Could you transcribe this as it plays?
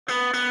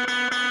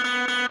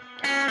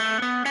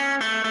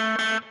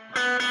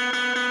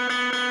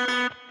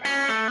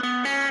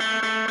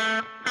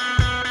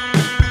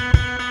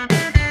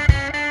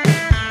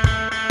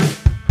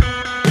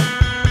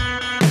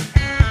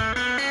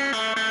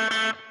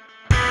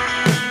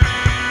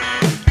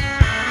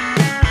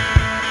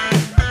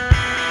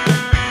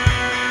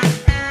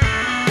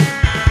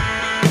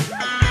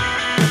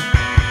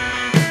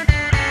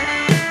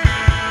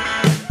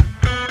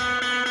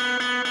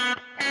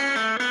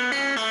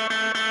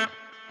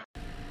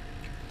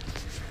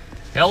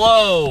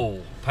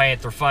Hello,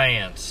 Panther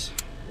fans.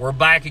 We're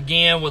back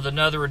again with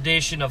another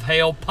edition of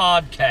Hell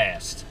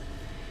Podcast.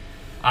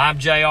 I'm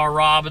J.R.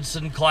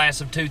 Robinson,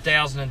 class of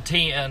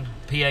 2010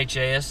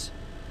 PHS.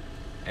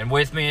 And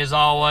with me, as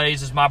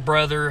always, is my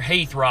brother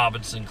Heath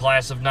Robinson,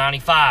 class of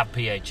 95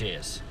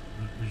 PHS.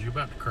 Was you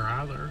about to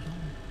cry there or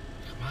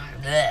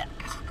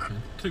something?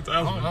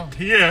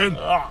 2010.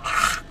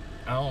 I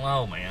don't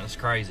know, man. It's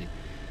crazy.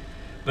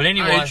 But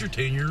anyway. Hey, it's your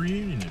 10-year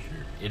reunion this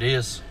year. It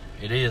is.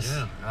 It is.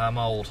 Yeah. I'm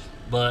old.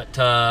 But,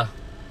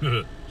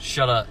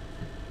 shut up.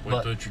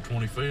 Wait till it's your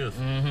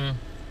 25th.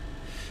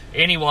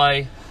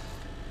 Anyway,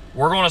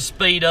 we're going to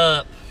speed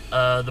up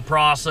the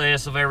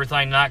process of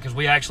everything tonight because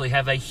we actually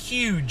have a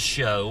huge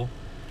show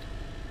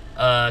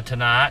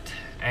tonight.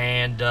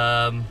 And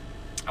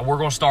we're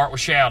going to start with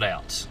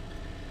shout-outs.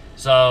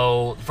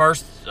 So, the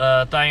first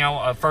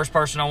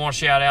person I want to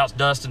shout out is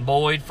Dustin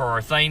Boyd for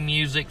our theme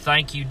music.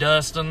 Thank you,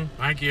 Dustin.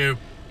 Thank you.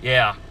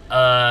 Yeah.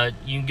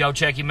 You can go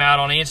check him out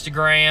on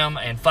Instagram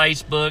and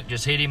Facebook.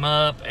 Just hit him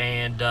up,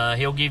 and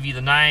he'll give you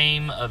the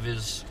name of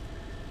his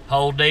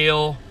whole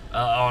deal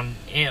on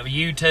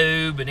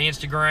YouTube and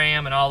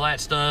Instagram and all that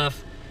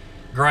stuff.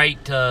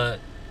 Great. Does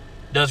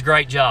a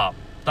great job.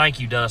 Thank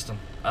you, Dustin.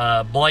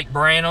 Blake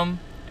Branham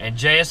and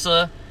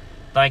Jessa,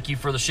 thank you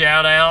for the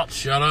shout-outs.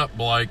 Shut up,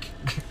 Blake.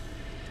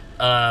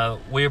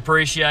 We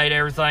appreciate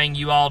everything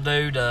you all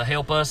do to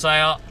help us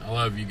out. I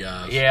love you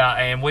guys. Yeah,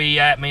 and me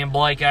and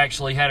Blake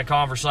actually had a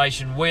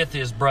conversation with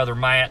his brother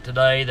Matt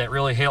today that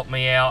really helped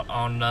me out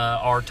on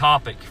our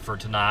topic for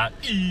tonight.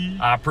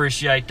 I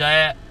appreciate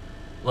that.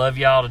 Love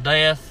y'all to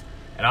death.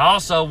 And I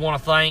also want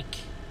to thank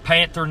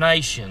Panther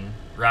Nation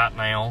right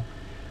now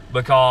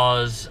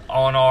because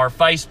on our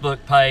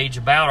Facebook page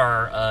about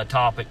our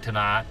topic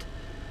tonight,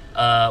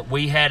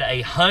 we had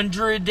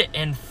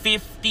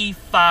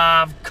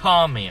 155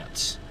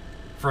 comments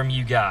from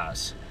you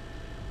guys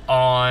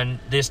on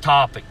this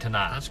topic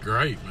tonight. That's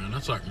great, man.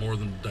 That's like more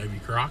than Davy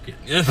Crockett.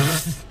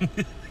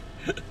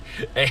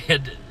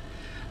 And,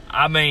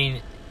 I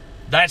mean,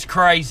 that's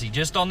crazy.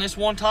 Just on this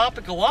one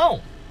topic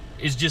alone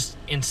is just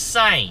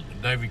insane.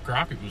 Davy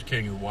Crockett was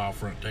king of the wild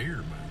frontier,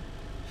 man.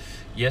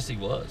 Yes, he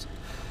was.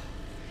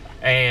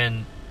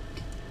 And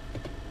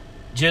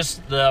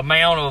just the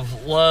amount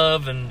of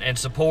love and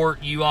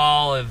support you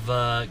all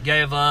have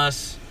gave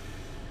us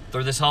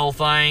through this whole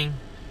thing,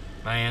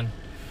 man,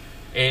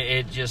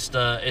 it just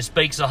it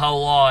speaks a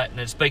whole lot, and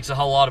it speaks a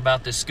whole lot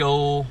about this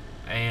school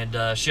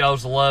and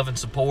shows the love and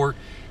support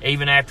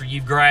even after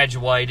you've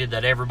graduated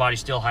that everybody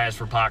still has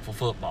for Pikeville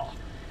football.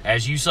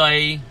 As you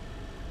say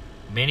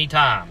many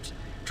times,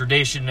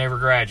 tradition never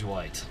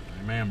graduates.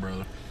 Amen,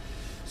 brother.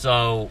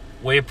 So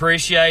we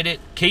appreciate it.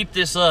 Keep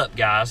this up,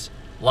 guys.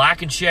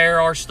 Like and share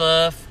our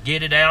stuff.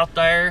 Get it out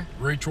there.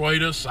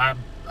 Retweet us. I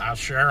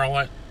share all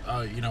that.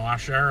 I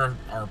share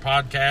our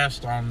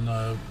podcast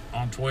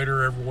on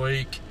Twitter every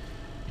week.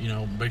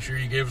 Make sure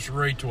you give us a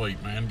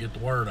retweet, man. Get the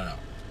word out.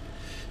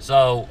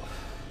 So,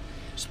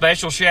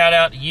 special shout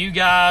out to you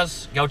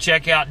guys. Go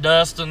check out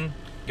Dustin.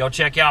 Go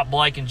check out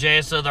Blake and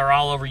Jessa. They're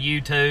all over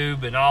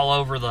YouTube and all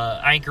over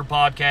the Anchor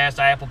podcast,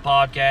 Apple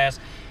podcast.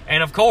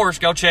 And, of course,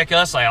 go check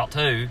us out,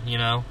 too.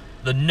 The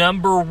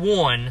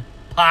 #1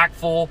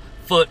 Pikeville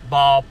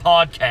football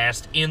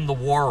podcast in the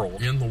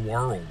world. In the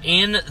world.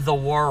 In the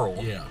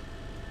world. Yeah.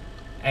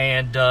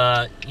 And,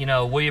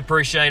 we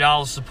appreciate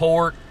all the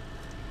support.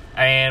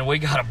 And we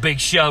got a big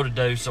show to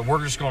do, so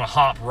we're just going to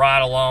hop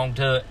right along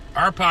to it.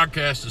 Our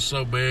podcast is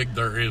so big,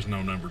 there is no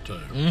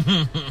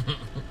 #2.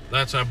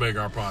 That's how big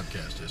our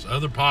podcast is.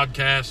 Other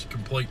podcasts,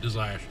 complete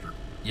disaster.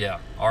 Yeah,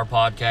 our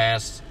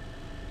podcast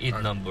is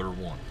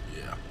 #1.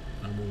 Yeah,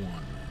 #1.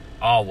 Man.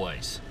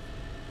 Always.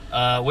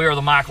 We are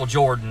the Michael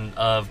Jordan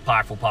of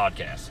Pikeville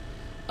Podcast.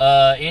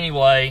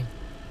 Anyway,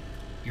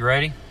 you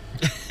ready?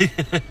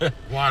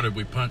 Why did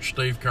we punch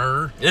Steve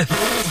Kerr?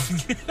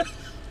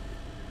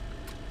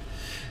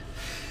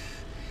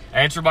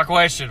 Answer my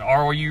question.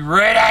 Are you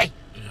ready?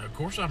 Yeah, of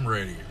course I'm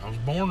ready. I was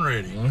born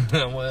ready.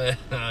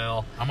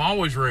 Well, I'm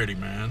always ready,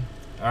 man.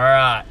 All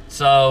right.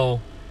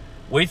 So,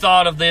 we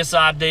thought of this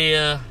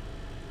idea.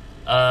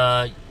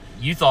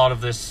 You thought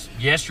of this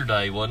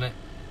yesterday, wasn't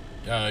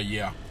it?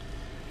 Yeah.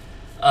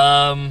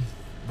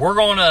 We're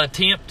going to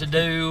attempt to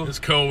do... It's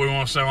cool. We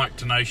want to sound like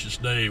Tenacious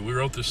D. We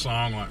wrote this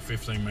song like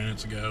 15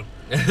 minutes ago.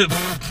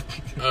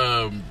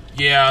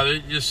 Yeah,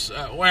 it just...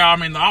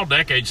 the All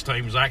Decades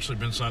team has actually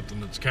been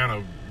something that's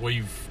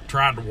we've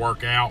tried to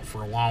work out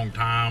for a long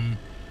time.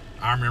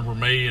 I remember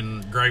me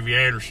and Gravy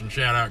Anderson.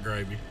 Shout out,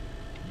 Gravy.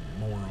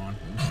 Moron.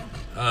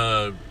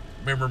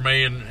 Remember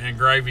me and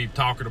Gravy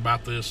talking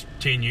about this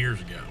 10 years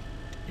ago.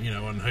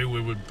 And who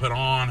we would put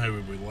on, who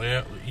would we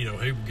who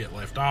would get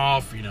left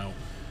off, who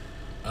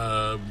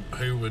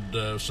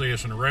would see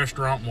us in a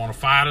restaurant and want to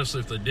fight us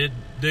if they did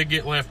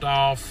get left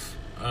off,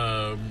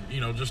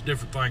 just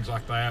different things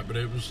like that. But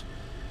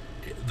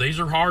these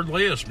are hard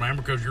lists, man,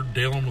 because you're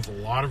dealing with a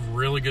lot of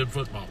really good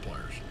football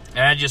players. And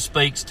that just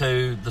speaks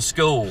to the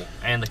school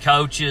and the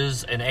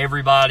coaches and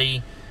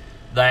everybody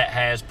that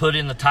has put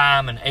in the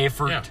time and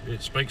effort. Yeah,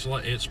 it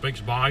speaks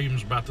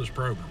volumes about this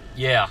program.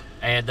 Yeah,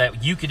 and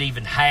that you could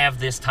even have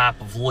this type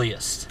of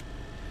list,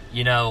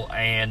 you know,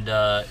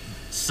 and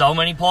so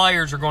many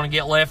players are going to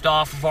get left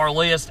off of our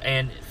list,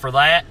 and for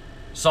that,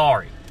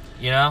 sorry,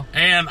 you know.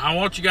 And I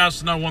want you guys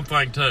to know one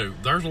thing too.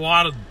 There was a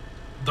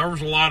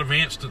lot of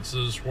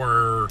instances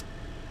where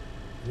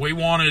we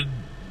wanted,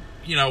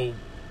 you know,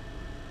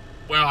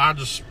 well, I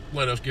just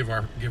let us give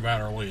out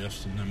our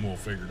list, and then we'll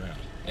figure it out.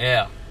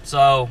 Yeah.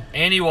 So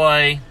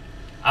anyway,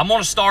 I'm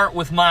going to start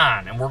with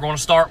mine, and we're going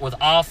to start with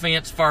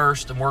offense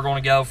first, and we're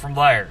going to go from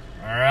there.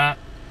 All right.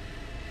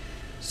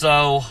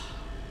 So,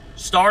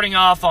 starting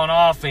off on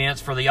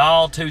offense for the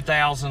all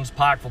 2000s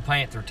Pikeville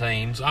Panther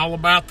teams. It's all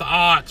about the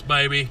odds,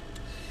 baby.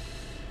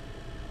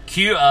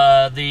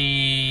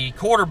 The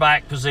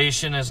quarterback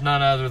position is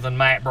none other than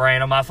Matt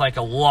Branham. I think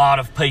a lot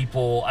of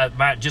people,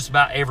 just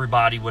about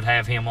everybody, would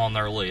have him on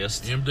their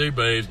list.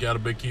 MDB's got to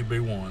be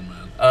QB1,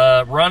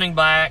 man. Running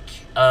back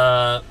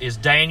is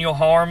Daniel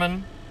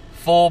Harmon.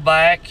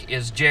 Fullback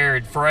is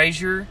Jared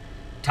Frazier.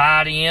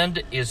 Tight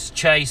end is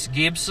Chase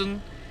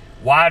Gibson.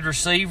 Wide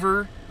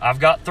receiver, I've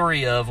got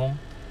 3 of them.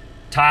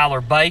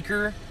 Tyler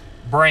Baker,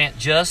 Brant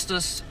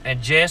Justice,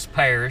 and Jess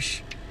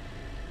Parrish.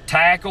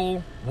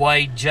 Tackle,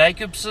 Wade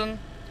Jacobson.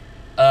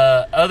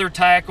 Other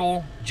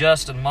tackle,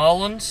 Justin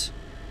Mullins.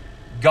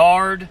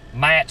 Guard,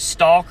 Matt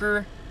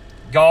Stalker.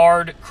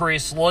 Guard,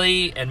 Chris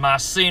Lee. And my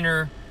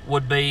center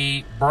would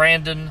be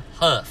Brandon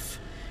Huff.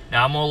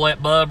 Now, I'm going to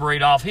let Bub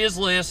read off his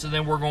list, and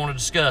then we're going to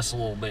discuss a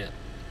little bit.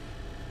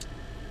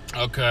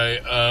 Okay,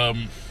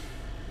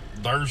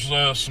 there's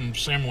some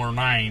similar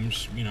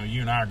names. You know,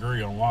 you and I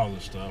agree on a lot of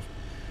this stuff.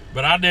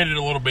 But I did it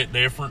a little bit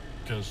different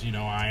because, you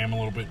know, I am a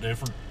little bit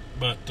different.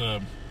 But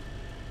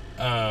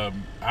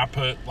I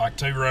put like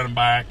 2 running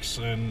backs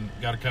and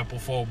got a couple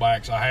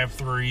fullbacks. I have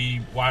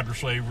 3 wide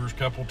receivers,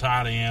 couple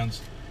tight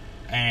ends.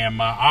 And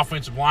my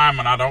offensive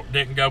lineman,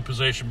 didn't go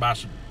position by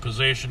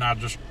position. I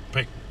just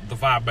picked the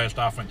 5 best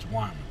offensive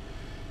linemen.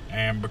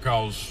 And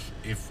because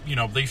if, you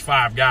know, these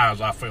 5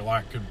 guys I feel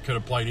like could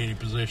have played any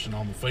position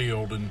on the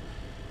field and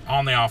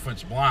on the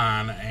offensive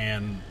line,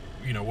 and,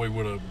 you know, we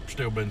would have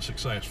still been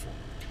successful.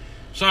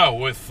 So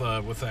with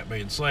that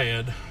being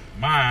said,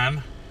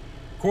 mine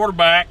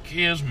quarterback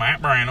is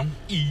Matt Branham.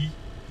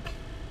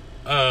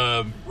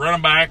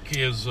 Running back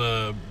is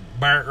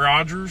Barrett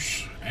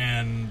Rogers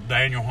and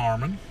Daniel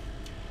Harmon.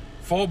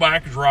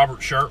 Fullback is Robert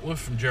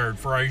Shurtleff and Jared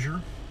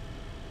Frazier.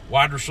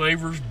 Wide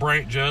receivers,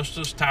 Brant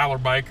Justice, Tyler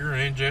Baker,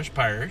 and Jess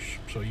Parrish.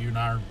 So you and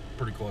I are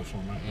pretty close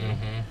on that.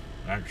 Mm-hmm.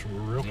 Actually,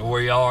 we're real close.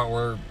 We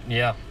are.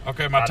 Yeah.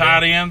 Okay, my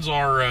tight ends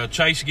are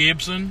Chase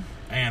Gibson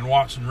and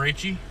Watson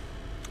Ritchie.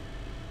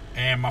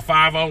 And my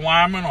 5-0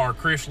 linemen are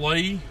Chris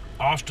Lee,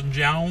 Austin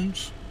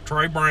Jones,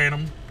 Trey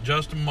Branham,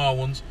 Justin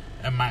Mullins,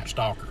 and Matt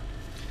Stalker.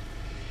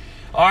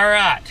 All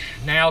right,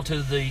 now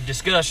to the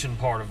discussion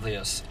part of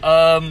this.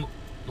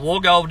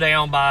 We'll go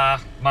down by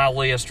my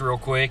list real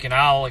quick, and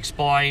I'll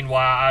explain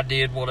why I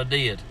did what I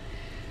did.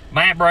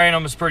 Matt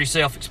Branham is pretty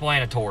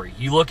self-explanatory.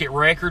 You look at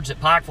records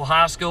at Pikeville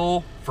High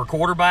School for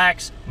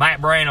quarterbacks, Matt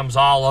Branham's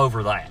all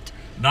over that.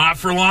 Not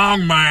for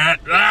long,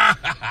 Matt.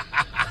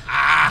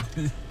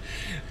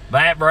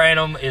 Matt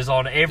Branham is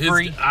on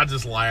every... I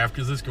just laugh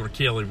because it's going to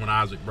kill him when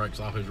Isaac breaks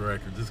off his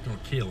records. It's going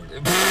to kill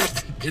him.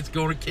 It's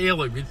going to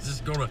kill him.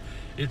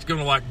 It's going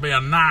to like be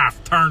a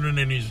knife turning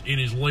in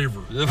his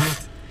liver.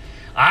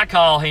 I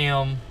call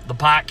him the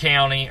Pike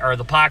County or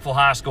the Pikeville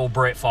High School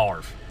Brett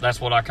Favre.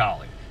 That's what I call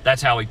him.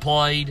 That's how he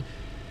played.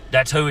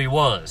 That's who he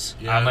was.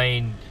 Yeah. I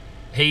mean,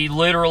 he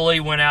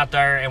literally went out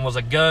there and was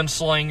a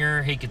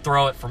gunslinger. He could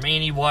throw it from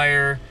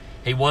anywhere.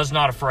 He was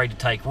not afraid to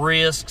take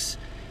risks.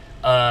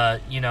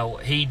 You know,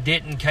 he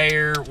didn't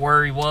care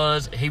where he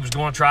was. He was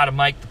going to try to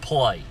make the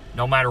play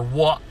no matter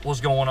what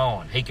was going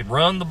on. He could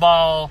run the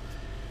ball.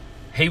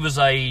 He was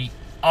a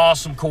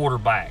awesome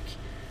quarterback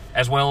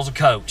as well as a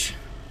coach.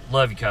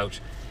 Love you, Coach.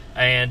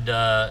 And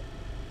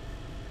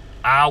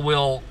I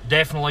will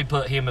definitely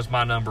put him as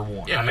my number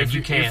 1. Yeah, I mean,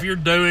 if you're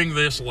doing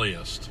this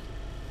list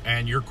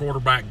and your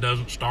quarterback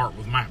doesn't start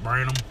with Matt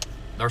Branham,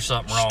 there's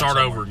something wrong. Start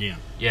over again.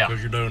 Yeah.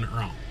 Because you're doing it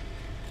wrong.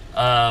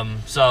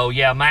 So,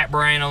 yeah, Matt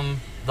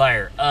Branham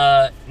there.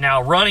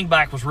 Now, running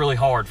back was really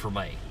hard for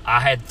me. I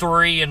had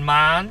 3 in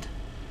mind,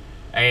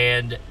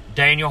 and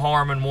Daniel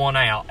Harmon won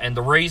out. And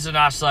the reason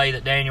I say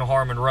that Daniel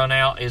Harmon run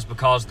out is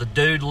because the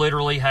dude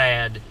literally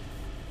had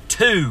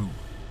 2.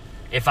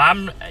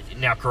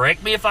 Now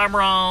correct me if I'm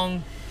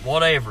wrong,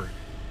 whatever.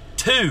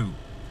 2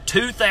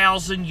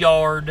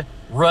 2,000-yard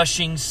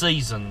rushing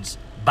seasons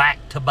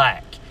back to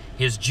back,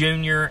 his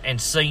junior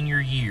and senior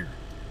year.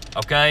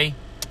 Okay?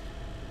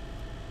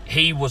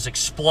 He was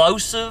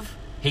explosive.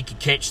 He could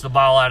catch the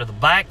ball out of the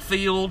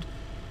backfield.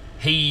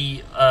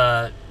 He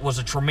was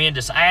a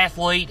tremendous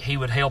athlete. He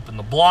would help in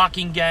the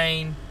blocking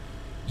game.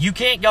 You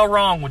can't go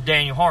wrong with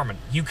Daniel Harmon.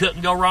 You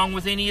couldn't go wrong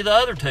with any of the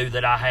other 2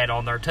 that I had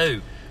on there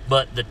too.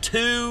 But the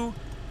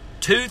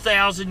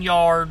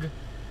 2,000-yard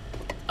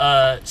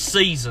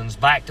seasons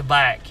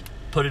back-to-back,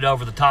 put it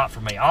over the top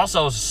for me.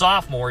 Also, as a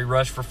sophomore, he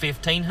rushed for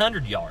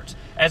 1,500 yards.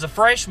 As a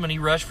freshman, he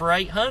rushed for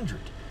 800.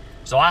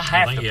 So I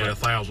have I think to he had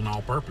put 1,000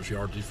 all-purpose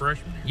yards his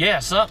freshman year. yeah,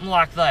 something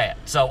like that.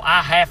 So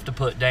I have to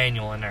put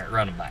Daniel in there at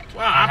running back.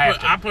 Well,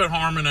 I put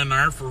Harmon in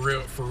there for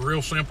a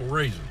real simple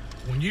reason.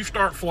 When you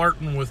start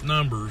flirting with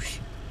numbers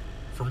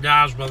from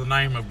guys by the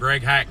name of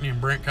Greg Hackney and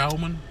Brent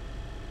Coleman,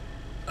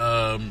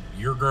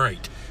 you're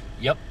great.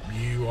 Yep.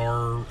 You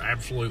are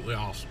absolutely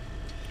awesome.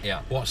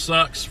 Yeah. What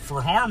sucks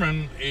for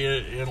Harmon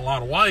in a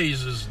lot of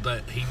ways is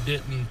that he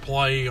didn't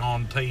play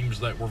on teams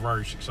that were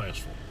very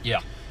successful.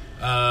 Yeah.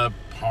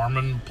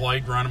 Harmon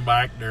played running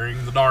back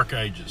during the dark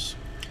ages,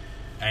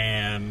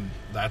 and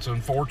that's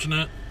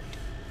unfortunate,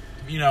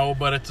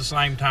 but at the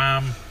same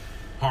time,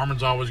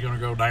 Harmon's always going to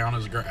go down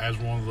as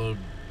one of the,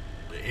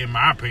 in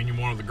my opinion,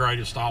 one of the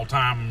greatest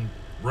all-time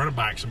running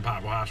backs in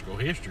Pikeville High School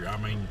history. I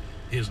mean,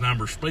 his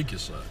numbers speak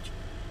as such.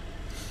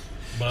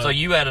 But So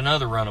you had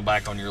another running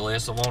back on your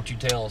list, so why don't you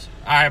tell us?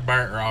 I had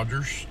Barrett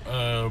Rogers.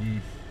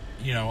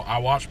 I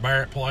watched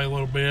Barrett play a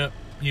little bit.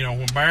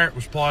 When Barrett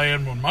was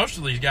playing, when most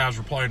of these guys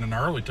were playing in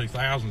the early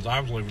 2000s, I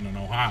was living in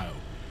Ohio.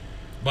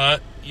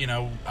 But,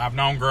 I've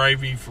known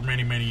Gravy for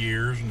many, many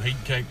years, and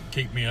he'd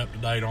keep me up to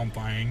date on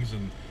things.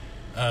 And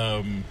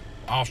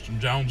Austin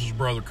Jones's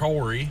brother,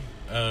 Corey,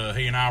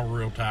 he and I were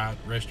real tight.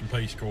 Rest in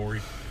peace,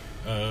 Corey.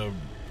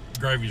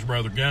 Gravy's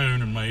brother,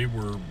 Goon, and me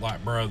were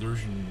like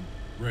brothers, and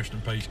rest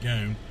in peace,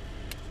 Goon.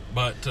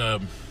 But,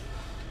 so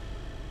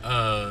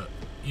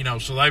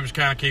they was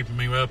kind of keeping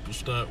me up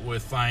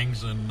with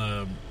things, and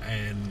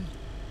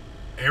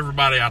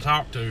everybody I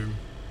talked to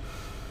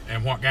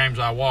and what games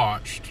I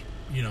watched,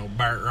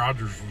 Barrett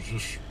Rogers was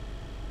just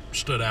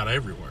stood out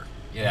everywhere.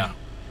 Yeah.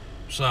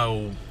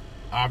 So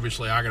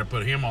obviously I got to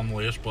put him on the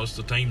list. Plus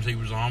the teams he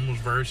was on was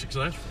very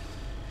successful.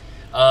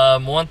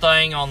 One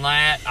thing on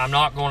that, I'm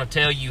not going to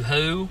tell you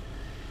who,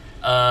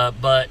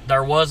 but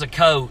there was a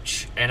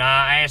coach, and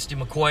I asked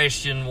him a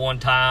question one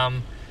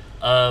time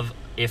of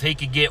if he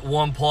could get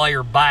one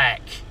player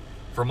back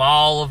from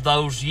all of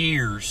those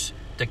years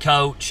to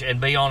coach and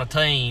be on a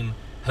team,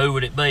 who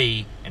would it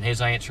be? And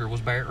his answer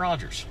was Barrett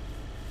Rogers.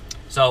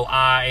 So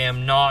I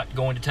am not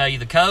going to tell you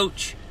the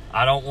coach.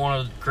 I don't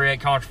want to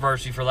create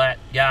controversy for that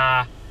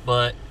guy,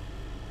 but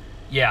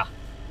yeah.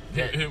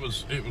 It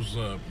was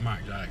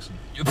Mike Jackson.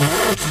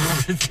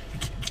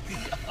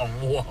 Oh,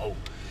 whoa.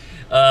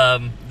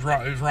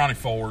 It was Ronnie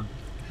Ford.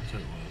 That's who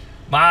it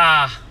was.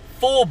 My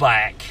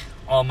fullback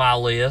on my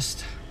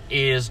list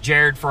is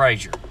Jared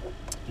Frazier.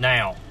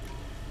 Now,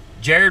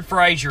 Jared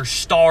Frazier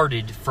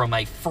started from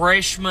a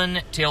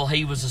freshman till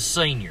he was a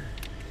senior.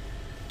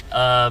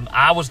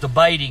 I was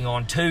debating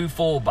on two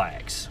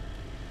fullbacks,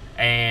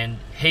 and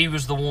he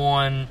was the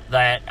one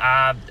that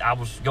I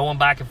was going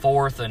back and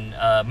forth, and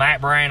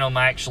Matt Branham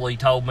actually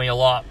told me a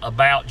lot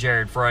about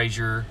Jared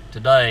Frazier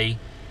today,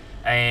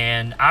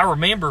 and I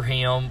remember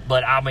him,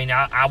 but I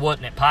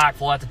wasn't at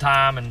Pikeville at the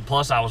time, and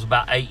plus I was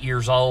about 9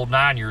 years old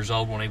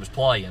when he was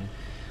playing.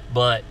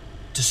 But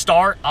to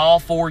start all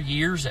 4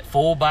 years at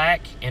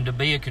fullback and to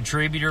be a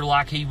contributor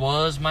like he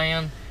was,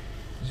 man,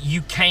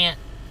 you can't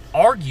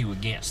argue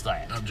against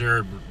that.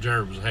 Jared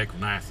was a heck of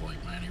an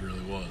athlete, man. He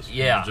really was.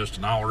 Yeah. He was just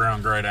an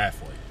all-around great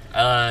athlete.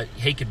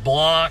 He could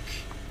block.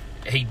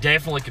 He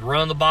definitely could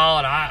run the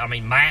ball.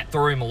 And Matt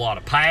threw him a lot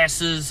of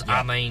passes.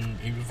 Yeah.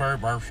 He was very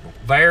versatile.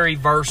 Very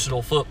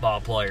versatile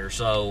football player.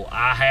 So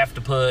I have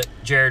to put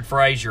Jared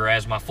Frazier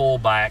as my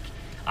fullback.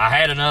 I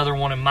had another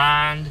one in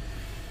mind,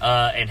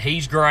 and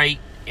he's great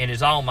in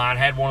his own mind.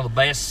 Had one of the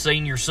best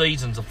senior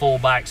seasons a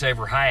fullback's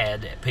ever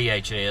had at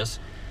PHS.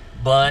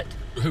 But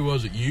who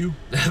was it? You?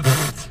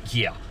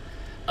 yeah.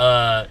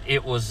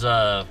 It was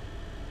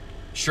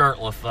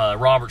Shirtliff,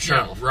 Robert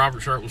Shirtliff. Yeah,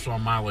 Robert Shirtliff's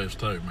on my list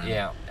too, man.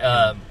 Yeah.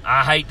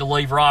 I hate to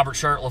leave Robert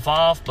Shirtliff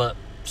off, but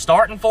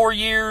starting 4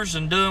 years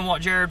and doing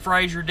what Jared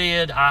Frazier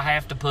did, I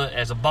have to put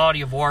as a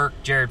body of work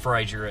Jared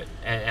Frazier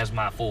as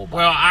my fullback.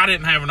 Well, I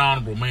didn't have an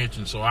honorable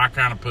mention, so I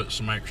kind of put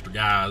some extra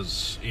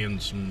guys in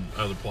some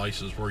other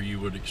places where you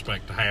would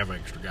expect to have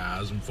extra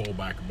guys, and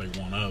fullback would be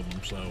one of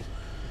them. So,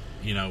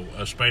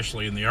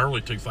 especially in the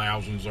early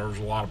 2000s, there was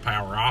a lot of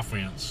power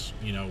offense,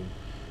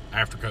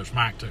 after Coach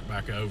Mike took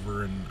back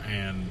over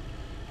and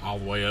all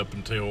the way up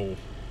until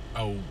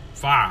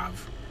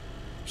 2005.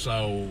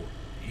 So,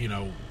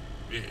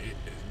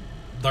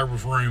 there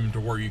was room to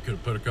where you could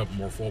have put a couple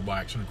more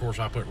fullbacks. And, of course,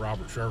 I put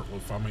Robert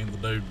Shirtliff. The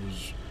dude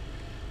was,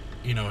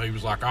 he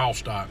was like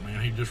Allstott,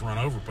 man. He'd just run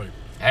over people.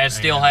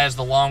 Still has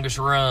the longest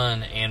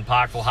run in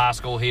Pikeville High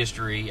School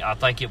history. I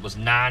think it was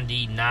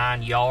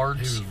 99 yards.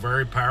 He was a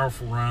very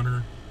powerful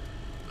runner,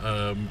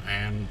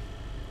 and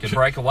could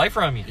break away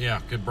from you. Yeah,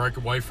 could break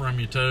away from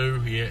you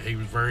too. He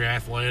was very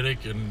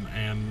athletic and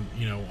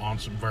on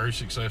some very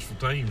successful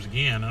teams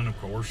again. And of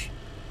course,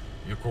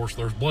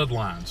 there's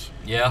bloodlines.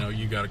 Yeah,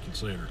 you got to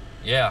consider.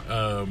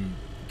 Yeah,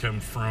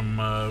 comes from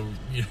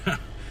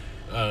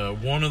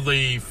one of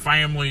the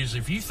families.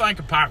 If you think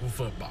of Pikeville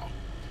football,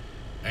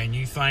 and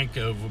you think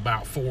of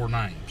about 4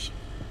 names,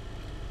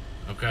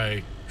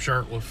 okay,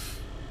 Shirtliff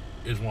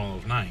is one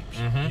of those names.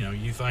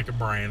 Mm-hmm. You think of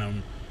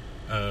Branham,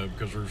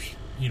 because there's,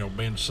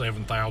 been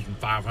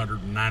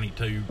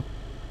 7,592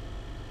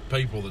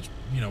 people that's,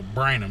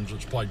 Branhams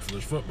that's played for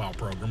this football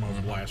program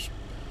over the last,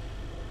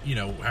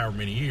 however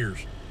many years.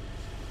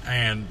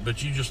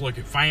 But you just look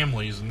at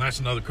families, and that's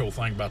another cool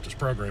thing about this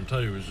program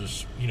too, is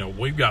just,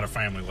 we've got a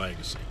family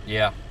legacy.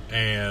 Yeah.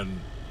 And,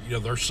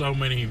 there's so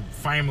many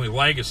family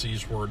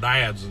legacies where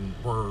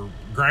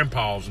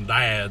grandpas and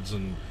dads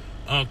and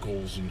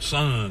uncles and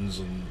sons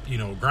and,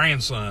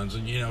 grandsons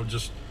and,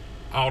 just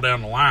all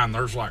down the line,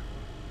 there's like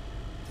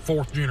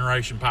fourth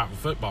generation Pikeville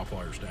football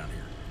players down here.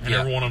 And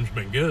every one of them's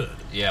been good.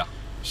 Yeah.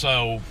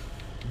 So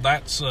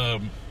that's,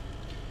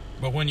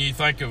 but when you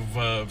think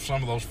of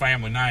some of those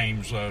family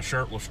names,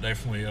 Shirtless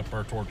definitely up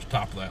there towards the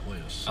top of that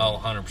list. So. Oh,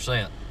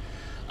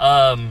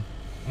 100%.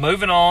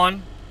 Moving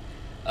on,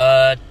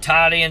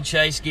 tight end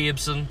Chase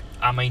Gibson.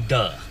 I mean,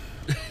 duh.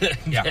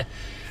 Yeah.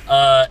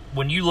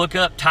 When you look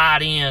up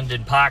tight end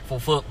in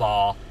Pikeville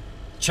football,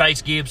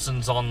 Chase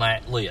Gibson's on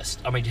that list.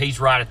 I mean, he's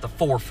right at the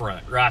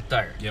forefront, right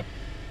there. Yep.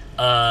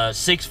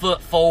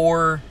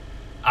 6'4".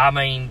 I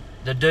mean,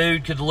 the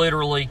dude could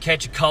literally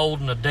catch a cold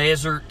in the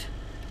desert.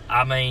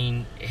 I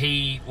mean,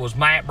 he was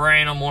Matt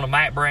Branham, one of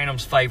Matt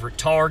Branham's favorite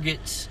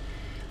targets.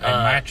 A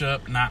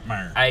matchup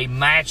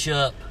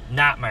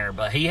nightmare.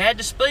 But he had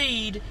the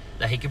speed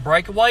that he could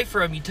break away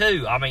from you,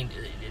 too. I mean,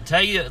 to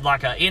tell you,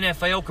 like an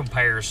NFL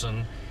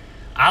comparison,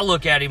 I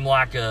look at him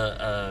like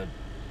an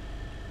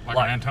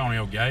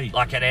Antonio Gates.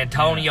 Like an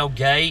Antonio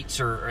Gates,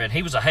 and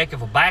he was a heck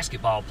of a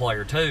basketball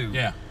player, too.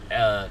 Yeah.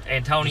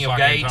 Antonio Just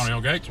like Gates.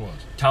 Antonio Gates was.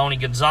 Tony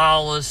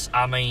Gonzalez.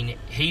 I mean,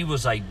 he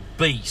was a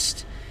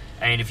beast.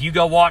 And if you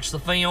go watch the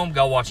film,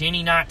 go watch any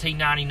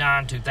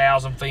 1999,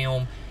 2000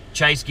 film,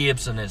 Chase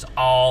Gibson is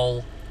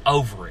all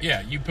over it.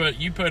 Yeah, you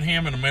put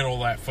him in the middle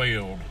of that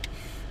field,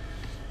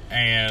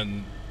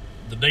 and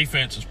the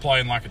defense is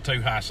playing like a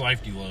too-high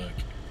safety look.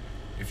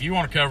 If you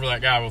want to cover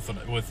that guy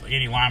with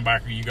any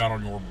linebacker you got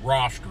on your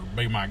roster,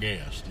 be my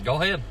guest.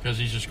 Go ahead. Because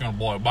he's just going to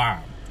blow by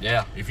him.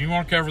 Yeah. If you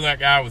want to cover that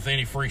guy with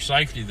any free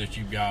safety that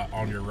you've got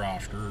on your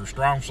roster, or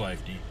strong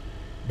safety,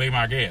 be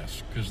my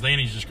guest. Because then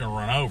he's just going to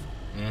run over.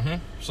 Mm-hmm.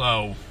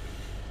 So,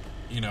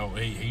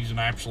 he's an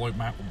absolute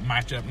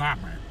matchup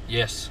nightmare.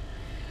 Yes.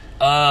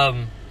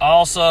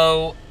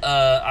 Also,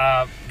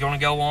 I'm going to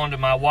go on to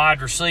my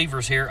wide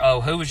receivers here.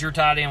 Oh, who was your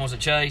tight end? Was it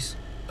Chase?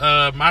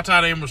 My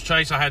tight end was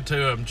Chase. I had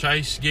two of them.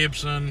 Chase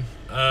Gibson.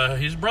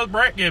 His brother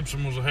Brett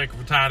Gibson was a heck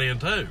of a tight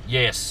end too.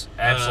 Yes,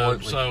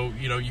 absolutely. So,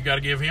 you got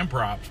to give him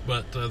props.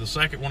 But the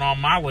second one on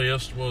my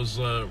list was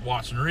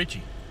Watson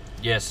Ritchie.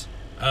 Yes.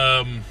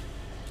 I'll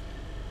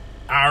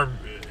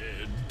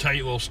tell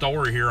you a little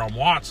story here on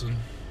Watson.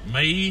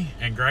 Me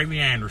and Gravy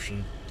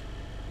Anderson,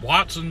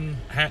 Watson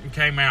hadn't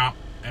came out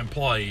and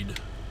played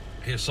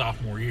his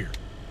sophomore year.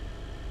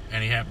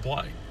 And he hadn't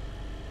played.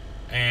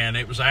 And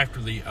it was after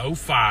the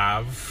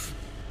 05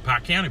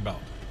 Pike County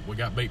Bowl. We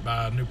got beat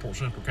by Newport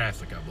Central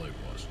Catholic, I believe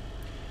it was.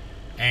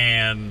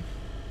 And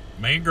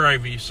me and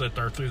Gravy sat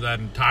there through that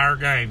entire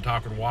game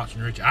talking to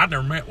Watson Ritchie. I'd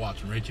never met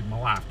Watson Ritchie in my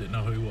life, didn't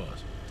know who he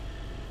was.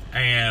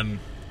 And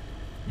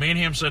me and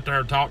him sat there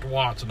and talked to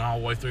Watson all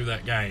the way through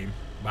that game.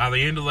 By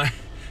the end of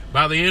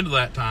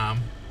that time,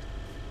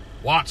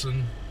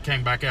 Watson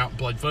came back out and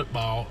played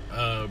football,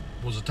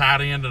 was a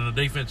tight end and a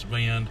defensive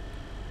end,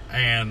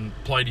 and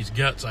played his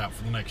guts out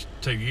for the next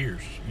 2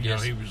 years. You know,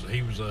 he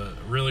was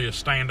really a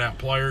standout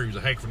player. He was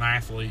a heck of an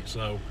athlete.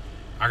 So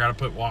I got to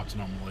put Watson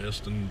on the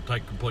list and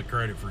take complete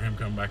credit for him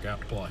coming back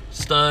out to play.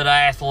 Stud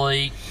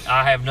athlete.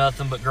 I have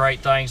nothing but great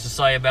things to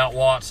say about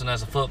Watson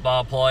as a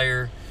football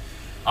player.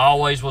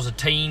 Always was a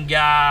team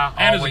guy.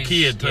 And always, as a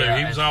kid, too. Yeah,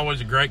 he was always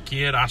a great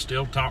kid. I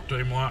still talk to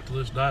him a lot to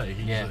this day.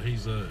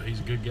 He's a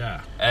good guy.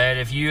 And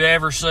if you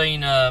ever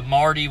seen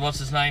Marty, what's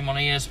his name on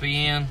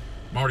ESPN?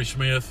 Marty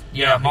Smith.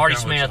 Yeah, Marty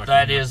Smith. Like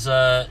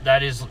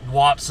that is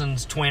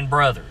Watson's twin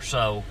brother.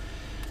 So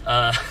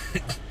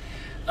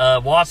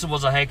Watson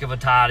was a heck of a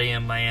tight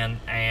end, man.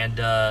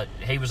 And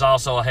he was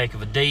also a heck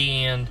of a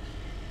D end.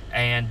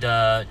 And,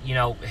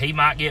 he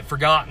might get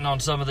forgotten on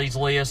some of these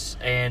lists.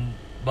 And,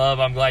 Bub,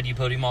 I'm glad you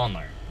put him on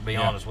there. To be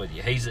honest with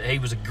you, he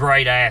was a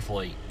great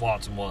athlete.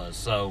 Watson was.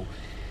 So,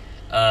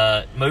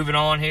 moving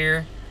on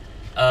here,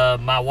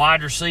 my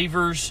wide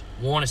receivers.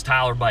 One is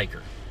Tyler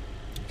Baker,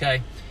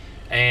 okay,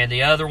 and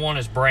the other one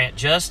is Brant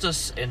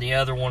Justice, and the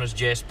other one is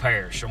Jess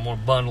Parrish. I'm gonna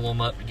bundle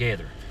them up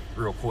together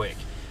real quick.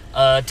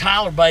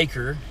 Tyler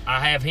Baker,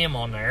 I have him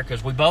on there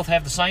because we both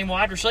have the same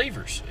wide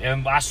receivers,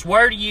 and I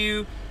swear to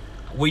you,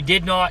 we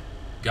did not.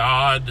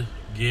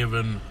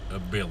 God-given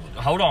ability.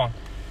 Hold on,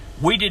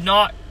 we did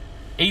not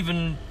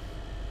even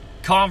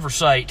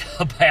conversate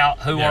about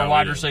who our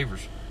wide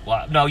receivers.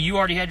 Well, no, you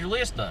already had your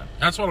list done.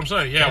 That's what I'm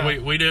saying. Yeah,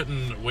 we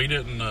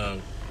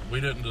didn't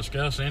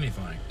discuss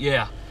anything.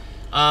 Yeah.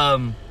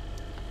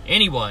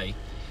 Anyway,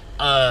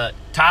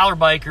 Tyler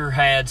Baker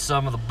had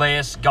some of the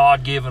best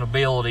God-given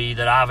ability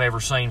that I've ever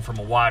seen from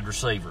a wide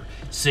receiver.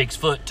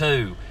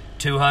 6'2",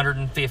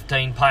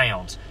 215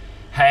 pounds,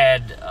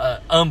 had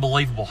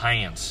unbelievable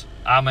hands.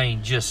 I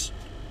mean, just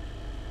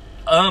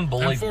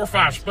unbelievable. And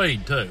 4.5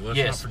 speed too. Let's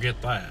Yes. not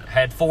forget that.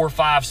 Had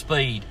 4.5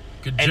 speed.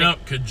 Could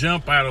And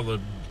jump out of the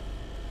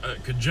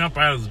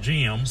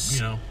gym. You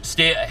know.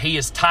 Still, he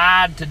is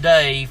tied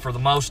today for the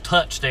most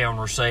touchdown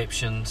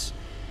receptions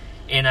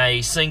in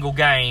a single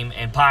game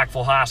in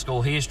Pikeville High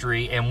School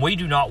history, and we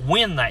do not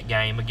win that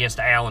game against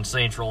Allen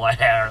Central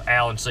at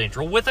Allen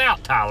Central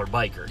without Tyler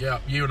Baker. Yeah,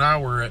 you and I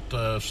were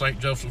at St.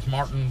 Joseph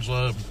Martin's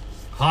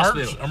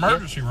Hospital.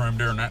 emergency room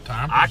during that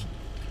time. 'Cause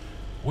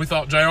we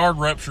thought JR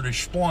ruptured his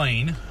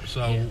spleen,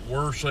 so Yeah.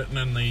 we're sitting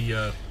in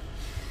the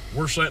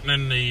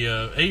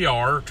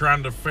ER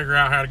trying to figure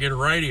out how to get a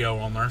radio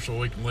on there so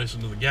we can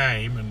listen to the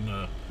game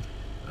and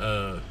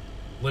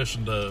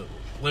listen to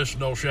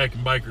old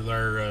Shakin' Baker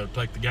there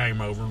take the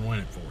game over and win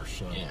it for us.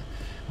 So. Yeah.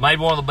 Made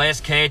one of the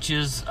best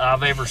catches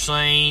I've ever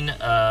seen.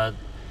 A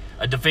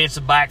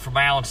defensive back from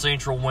Allen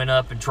Central went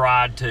up and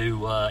tried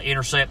to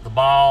intercept the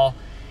ball.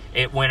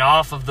 It went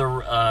off of the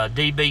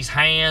DB's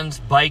hands.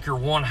 Baker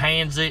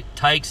one-hands it,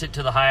 takes it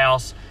to the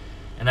house,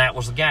 and that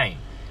was the game.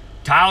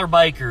 Tyler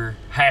Baker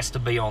has to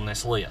be on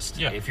this list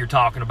if you're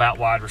talking about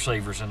wide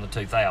receivers in the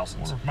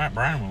 2000s. I wonder if Matt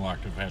Bryan would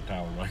like to have had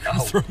Tyler Baker Oh.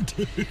 throw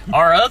to.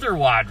 Our other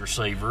wide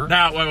receiver.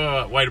 Now,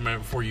 wait a minute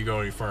before you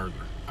go any further.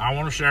 I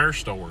want to share a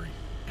story,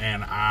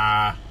 and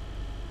I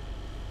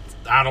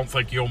don't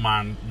think you'll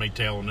mind me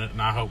telling it,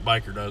 and I hope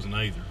Baker doesn't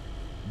either.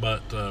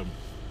 But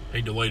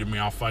he deleted me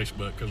off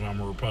Facebook because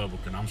I'm a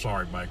Republican. I'm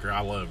sorry, Baker.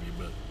 I love you,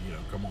 but, you know,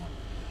 come on.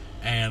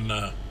 And,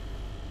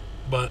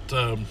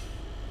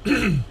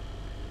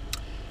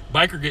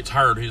 Baker gets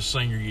hurt his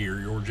senior year,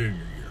 your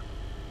junior year.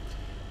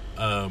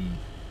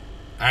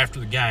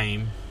 After the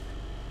game,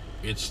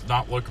 it's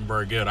not looking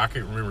very good. I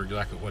can't remember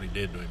exactly what he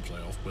did to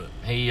himself, but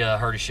He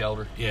hurt his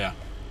shoulder. yeah.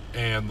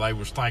 And they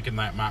was thinking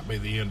that might be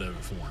the end of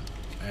it for him,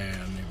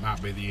 and it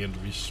might be the end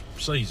of his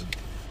season.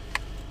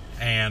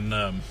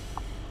 And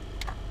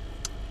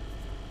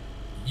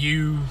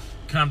you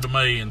come to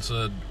me and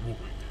said,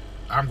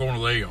 "I'm going to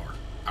the ER.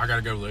 I got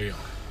to go to the ER."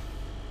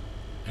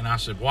 And I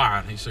said, "Why?"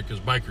 And he said, "Because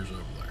Baker's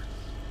over there."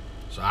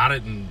 So I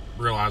didn't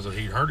realize that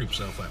he'd hurt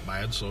himself that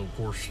bad. So, of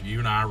course, you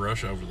and I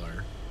rush over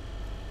there.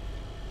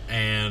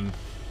 And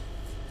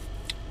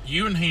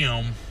you and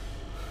him,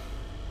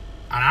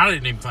 and I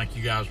didn't even think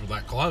you guys were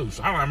that close.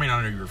 I mean,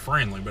 I knew you were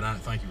friendly, but I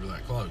didn't think you were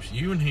that close.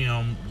 You and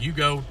him, you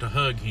go to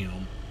hug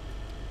him,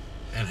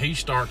 and he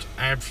starts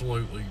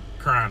absolutely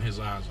crying his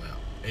eyes out.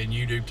 And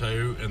you do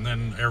too. And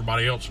then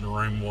everybody else in the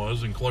room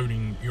was,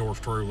 including yours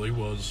truly,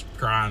 was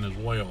crying as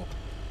well.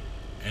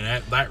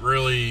 And that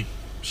really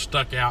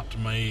stuck out to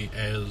me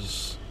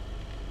as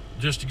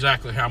just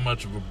exactly how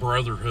much of a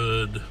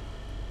brotherhood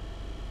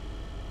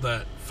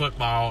that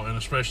football, and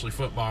especially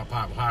football at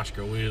Pikeville High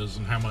School, is,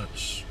 and how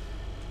much,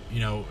 you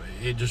know,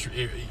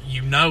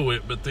 you know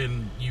it, but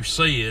then you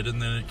see it,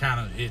 and then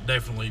it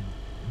definitely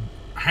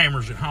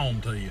hammers it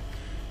home to you.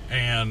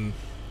 And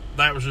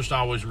that was just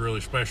always a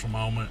really special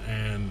moment,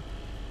 and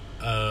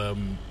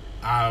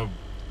I've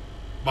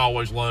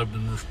always loved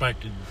and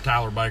respected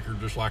Tyler Baker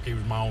just like he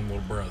was my own little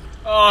brother.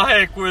 Oh,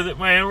 heck with it,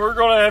 man. We're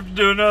going to have to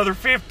do another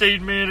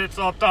 15 minutes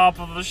on top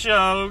of the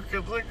show.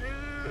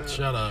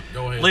 Shut up.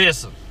 Go ahead.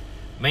 Listen,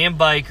 me and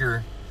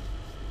Baker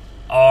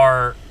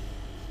are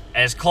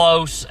as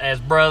close as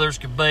brothers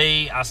could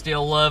be. I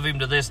still love him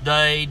to this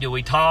day. Do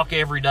we talk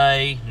every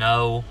day?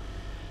 No.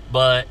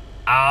 But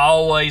I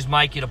always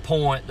make it a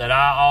point that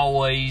I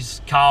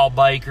always call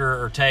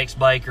Baker or text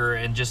Baker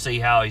and just see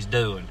how he's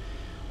doing.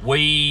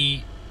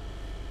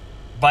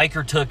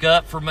 Baker took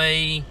up for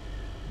me.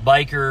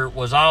 Baker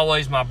was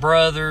always my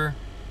brother.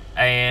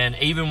 And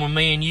even when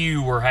me and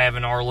you were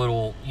having our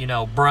little,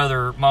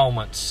 brother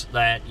moments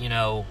that,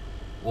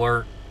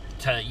 were,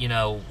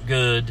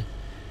 good,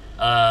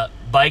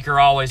 Baker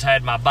always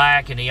had my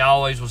back, and he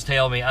always was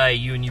telling me, hey,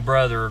 you and your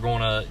brother are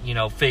going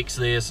to, fix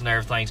this, and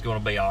everything's going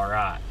to be all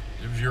right.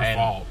 It was your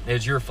fault. It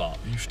was your fault.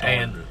 You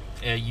started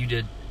it. You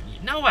did.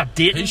 No, I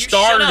didn't. He You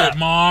started shut up. it,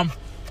 Mom.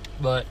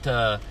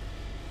 But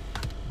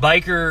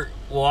Baker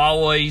will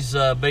always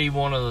be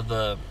one of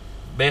the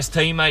best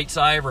teammates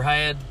I ever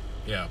had.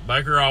 Yeah,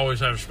 Baker always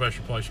had a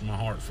special place in my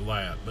heart for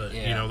that. But,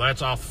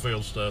 that's off the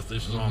field stuff.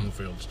 This is on the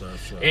field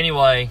stuff. So.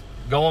 Anyway,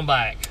 going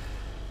back.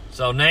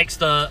 So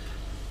next up,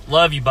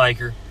 love you,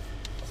 Baker.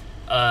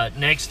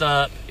 Next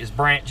up is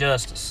Brant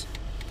Justice.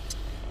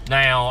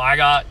 Now,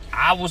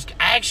 I was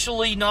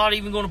actually not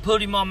even going to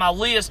put him on my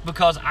list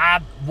because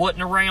I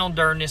wasn't around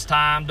during this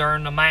time,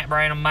 during the Matt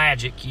Branham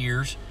Magic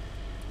years.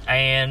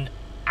 And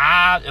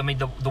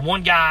the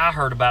one guy I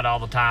heard about all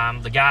the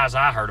time, the guys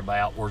I heard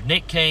about were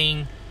Nick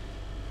King,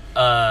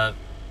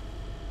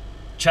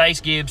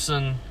 Chase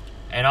Gibson,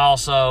 and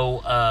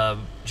also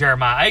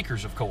Jeremiah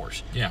Akers, of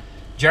course. Yeah.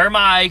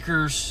 Jeremiah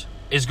Akers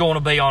is going to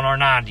be on our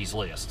 90s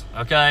list,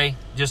 okay?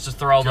 Just to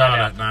throw that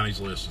out. That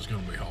 90s list is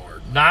going to be hard.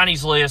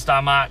 90s list, I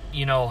might,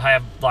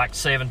 have like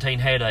 17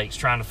 headaches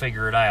trying to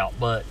figure it out.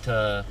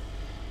 But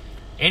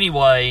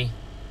anyway,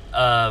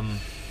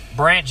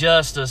 Brant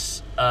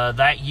Justice,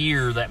 that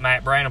year that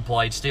Matt Branham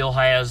played, still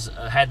had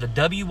the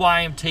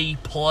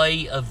WYMT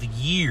Play of the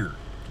Year.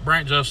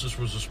 Brant Justice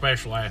was a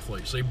special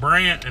athlete. See,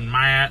 Brant and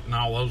Matt and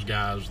all those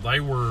guys, they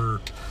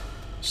were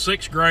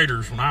 6th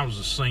graders when I was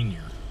a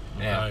senior.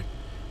 Okay? Yeah.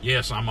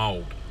 Yes, I'm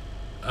old.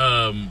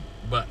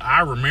 But I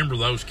remember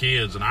those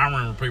kids, and I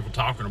remember people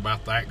talking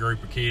about that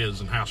group of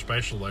kids and how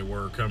special they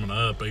were coming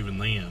up even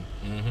then.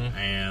 Mm-hmm.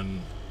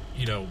 And,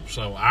 you know,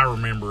 so I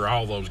remember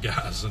all those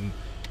guys, and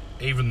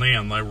even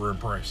then they were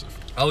impressive.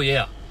 Oh,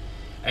 yeah.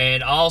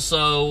 And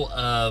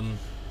also,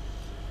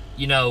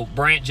 you know,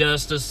 Brant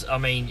Justice, I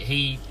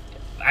mean,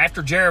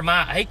 after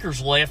Jeremiah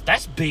Akers left,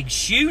 that's big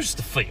shoes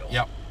to fill.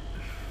 Yep.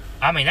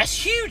 I mean, that's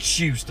huge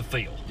shoes to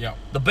fill. Yep.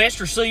 The best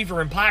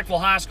receiver in Pikeville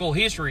High School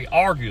history,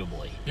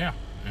 arguably. Yeah.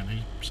 And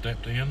he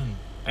stepped in,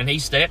 and he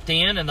stepped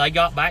in, and they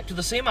got back to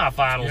the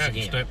semifinals yeah, again.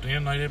 he stepped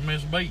in, they didn't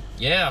miss a beat.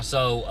 Yeah,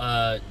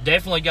 so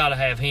definitely got to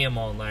have him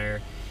on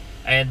there.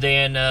 And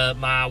then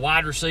my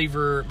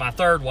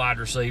third wide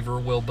receiver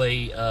will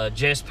be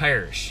Jess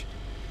Parrish.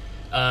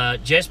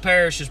 Jess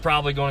Parrish is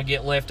probably going to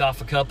get left off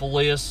a couple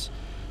lists,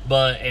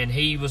 and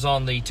he was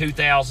on the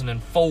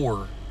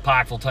 2004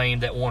 Pikeville team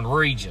that won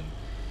region.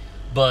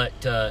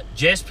 But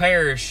Jess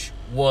Parrish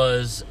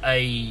was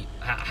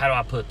how do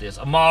I put this?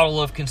 A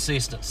model of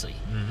consistency.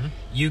 Mm-hmm.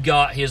 You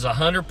got his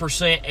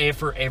 100%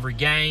 effort every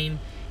game.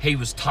 He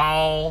was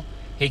tall.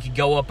 He could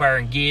go up there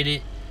and get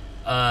it.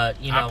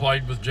 You know, I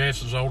played with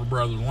Jess's older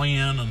brother,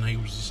 Lynn, and he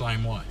was the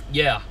same way.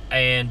 Yeah,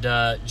 and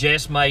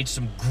Jess made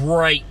some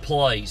great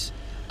plays,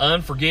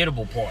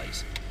 unforgettable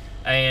plays,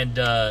 and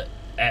at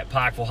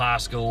Pikeville High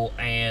School,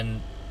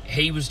 and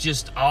he was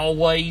just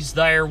always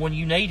there when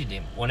you needed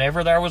him.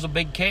 Whenever there was a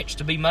big catch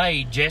to be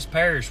made, Jess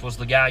Parrish was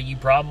the guy you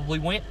probably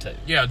went to.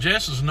 Yeah,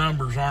 Jess's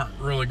numbers aren't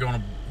really going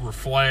to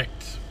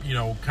reflect, you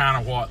know, kind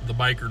of what the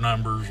Baker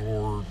numbers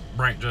or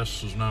Brant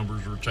Justice's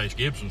numbers or Chase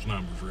Gibson's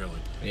numbers really.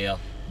 Yeah.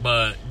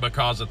 But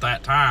because at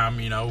that time,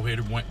 you know,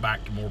 it went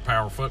back to more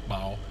power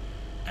football,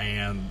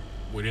 and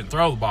we didn't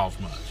throw the ball as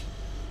much.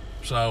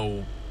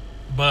 So,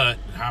 but,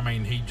 I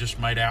mean, he just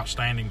made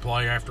outstanding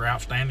play after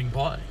outstanding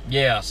play.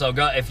 Yeah, so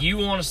if you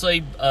want to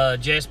see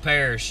Jess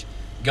Parrish,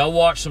 go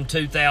watch some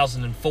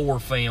 2004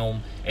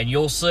 film, and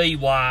you'll see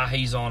why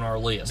he's on our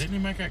list. Didn't he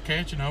make that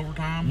catch in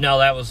overtime? No,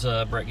 that was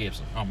Brett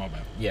Gibson. Oh, my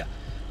bad. Yeah.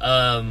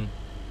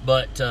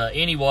 But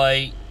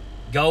anyway,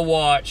 go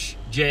watch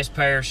Jess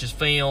Parrish's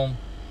film.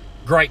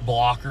 Great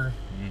blocker,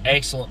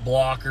 excellent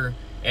blocker,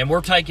 and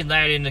we're taking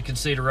that into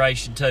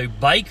consideration too.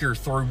 Baker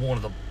threw one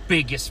of the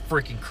biggest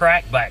freaking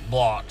crackback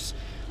blocks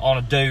on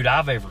a dude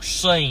I've ever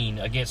seen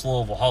against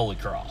Louisville Holy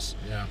Cross.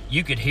 Yeah.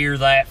 You could hear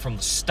that from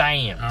the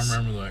stands. I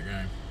remember that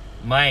game.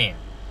 Man.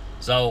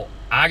 So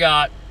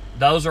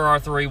those are our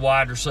 3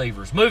 wide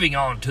receivers. Moving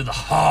on to the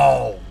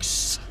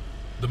Hogs.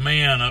 The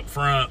men up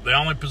front, the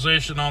only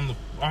position on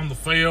the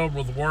field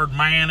with the word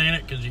man in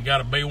it, because you got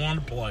to be one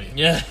to play it.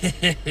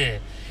 Yeah.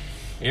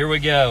 Here we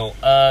go.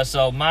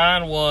 So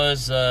mine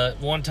was,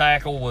 one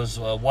tackle was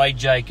Wade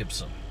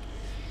Jacobson.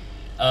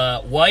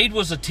 Wade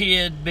was a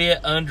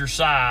tidbit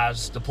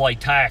undersized to play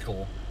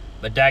tackle,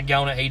 but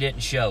daggone it, he didn't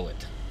show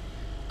it.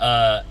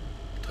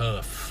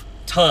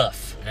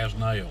 Tough. As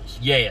nails.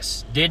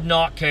 Yes. Did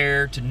not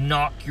care to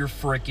knock your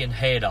freaking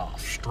head off.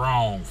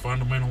 Strong.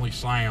 Fundamentally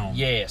sound.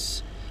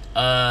 Yes.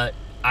 I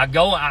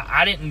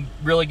didn't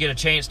really get a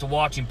chance to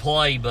watch him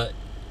play, but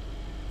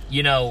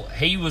you know,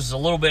 he was a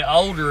little bit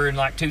older in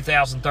like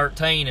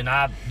 2013, and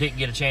I didn't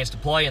get a chance to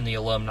play in the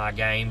alumni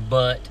game,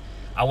 but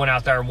I went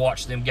out there and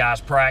watched them guys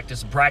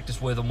practice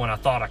with them when I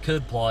thought I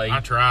could play. I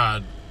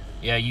tried.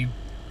 Yeah, you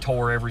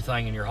tore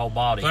everything in your whole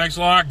body. Thanks a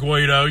lot,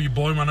 Guido. You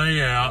blew my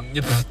knee out.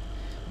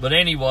 But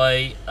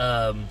anyway,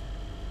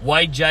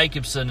 Wade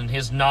Jacobson and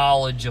his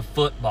knowledge of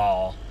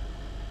football,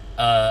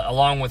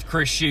 along with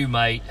Chris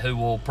Shoemate, who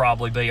will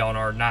probably be on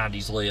our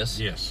 90s list,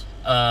 yes,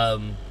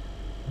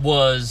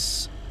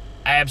 was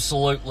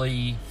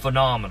absolutely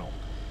phenomenal.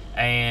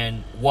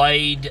 And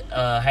Wade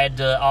had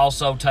to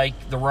also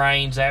take the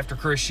reins after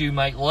Chris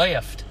Shoemate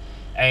left,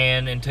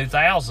 and in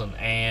 2000.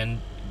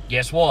 And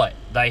guess what?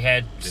 They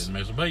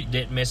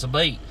didn't miss a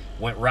beat.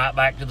 Went right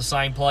back to the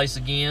same place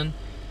again.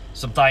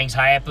 Some things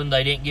happened.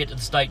 They didn't get to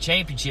the state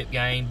championship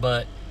game,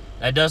 but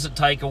that doesn't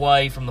take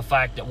away from the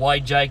fact that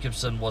Wade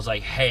Jacobson was a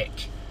heck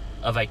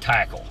of a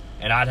tackle,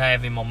 and I'd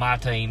have him on my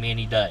team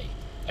any day.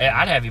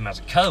 I'd have him as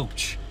a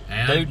coach.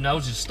 And dude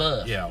knows his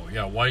stuff.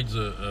 Yeah. Wade's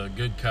a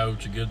good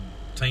coach, a good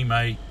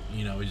teammate.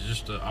 You know, he's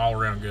just an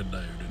all-around good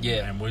dude.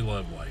 And we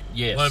love Wade.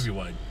 Yes. Love you,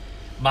 Wade.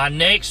 My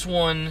next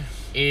one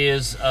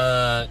is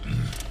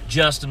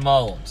Justin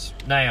Mullins.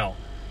 Now,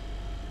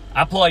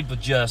 I played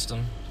with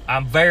Justin.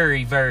 I'm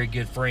very, very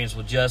good friends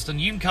with Justin.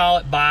 You can call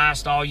it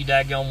biased all you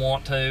daggone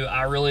want to.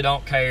 I really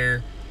don't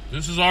care.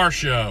 This is our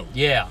show.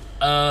 Yeah.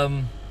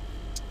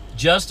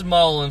 Justin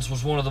Mullins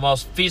was one of the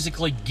most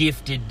physically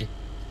gifted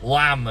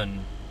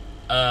linemen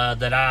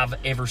that I've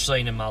ever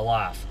seen in my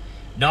life.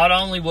 Not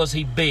only was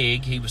he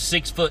big, he was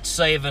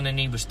 6'7" and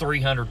he was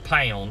 300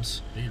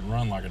 pounds. He'd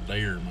run like a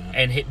deer,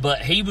 man.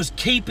 But he was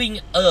keeping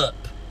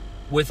up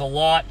with a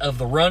lot of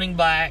the running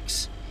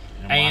backs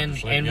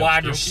and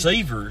wide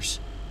receivers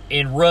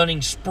in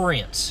running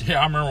sprints.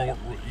 Yeah, I remember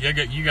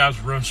you guys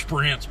run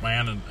sprints,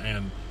 man,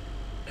 and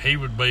he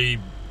would be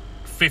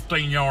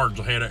 15 yards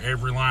ahead of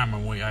every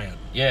lineman we had.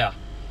 Yeah.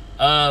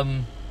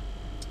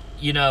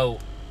 You know,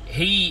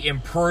 he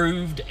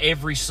improved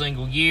every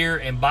single year,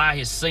 and by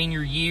his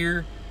senior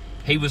year,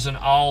 he was an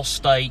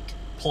all-state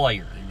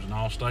player. He was an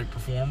all-state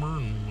performer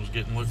and was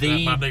getting looked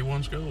at by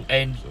D1 schools.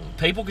 And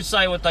people could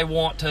say what they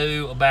want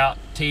to about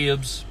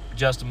Tibbs,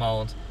 Justin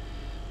Mullins,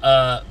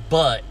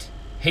 but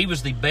he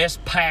was the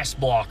best pass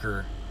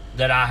blocker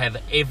that I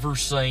have ever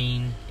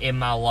seen in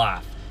my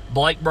life.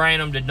 Blake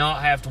Branham did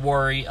not have to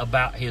worry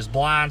about his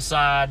blind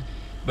side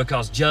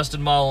because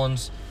Justin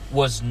Mullins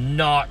was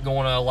not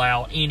going to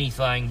allow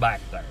anything back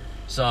there.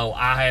 So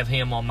I have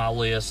him on my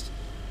list.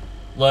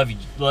 Love you,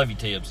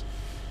 Tibbs.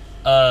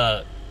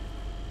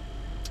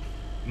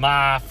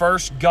 My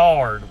first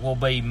guard will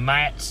be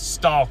Matt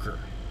Stalker.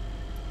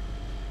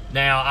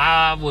 Now,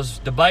 I was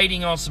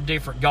debating on some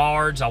different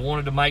guards. I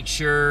wanted to make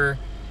sure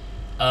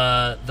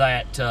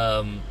that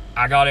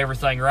I got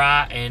everything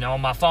right. And on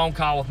my phone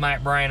call with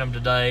Matt Branham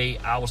today,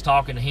 I was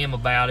talking to him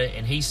about it,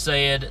 and he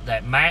said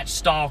that Matt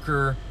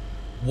Stalker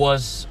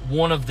was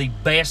one of the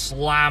best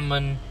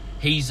linemen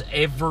he's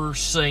ever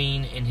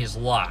seen in his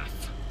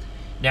life.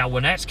 Now,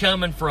 when that's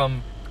coming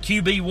from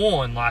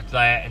QB1 like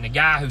that, and a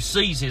guy who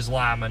sees his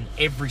linemen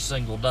every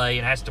single day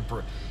and has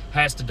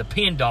to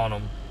depend on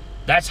them,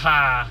 that's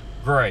high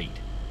grade.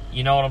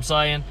 You know what I'm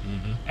saying?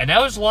 Mm-hmm. And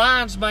those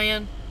lines,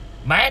 man,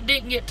 Matt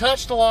didn't get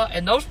touched a lot,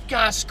 and those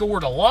guys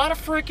scored a lot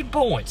of freaking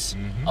points.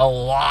 Mm-hmm. A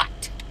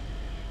lot.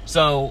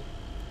 So,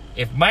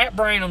 if Matt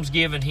Branham's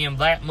giving him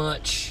that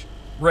much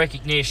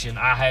recognition,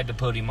 I had to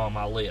put him on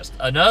my list.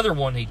 Another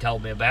one he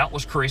told me about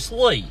was Chris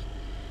Lee.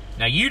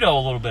 Now, you know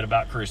a little bit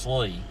about Chris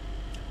Lee.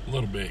 A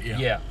little bit,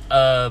 yeah.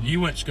 Yeah. You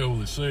went to school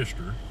with his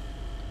sister,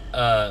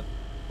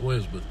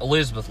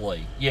 Elizabeth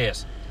Lee,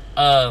 yes.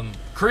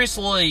 Chris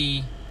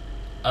Lee,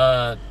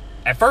 at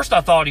first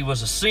I thought he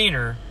was a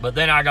center, but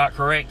then I got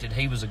corrected.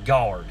 He was a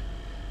guard.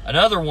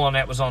 Another one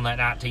that was on that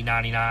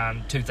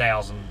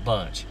 1999-2000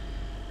 bunch.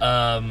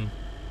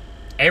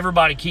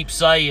 Everybody keeps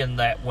saying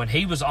that when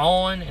he was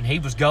on and he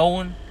was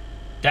going,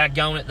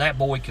 daggone it, that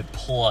boy could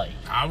play.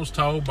 I was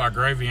told by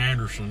Gravy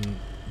Anderson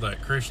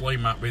that Chris Lee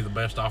might be the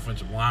best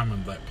offensive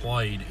lineman that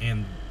played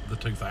in the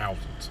 2000s,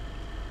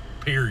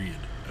 period,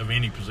 of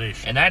any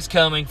position. And that's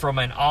coming from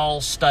an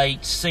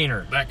all-state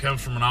center. That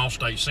comes from an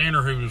all-state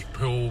center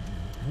who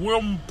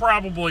will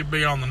probably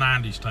be on the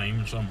 90s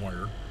team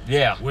somewhere.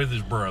 Yeah. With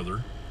his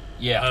brother.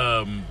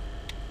 Yeah.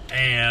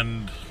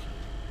 And,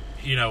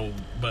 you know,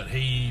 but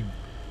he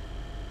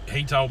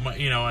told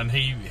me, you know, and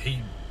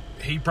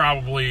he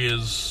probably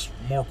is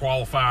more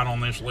qualified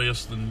on this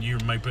list than you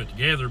and me put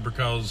together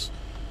because,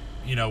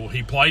 you know,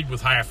 he played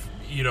with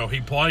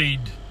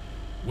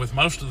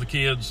most of the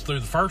kids through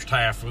the first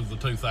half of the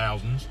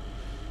 2000s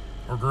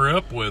or grew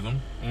up with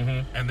them.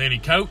 Mm-hmm. And then he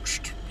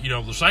coached, you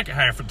know, the second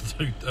half of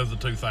the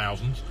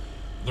 2000s,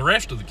 the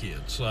rest of the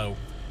kids. So,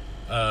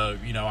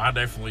 you know, I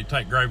definitely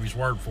take Gravy's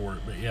word for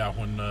it. But, yeah,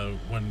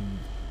 when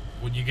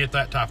you get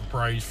that type of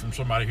praise from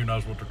somebody who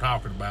knows what they're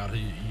talking about,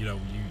 you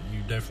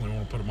definitely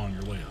want to put them on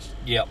your list.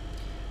 Yep.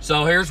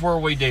 So here's where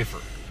we differ.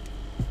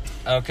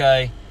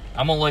 Okay,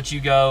 I'm gonna let you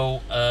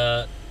go.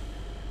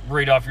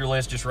 Read off your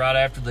list just right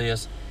after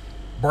this.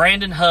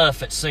 Brandon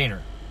Huff at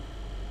center.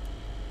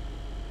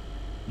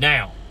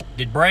 Now,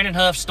 did Brandon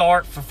Huff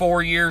start for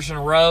 4 years in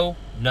a row?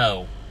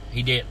 No,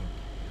 he didn't.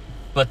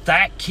 But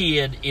that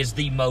kid is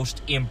the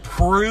most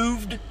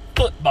improved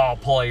football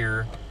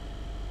player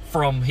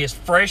from his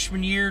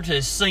freshman year to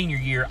his senior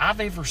year I've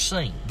ever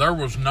seen. There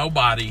was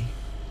nobody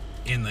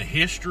in the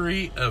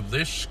history of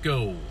this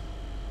school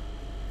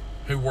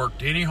who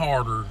worked any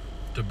harder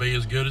to be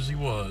as good as he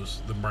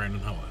was than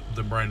Brandon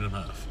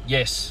Huff.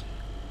 Yes.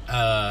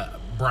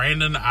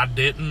 Brandon, I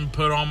didn't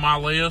put on my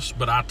list,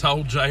 but I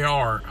told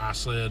JR, I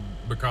said,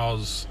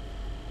 because,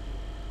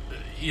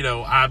 you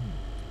know, I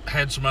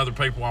had some other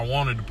people I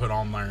wanted to put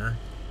on there,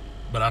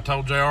 but I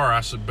told JR,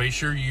 I said, be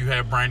sure you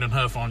have Brandon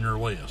Huff on your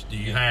list. Do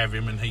you have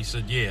him? And he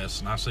said yes.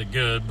 And I said,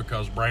 good,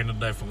 because Brandon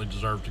definitely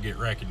deserved to get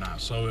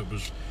recognized. So it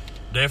was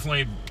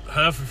definitely,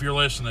 Huff, if you're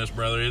listening to this,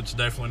 brother, it's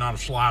definitely not a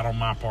slide on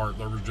my part.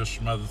 There was just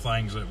some other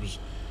things that was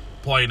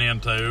playing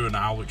into, and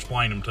I'll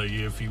explain them to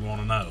you if you want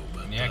to know.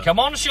 But yeah, come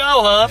on the show,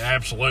 Huff. Yeah,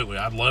 absolutely.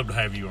 I'd love to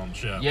have you on the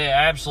show. Yeah,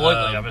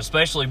 absolutely. I mean,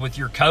 especially with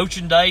your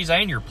coaching days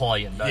and your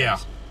playing days. Yeah,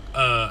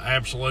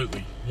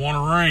 absolutely. Won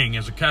a ring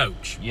as a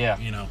coach. Yeah.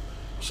 You know,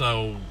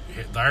 so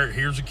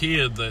here's a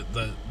kid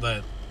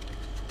that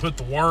put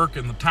the work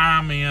and the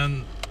time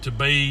in to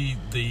be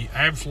the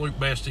absolute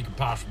best he could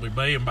possibly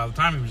be, and by the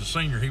time he was a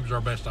senior, he was our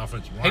best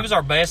offensive lineman. He was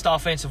our best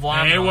offensive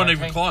lineman. And it wasn't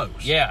even close.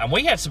 Yeah, and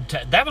we had some.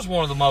 That was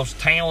one of the most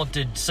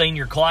talented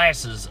senior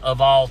classes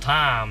of all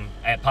time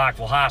at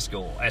Pikeville High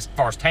School, as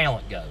far as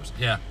talent goes.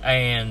 Yeah,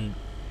 and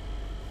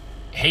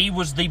he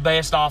was the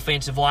best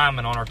offensive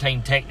lineman on our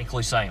team,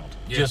 technically sound.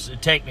 Yes.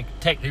 Just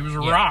he was a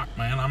rock,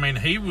 man. I mean,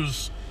 he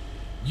was.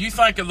 You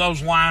think of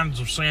those lines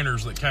of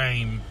centers that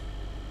came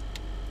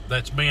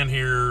that's been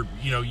here.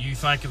 You know, you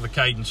think of the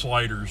Caden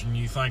Slaters, and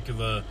you think of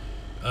the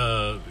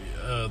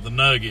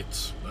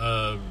Nuggets,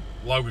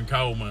 Logan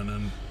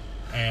Coleman,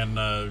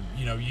 and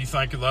you know, you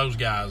think of those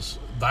guys.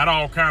 That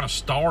all kind of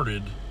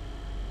started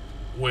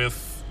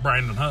with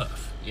Brandon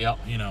Huff. Yep.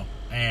 You know,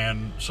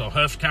 and so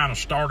Huff's kind of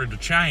started a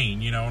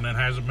chain, you know, and it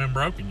hasn't been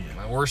broken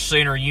yet. We're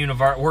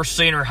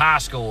Center High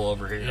School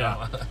over here.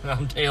 Yeah.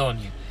 I'm telling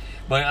you.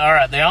 But all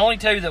right, the only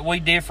two that we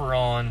differ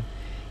on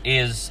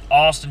is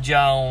Austin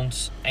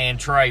Jones and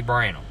Trey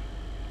Branham.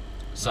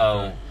 So,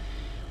 Okay.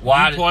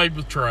 why? You played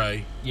with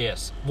Trey.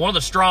 Yes, one of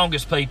the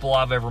strongest people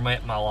I've ever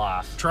met in my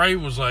life. Trey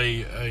was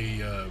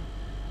a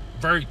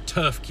very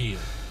tough kid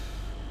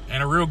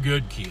and a real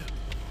good kid.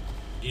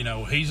 You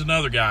know, he's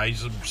another guy.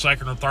 He's a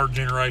second or third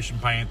generation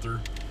Panther.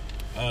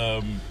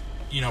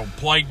 You know,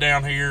 played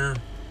down here,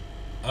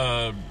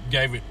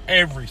 gave it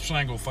every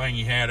single thing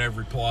he had,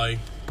 every play.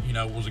 You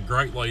know, was a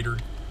great leader.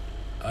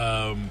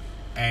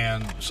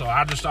 And so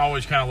I just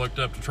always kind of looked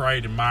up to Trey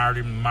and admired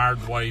him,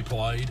 admired the way he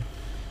played.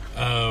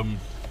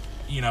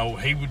 You know,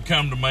 he would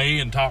come to me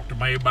and talk to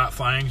me about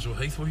things. Well,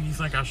 Heath, what do you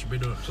think I should be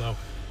doing? So,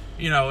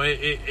 you know,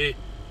 it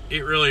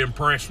really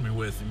impressed me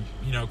with him,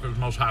 you know, because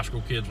most high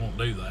school kids won't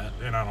do that,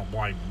 and I don't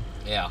blame them.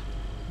 Yeah.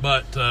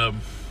 But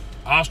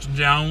Austin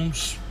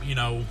Jones, you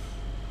know,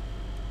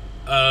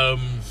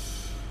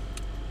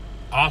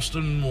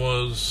 Austin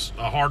was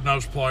a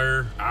hard-nosed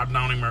player. I've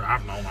known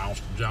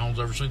Austin Jones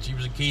ever since he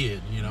was a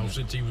kid, you know,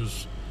 since he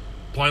was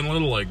playing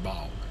Little League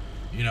ball,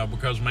 you know,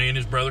 because me and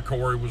his brother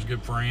Corey was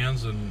good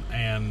friends,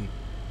 and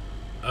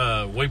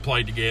we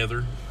played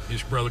together.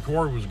 His brother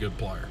Corey was a good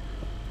player.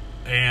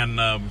 And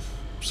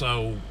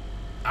so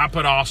I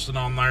put Austin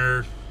on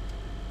there,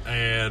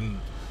 and,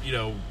 you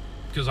know,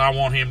 because I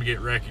want him to get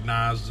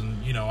recognized,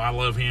 and, you know, I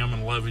love him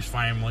and love his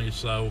family,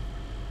 so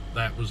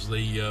that was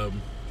the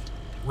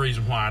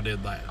reason why I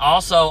did that.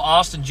 Also,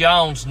 Austin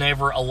Jones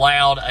never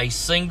allowed a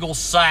single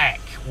sack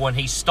when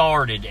he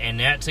started, and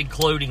that's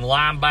including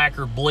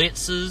linebacker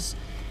blitzes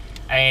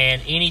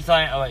and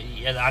anything.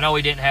 I know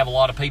he didn't have a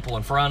lot of people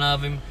in front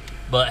of him,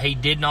 but he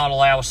did not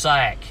allow a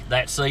sack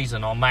that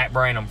season on Matt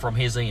Branham from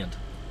his end.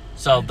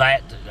 So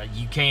that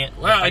you can't.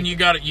 Well, and you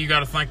got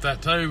to think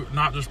that too.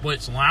 Not just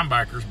blitzing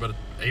linebackers, but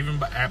even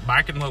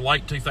back in the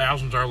late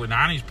 2000s, early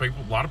 90s,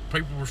 a lot of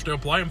people were still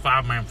playing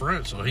 5-man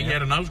front. So he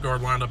had a nose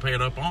guard lined up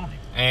head up on him.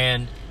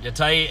 And to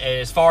tell you,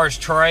 as far as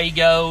Trey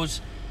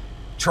goes,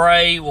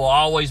 Trey will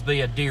always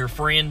be a dear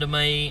friend to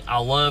me. I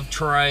love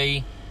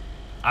Trey.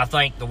 I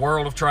think the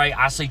world of Trey.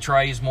 I see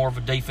Trey as more of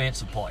a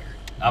defensive player.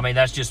 I mean,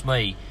 that's just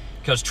me,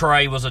 because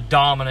Trey was a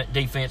dominant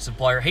defensive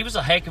player. He was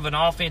a heck of an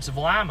offensive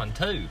lineman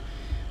too.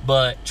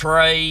 But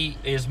Trey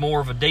is more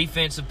of a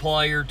defensive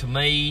player to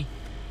me.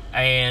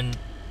 And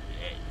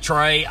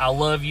Trey, I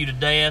love you to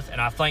death,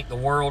 and I think the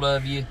world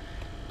of you.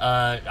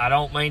 I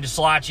don't mean to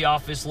slight you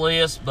off this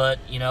list, but,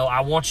 you know,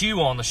 I want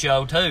you on the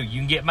show, too. You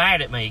can get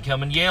mad at me.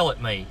 Come and yell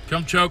at me.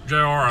 Come choke JR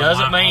on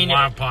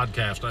live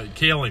podcast.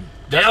 Kill him.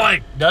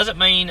 Doesn't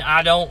mean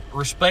I don't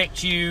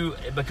respect you,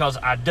 because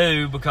I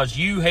do, because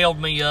you held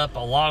me up a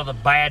lot of the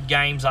bad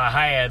games I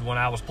had when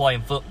I was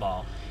playing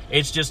football.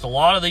 It's just a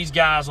lot of these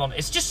guys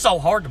it's just so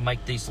hard to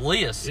make these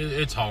lists.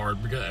 It's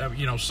hard because,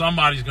 you know,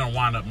 somebody's going to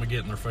wind up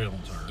getting their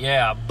feelings hurt.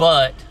 Yeah,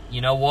 but you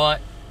know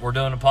what? We're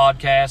doing a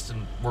podcast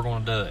and we're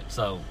going to do it.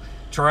 So,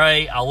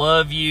 Trey, I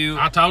love you.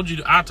 I told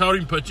him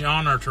to put you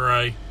on there,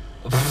 Trey.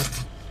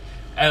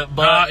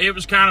 But it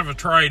was kind of a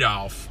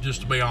trade-off,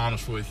 just to be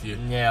honest with you.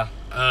 Yeah.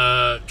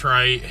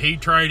 Trey, he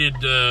traded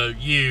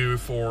you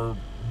for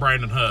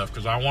Brandon Huff,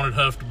 because I wanted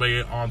Huff to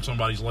be on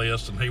somebody's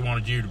list, and he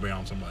wanted you to be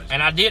on somebody's list.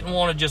 And I didn't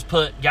want to just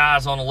put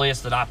guys on a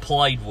list that I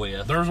played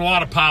with. There's a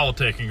lot of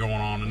politicking going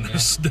on in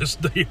this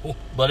deal.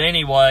 But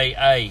anyway,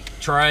 hey,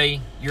 Trey,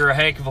 you're a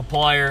heck of a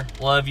player.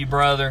 Love you,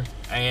 brother.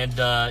 And,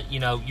 you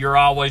know, you're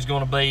always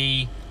going to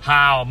be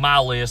high on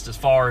my list as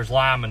far as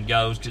lineman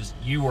goes, because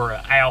you were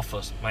an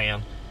alpha,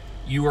 man.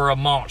 You were a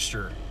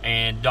monster,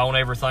 and don't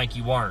ever think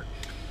you weren't.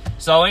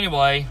 So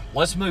anyway,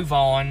 let's move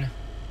on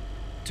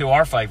to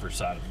our favorite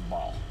side of the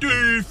ball.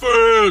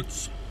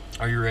 Defense!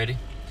 Are you ready?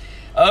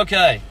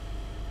 Okay.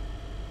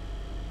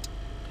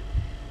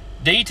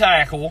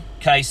 D-tackle,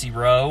 Casey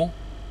Rowe.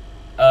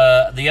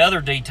 The other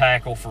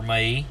D-tackle for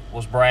me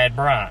was Brad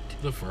Bryant.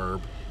 The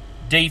Ferb.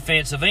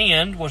 Defensive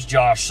end was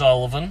Josh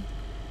Sullivan.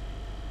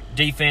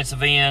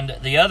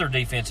 The other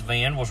defensive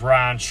end was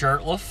Ryan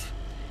Shurtleff.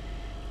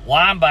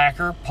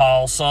 Linebacker,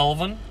 Paul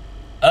Sullivan.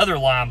 Other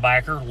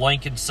linebacker,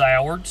 Lincoln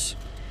Sowards.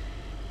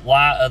 The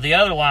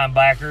other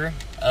linebacker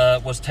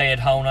was Ted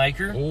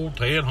Honaker. Old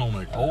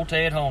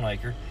Ted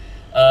Honaker.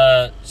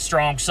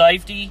 Strong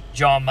safety,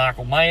 John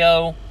Michael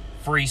Mayo.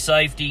 Free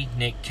safety,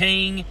 Nick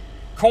King.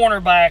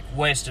 Cornerback,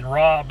 Weston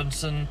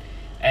Robinson.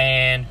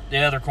 And the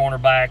other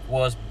cornerback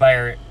was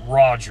Barrett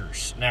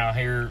Rogers. Now,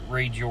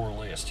 read your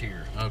list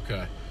here.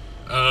 Okay.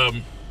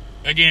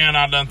 Again,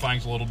 I've done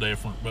things a little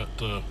different, but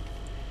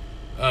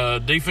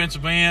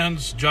defensive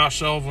ends, Josh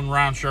Sullivan,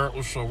 Ryan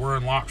Shurtleff, so we're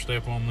in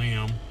lockstep on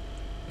them.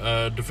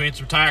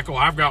 Defensive tackle,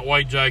 I've got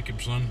Wade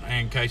Jacobson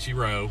and Casey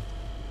Rowe.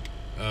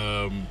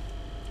 And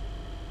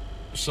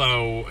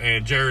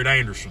Jared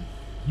Anderson.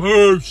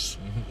 Moose!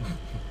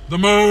 The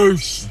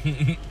Moose!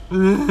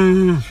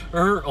 11.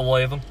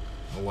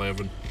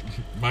 11.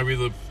 Maybe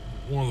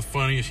one of the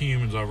funniest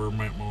humans I've ever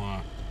met in my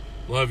life.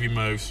 Love you,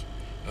 Moose.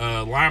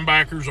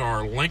 Linebackers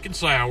are Lincoln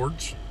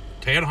Sowards,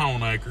 Ted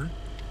Honaker,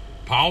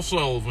 Paul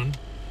Sullivan,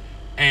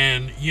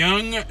 and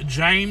young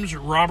James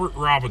Robert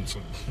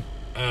Robinson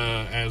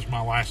as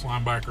my last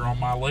linebacker on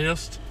my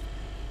list.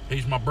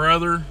 He's my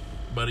brother,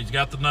 but he's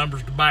got the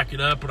numbers to back it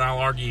up, and I'll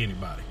argue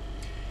anybody.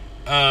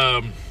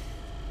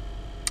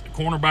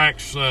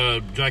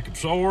 Cornerbacks, Jacob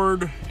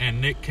Sword and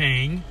Nick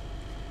King.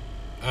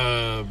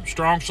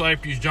 Strong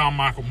safety is John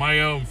Michael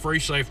Mayo, and free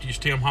safety is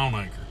Tim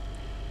Honaker.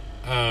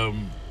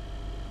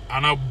 I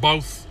know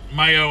both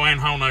Mayo and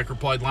Honaker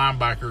played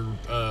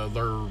linebacker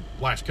their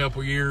last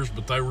couple years,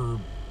 but they were,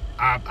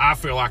 I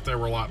feel like they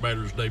were a lot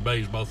better as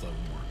DBs, both of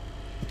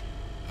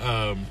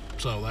them were.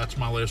 So that's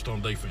my list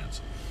on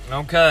defense.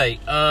 Okay,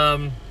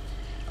 I'm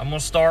going to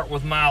start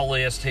with my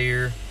list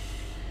here.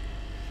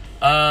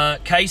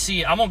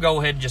 Casey, I'm going to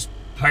go ahead and just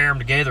pair them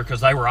together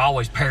because they were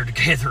always paired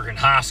together in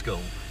high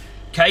school.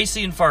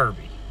 Casey and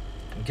Furby,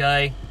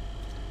 okay?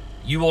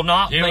 You will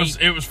not meet...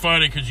 It was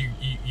funny because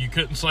you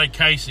couldn't say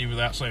Casey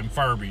without saying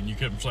Furby, and you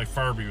couldn't say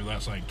Furby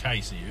without saying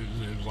Casey.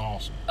 It was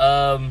awesome.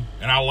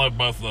 And I love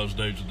both of those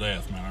dudes to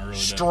death, man. I really do.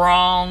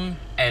 Strong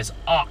as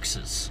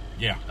oxes.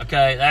 Yeah.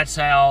 Okay, that's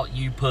how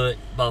you put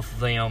both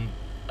of them.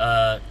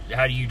 How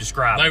do you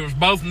describe They them? was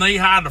both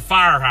knee-high to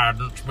fire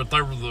hydrants, but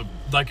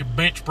they could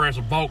bench press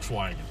a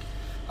Volkswagen.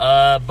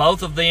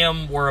 Both of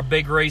them were a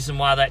big reason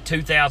why that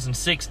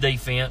 2006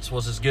 defense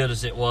was as good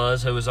as it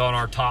was, who was on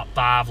our top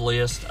 5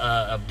 list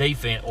of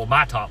defense, or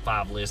my top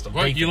 5 list of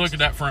defense. You look at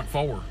that front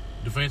four.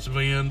 Defensive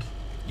end.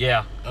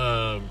 Yeah.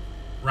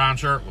 Ryan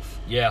Shurtleff.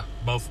 Yeah.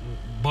 Both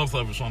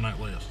of us on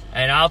that list.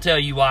 And I'll tell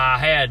you why I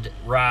had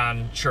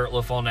Ryan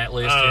Shurtleff on that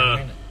list in a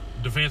minute.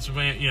 Defensive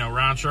end,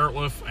 Ryan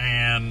Shurtleff,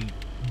 and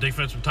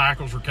defensive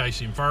tackles were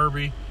Casey and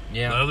Furby.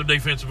 Yeah. The other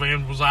defensive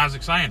end was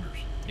Isaac Sanders.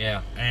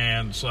 Yeah.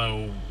 And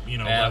so,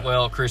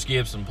 Chris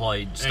Gibson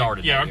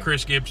started. Yeah,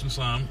 Chris Gibson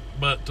some.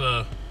 But,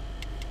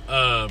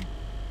 that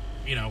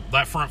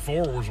front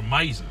four was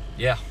amazing.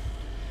 Yeah.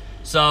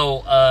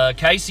 So,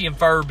 Casey and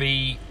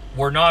Furby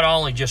were not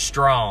only just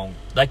strong,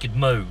 they could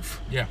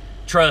move. Yeah.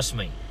 Trust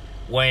me.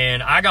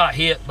 When I got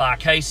hit by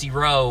Casey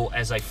Rowe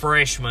as a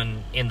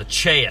freshman in the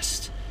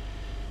chest,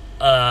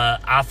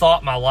 I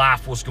thought my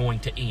life was going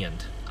to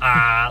end.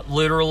 I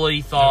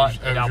literally thought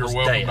that I was was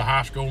your welcome dead. to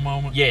high school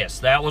moment? Yes,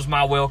 that was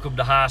my welcome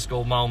to high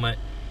school moment.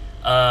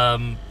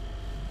 And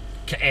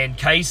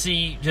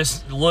Casey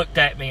just looked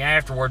at me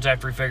afterwards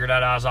after he figured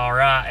out I was all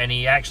right, and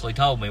he actually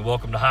told me,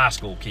 "Welcome to high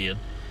school, kid."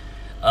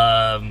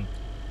 But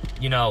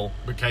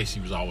Casey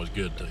was always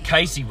good to you.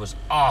 Casey was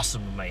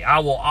awesome to me. I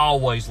will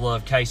always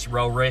love Casey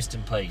Rowe. Rest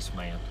in peace,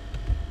 man.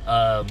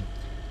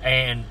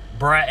 And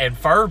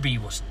Furby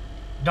was,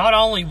 not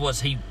only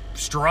was he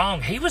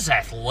strong, he was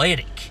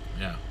athletic.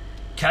 Yeah.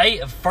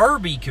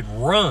 Furby could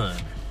run,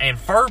 and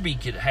Furby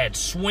had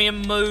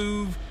swim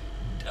move.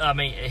 I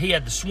mean, he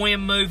had the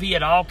swim move. He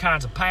had all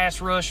kinds of pass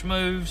rush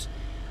moves.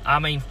 I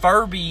mean,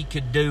 Furby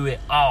could do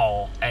it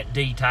all at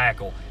D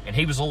tackle, and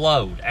he was a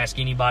load. Ask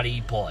anybody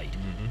he played.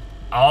 Mm-hmm.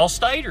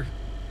 All-stater.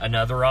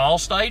 Another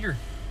all-stater.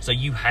 So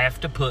you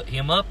have to put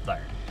him up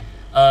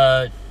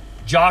there.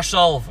 Josh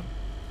Sullivan.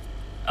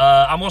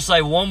 I'm going to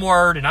say one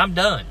word, and I'm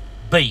done.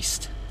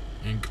 Beast.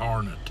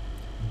 Incarnate.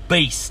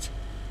 Beast.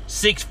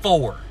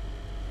 6'4",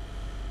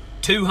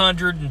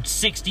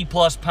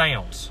 260-plus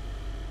pounds.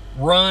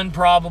 Run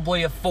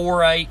probably a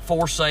 4'8",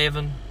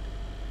 4'7".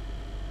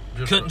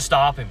 Couldn't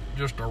stop him.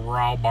 Just a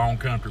raw-bone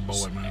country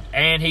boy, man.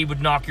 And he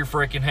would knock your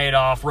freaking head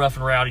off, rough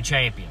and rowdy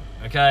champion.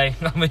 Okay?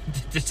 I mean,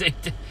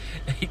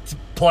 it's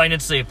plain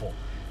and simple.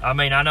 I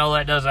mean, I know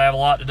that doesn't have a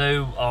lot to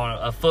do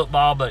on a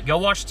football, but go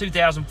watch the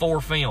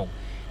 2004 film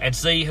and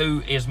see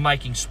who is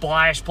making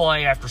splash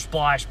play after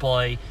splash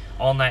play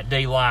on that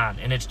D-line,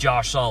 and it's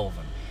Josh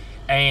Sullivan.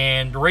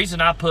 And the reason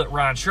I put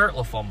Ryan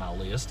Shurtleff on my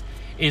list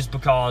is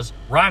because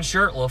Ryan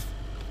Shurtleff,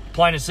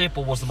 plain and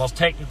simple, was the most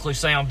technically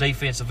sound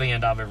defensive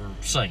end I've ever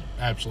seen.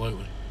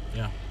 Absolutely,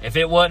 yeah. If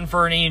it wasn't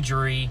for an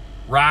injury,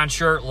 Ryan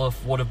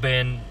Shurtleff would have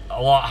been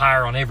a lot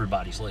higher on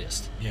everybody's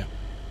list. Yeah.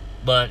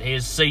 But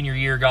his senior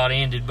year got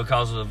ended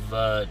because of,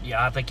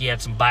 I think he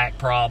had some back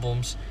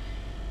problems.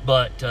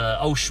 But,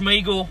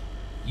 Schmeigel,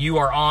 you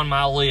are on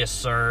my list,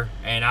 sir,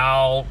 and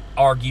I'll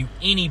argue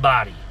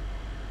anybody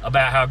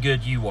about how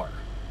good you were.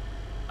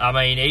 I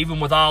mean, even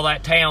with all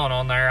that talent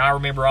on there, I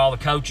remember all the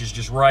coaches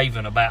just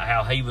raving about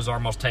how he was our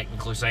most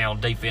technically sound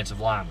defensive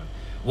lineman.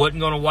 Wasn't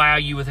going to wow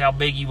you with how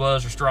big he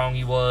was or strong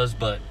he was,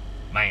 but,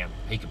 man,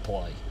 he could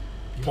play.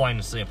 Yeah. Plain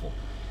and simple.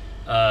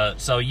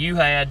 So you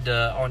had,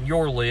 on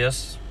your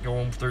list,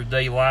 going through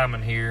D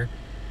lineman here,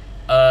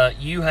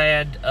 you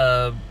had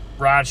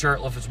Ryan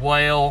Shurtleff as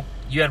well.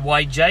 You had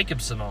Wade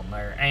Jacobson on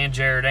there and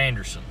Jared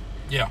Anderson.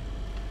 Yeah.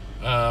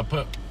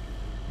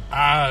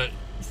 I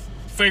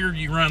figured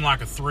you run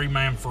like a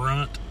 3-man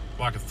front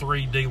like a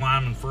 3 D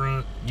lineman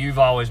front. Me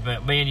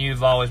and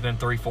you've always been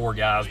 3-4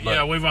 guys. But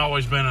Yeah, we've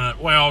always been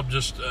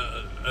just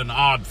an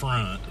odd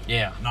front.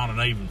 Yeah. Not an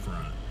even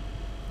front.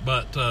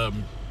 But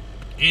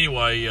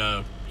anyway,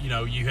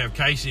 you have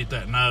Casey at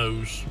that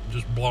nose,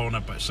 just blowing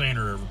up that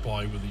center every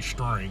play with his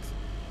strength.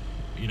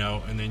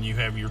 And then you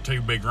have your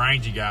 2 big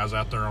rangy guys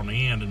out there on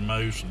the end, and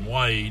Moose and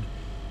Wade.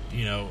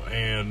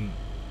 And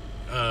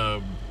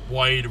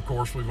Wade, of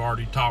course, we've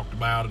already talked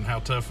about, and how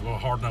tough of a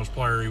hard-nosed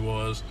player he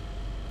was.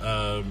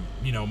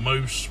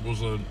 Moose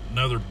was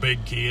another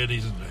big kid.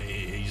 He's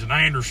an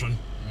Anderson.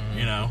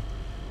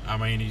 I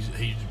mean,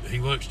 he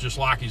looks just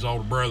like his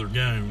older brother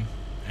Goon,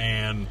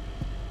 and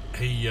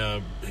he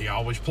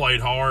always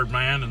played hard,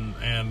 man,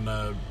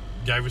 and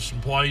gave us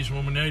some plays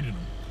when we needed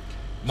them.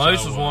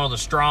 Moose was one of the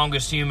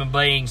strongest human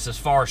beings as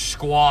far as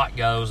squat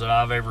goes that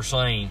I've ever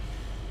seen.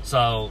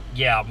 So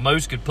yeah,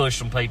 Moose could push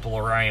some people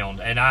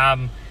around, and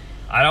I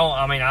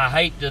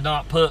hate to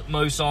not put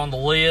Moose on the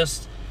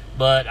list,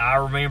 but I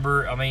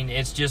remember,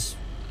 it's just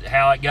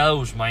how it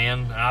goes,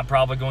 man. I'm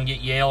probably going to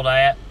get yelled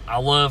at. I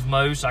love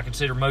Moose. I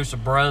consider Moose a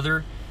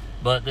brother,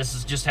 but this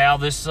is just how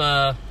this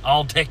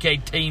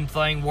all-decade team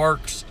thing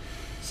works.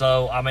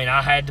 So,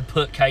 I had to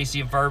put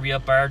Casey and Furby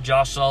up there,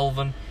 Josh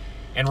Sullivan,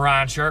 and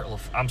Ryan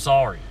Shurtleff. I'm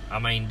sorry.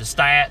 The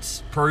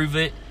stats prove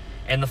it,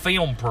 and the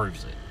film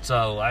proves it.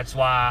 So that's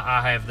why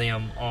I have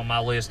them on my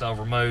list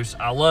over Moose.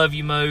 I love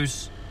you,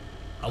 Moose.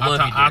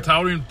 I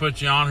told him to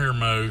put you on here,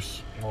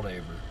 Moose.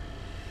 Whatever.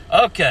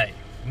 Okay,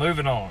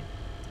 moving on.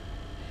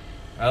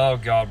 Oh,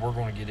 God, we're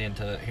going to get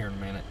into it here in a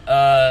minute.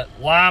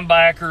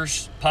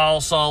 Linebackers, Paul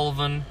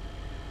Sullivan.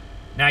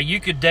 Now, you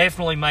could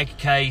definitely make a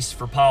case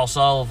for Paul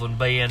Sullivan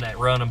being at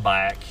running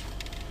back.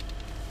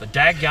 But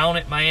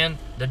daggone it, man,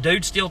 the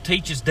dude still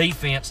teaches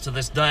defense to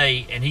this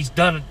day, and he's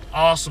done an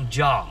awesome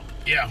job.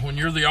 Yeah, when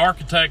you're the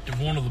architect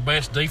of one of the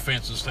best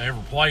defenses to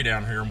ever play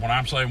down here, and when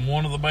I'm saying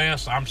one of the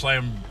best, I'm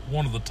saying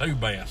one of the 2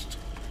 best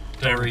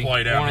to ever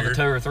play down here. One of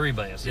the 2 or 3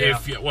 best, yeah.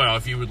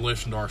 If you would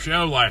listen to our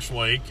show last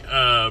week,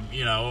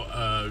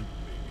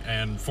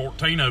 and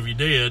 14 of you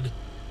did,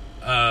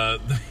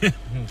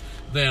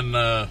 then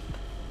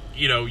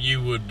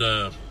you would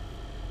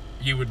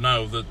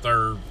know that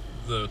the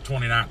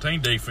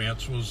 2019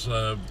 defense was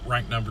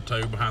ranked number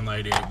 2 behind the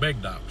 88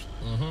 Big Dogs.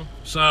 Mm-hmm.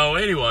 So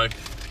anyway,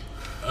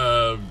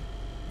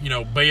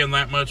 being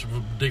that much of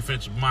a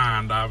defensive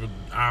mind, I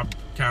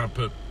kind of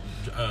put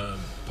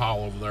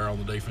Paul over there on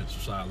the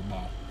defensive side of the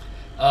ball.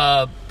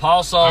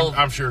 Paul Sullivan,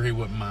 I'm sure he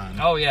wouldn't mind.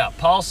 Oh yeah,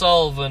 Paul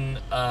Sullivan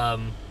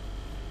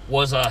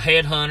was a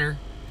headhunter,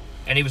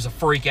 and he was a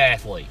freak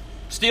athlete.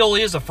 Still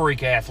is a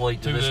freak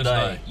athlete to this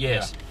day.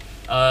 Yes.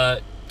 Yeah.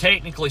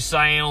 Technically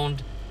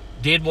sound,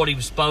 did what he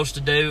was supposed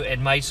to do,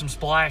 and made some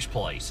splash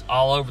plays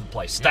all over the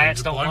place.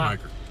 Stats don't lie.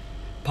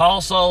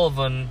 Paul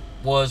Sullivan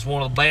was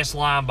one of the best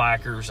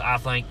linebackers, I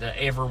think, that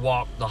ever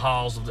walked the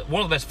halls of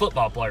one of the best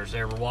football players that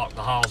ever walked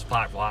the halls of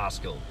Pikeville High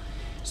School.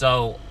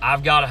 So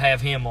I've got to have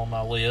him on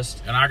my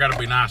list. And I got to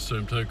be nice to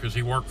him, too, because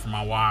he worked for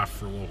my wife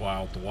for a little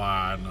while at the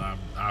Y, and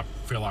I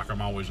feel like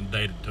I'm always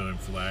indebted to him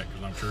for that,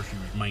 because I'm sure she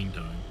was mean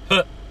to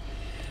him.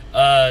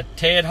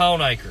 Ted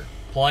Honaker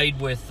played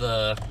with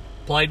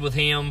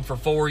him for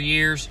 4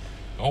 years.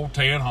 Old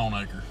Ted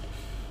Honaker.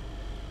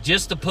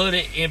 Just to put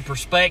it in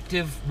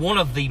perspective, one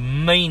of the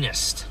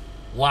meanest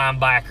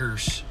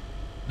linebackers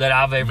that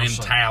I've ever seen.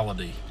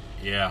 Mentality.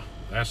 Yeah,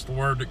 that's the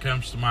word that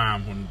comes to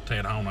mind when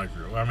Ted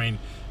Honaker.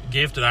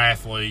 Gifted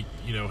athlete,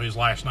 his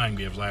last name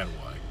gives that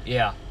away.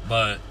 Yeah.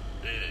 But,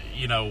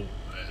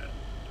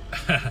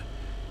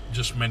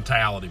 just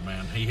mentality,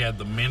 man. He had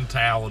the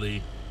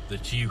mentality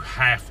that you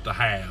have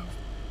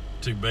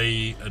to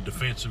be a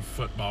defensive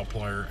football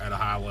player at a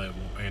high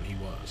level, and he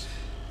was.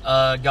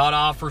 Got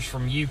offers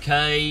from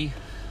UK,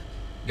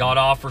 got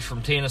offers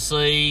from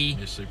Tennessee,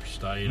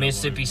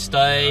 Mississippi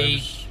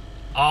State,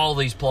 all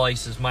these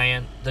places,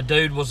 man. The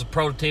dude was a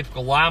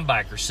prototypical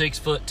linebacker,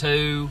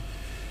 6'2",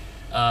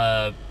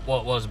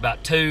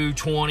 about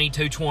 220,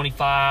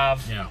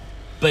 225. Yeah.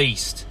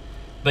 Beast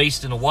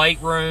in the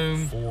weight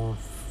room.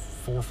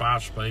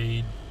 4.5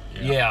 speed.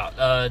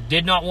 Yeah.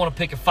 Did not want to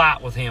pick a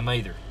fight with him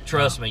either.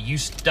 Trust me, you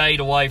stayed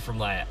away from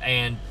that.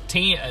 And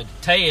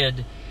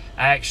Ted,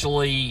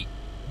 actually,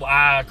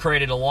 I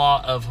credit a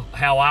lot of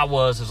how I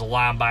was as a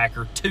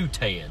linebacker to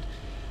Ted,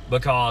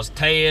 because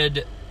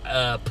Ted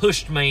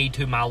pushed me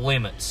to my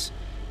limits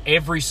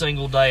every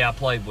single day I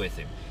played with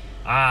him.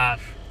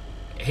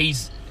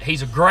 He's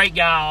a great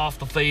guy off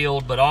the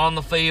field, but on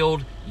the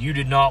field, you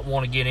did not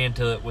want to get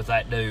into it with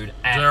that dude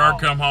at all.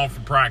 JR come home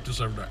from practice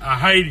every day. I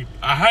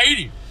hate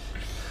him.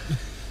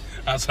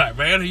 I was like,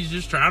 man, he's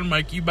just trying to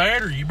make you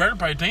better. You better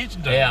pay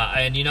attention to him. Yeah,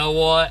 and you know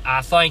what?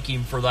 I thank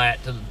him for that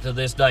to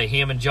this day.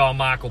 Him and John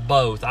Michael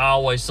both. I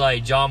always say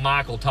John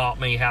Michael taught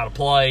me how to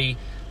play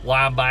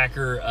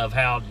linebacker, of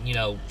how,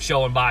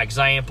 showing by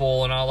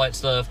example and all that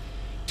stuff.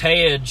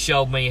 Ted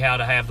showed me how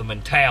to have the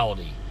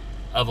mentality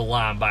of a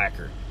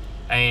linebacker.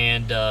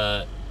 And,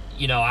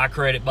 I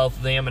credit both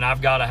of them, and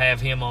I've got to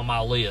have him on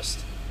my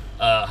list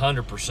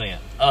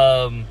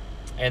 100%.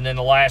 And then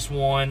the last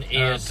one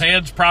is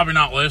Ted's probably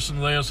not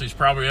listening to this. He's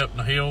probably up in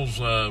the hills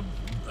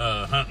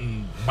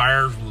hunting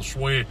bears with a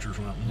switch or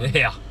something.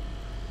 Yeah.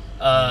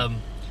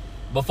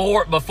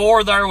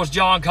 Before there was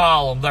John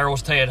Collum, there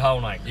was Ted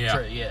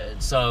Honaker. Yeah.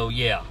 So,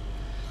 yeah.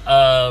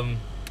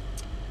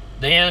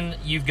 Then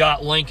you've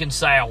got Lincoln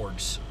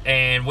Sowards.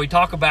 And we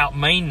talk about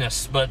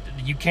meanness, but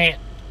you can't...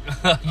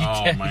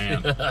 Oh,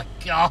 man.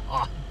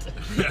 God.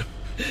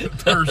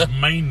 There's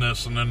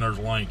meanness, and then there's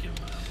Lincoln.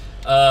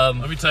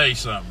 Let me tell you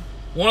something.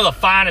 One of the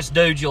finest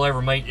dudes you'll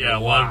ever meet in Yeah,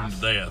 your love life. him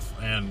to death.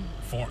 And,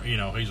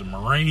 he's a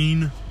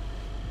Marine.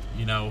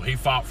 He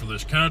fought for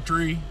this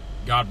country.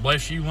 God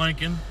bless you,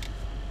 Lincoln.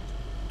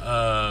 He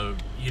was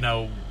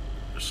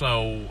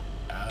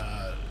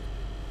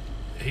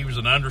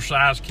an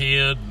undersized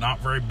kid, not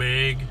very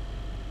big.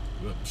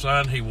 But,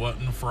 son, he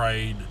wasn't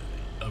afraid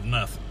of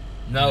nothing.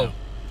 No.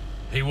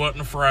 He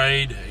wasn't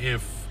afraid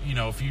if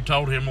you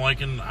told him,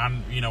 Lincoln,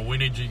 we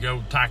need you to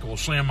go tackle a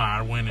semi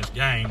to win this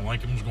game,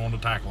 Lincoln was going to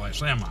tackle that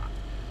semi.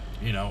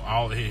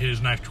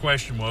 His next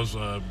question was,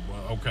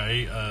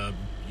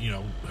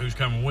 who's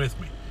coming with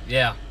me?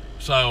 Yeah.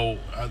 So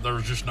there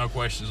was just no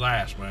questions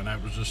asked, man.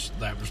 That was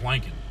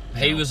Lincoln.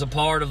 He was a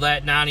part of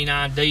that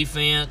 99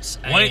 defense.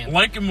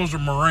 Lincoln was a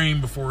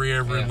Marine before he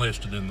ever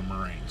enlisted in the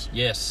Marines.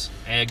 Yes.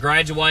 And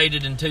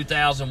graduated in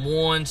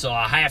 2001, so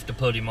I have to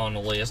put him on the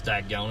list,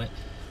 daggone it.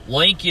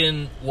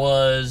 Lincoln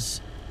was...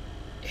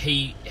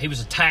 He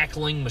was a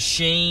tackling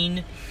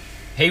machine.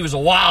 He was a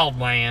wild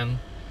man,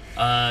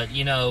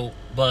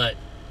 but,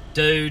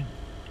 dude,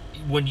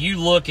 when you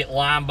look at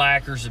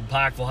linebackers in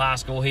Pikeville High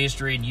School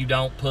history and you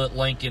don't put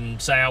Lincoln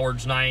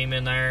Sowards' name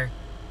in there,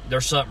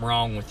 there's something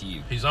wrong with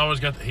you. He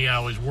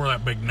always wore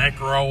that big neck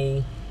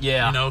roll.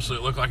 Yeah. So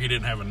it looked like he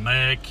didn't have a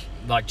neck.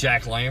 Like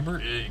Jack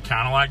Lambert?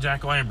 Kind of like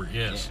Jack Lambert,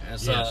 yes. Yeah.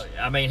 So, yes.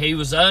 I mean, he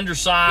was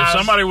undersized. If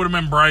somebody would have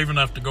been brave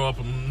enough to go up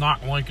and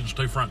knock Lincoln's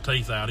two front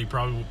teeth out,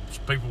 people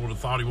would have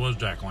thought he was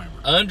Jack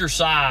Lambert.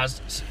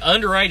 Undersized,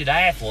 underrated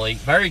athlete,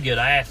 very good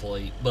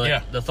athlete.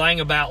 But the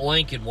thing about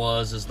Lincoln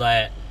is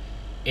that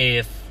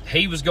if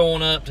he was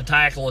going up to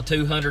tackle a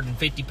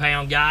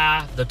 250-pound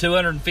guy, the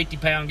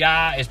 250-pound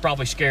guy is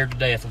probably scared to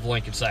death of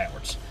Lincoln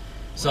Sowards.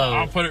 So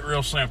I'll put it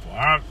real simple.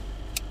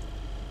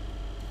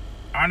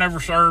 I never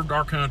served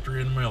our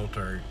country in the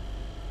military.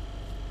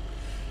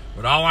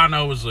 But all I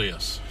know is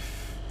this.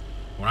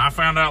 When I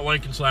found out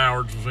Lincoln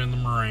Sowards was in the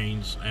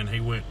Marines and he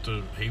was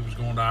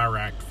going to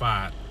Iraq to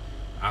fight,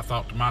 I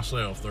thought to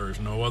myself, there is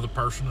no other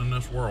person in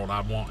this world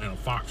I'd want in a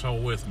foxhole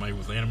with me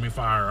with enemy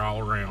fire all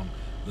around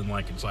than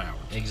Lincoln Sowards.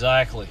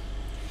 Exactly.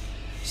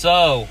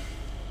 So,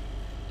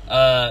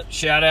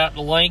 shout out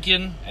to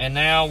Lincoln, and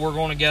now we're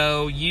going to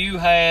go. You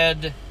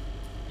had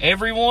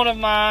every one of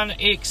mine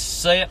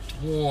except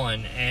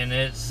one, and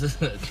it's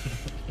a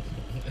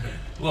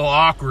little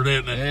awkward,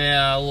 isn't it?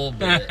 Yeah, a little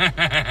bit.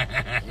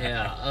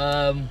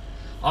 Yeah.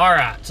 All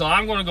right. So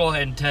I'm going to go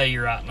ahead and tell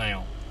you right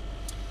now.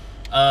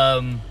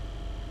 I'm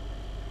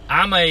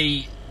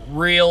a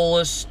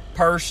realist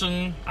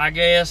person, I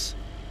guess.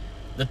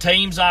 The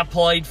teams I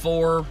played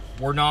for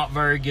were not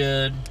very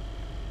good.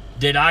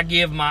 Did I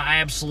give my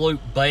absolute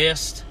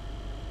best?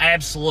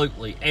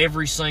 Absolutely.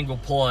 Every single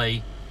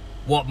play.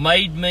 What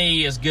made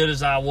me as good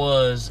as I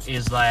was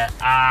is that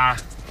I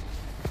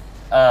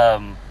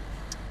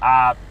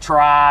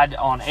tried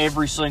on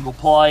every single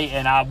play,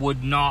 and I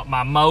would not.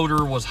 My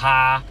motor was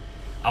high.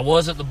 I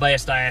wasn't the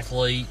best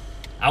athlete.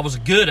 I was a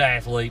good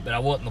athlete, but I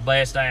wasn't the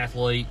best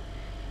athlete.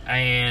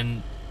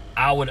 And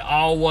I would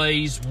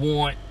always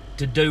want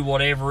to do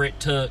whatever it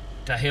took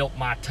to help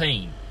my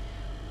team.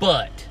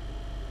 But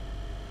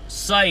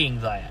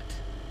saying that,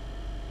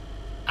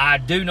 I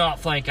do not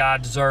think I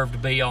deserve to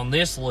be on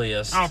this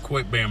list. I'll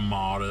quit being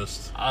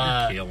modest.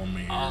 You're killing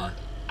me here.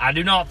 I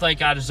do not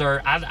think I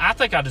deserve... I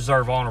think I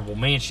deserve honorable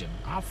mention.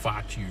 I'll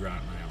fight you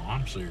right now.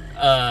 I'm serious.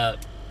 No,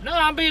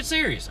 I'm being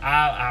serious.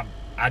 I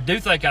do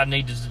think I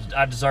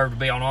deserve to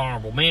be on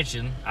honorable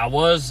mention. I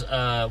was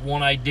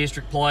 1A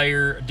district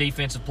player,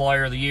 defensive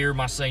player of the year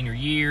my senior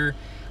year.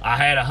 I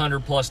had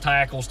 100-plus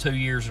tackles 2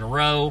 years in a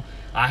row.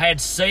 I had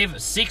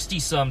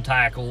 60-some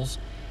tackles,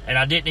 and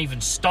I didn't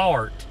even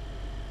start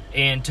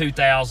in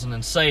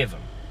 2007.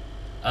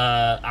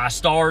 I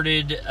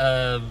started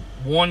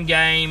one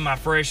game my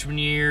freshman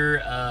year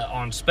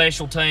on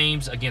special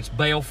teams against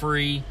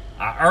Belfry.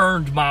 I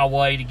earned my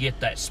way to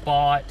get that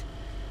spot,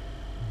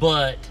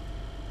 but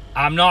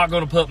I'm not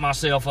going to put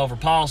myself over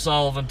Paul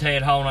Sullivan,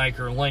 Ted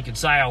Honaker, and Lincoln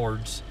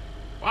Sowards.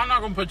 Well, I'm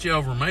not going to put you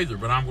over them either,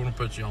 but I'm going to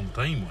put you on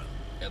the team with them.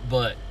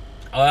 But,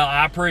 well,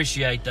 I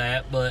appreciate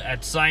that, but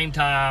at the same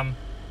time,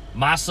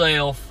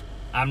 myself,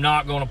 I'm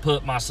not going to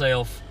put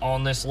myself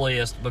on this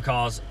list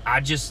because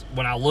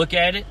when I look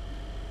at it,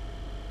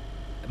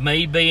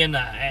 me being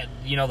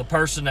the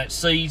person that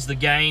sees the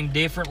game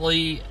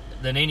differently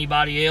than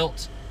anybody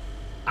else,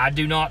 I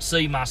do not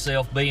see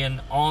myself being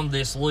on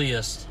this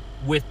list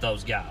with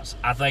those guys.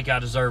 I think I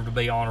deserve to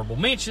be honorable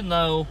mention,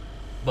 though,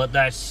 but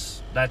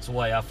that's the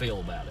way I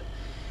feel about it.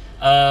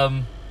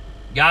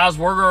 Guys,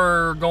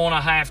 we're going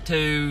to have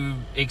to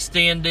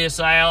extend this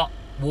out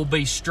we'll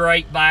be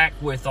straight back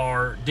with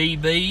our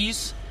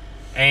DBs,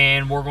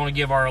 and we're going to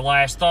give our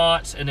last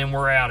thoughts, and then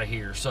we're out of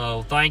here.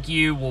 So thank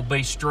you. We'll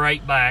be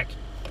straight back.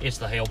 It's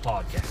the Hail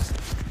Podcast.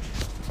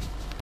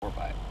 We're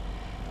back.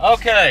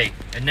 Okay,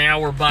 and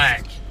now we're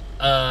back.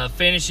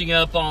 Finishing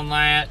up on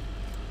that,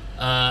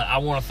 I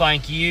want to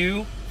thank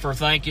you for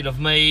thinking of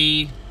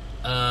me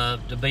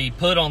to be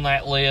put on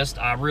that list.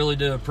 I really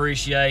do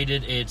appreciate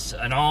it. It's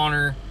an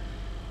honor,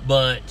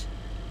 but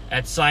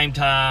at the same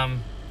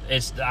time,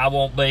 I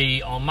won't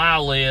be on my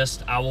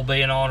list. I will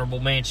be an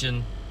honorable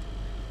mention,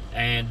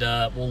 and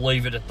we'll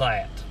leave it at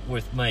that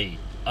with me.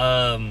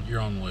 You're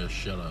on the list.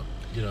 Shut up.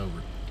 Get over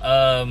it.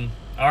 All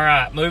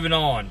right, moving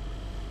on.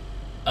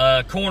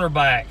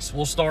 Cornerbacks.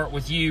 We'll start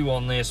with you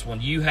on this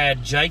one. You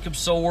had Jacob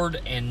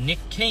Sword and Nick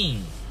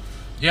King.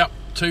 Yep,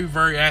 two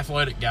very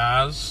athletic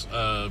guys.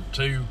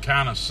 Two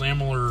kind of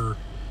similar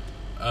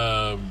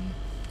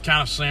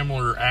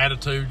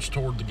attitudes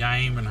toward the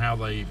game and how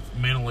they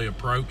mentally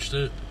approached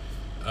it.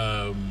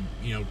 Two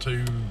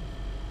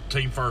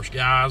team first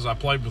guys. I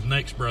played with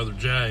Nick's brother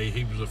Jay.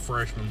 He was a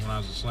freshman when I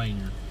was a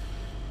senior,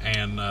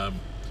 and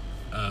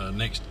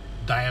Nick's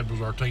dad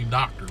was our team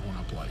doctor when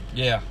I played.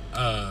 Yeah.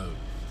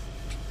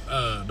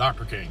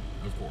 Dr. King,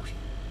 of course.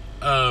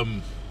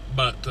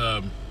 But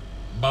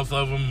both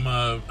of them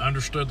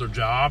understood their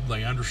job.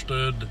 They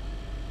understood,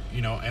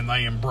 and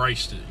they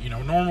embraced it.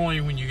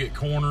 Normally when you get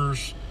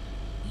corners,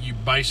 you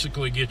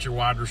basically get your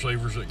wide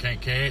receivers that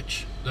can't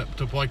catch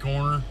to play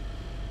corner.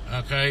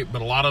 Okay,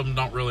 but a lot of them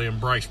don't really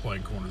embrace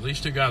playing corner.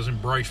 These two guys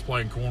embraced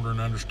playing corner and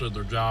understood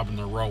their job and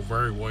their role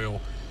very well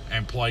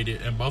and played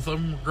it. And both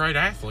of them were great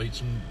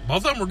athletes, and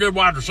both of them were good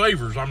wide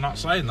receivers. I'm not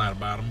saying that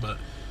about them, but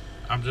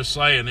I'm just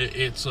saying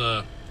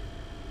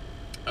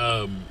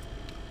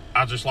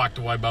I just like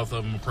the way both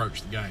of them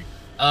approach the game.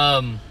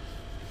 I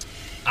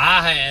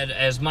had,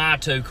 as my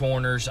two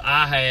corners,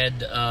 I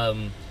had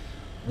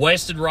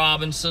Weston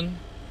Robinson.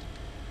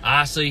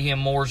 I see him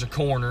more as a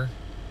corner.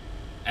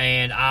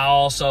 And I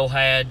also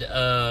had, did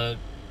I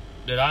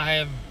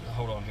have,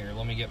 hold on here,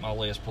 let me get my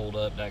list pulled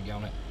up,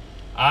 daggone it.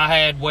 I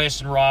had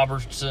Weston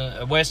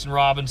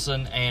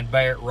Robinson and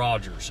Barrett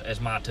Rogers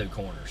as my two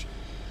corners.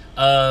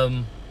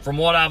 From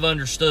what I've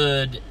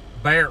understood,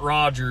 Barrett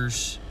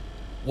Rogers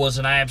was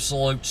an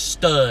absolute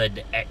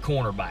stud at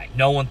cornerback.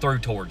 No one threw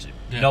towards him.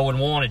 Yeah. No one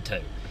wanted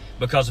to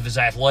because of his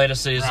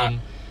athleticism, right.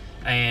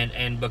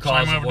 and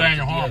because same of what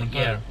Daniel Harmon too.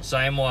 Yeah,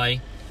 same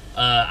way.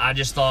 I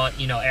just thought,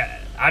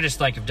 I just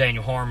think of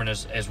Daniel Harmon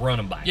as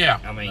running back. Yeah,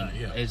 I mean,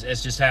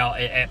 it's just how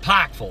at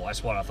Pikeville,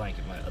 that's what I think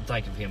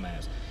of him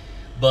as.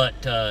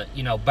 But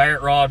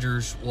Barrett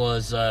Rogers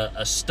was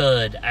a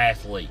stud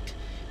athlete.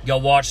 Go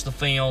watch the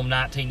film,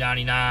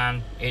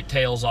 1999. It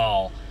tells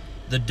all.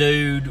 The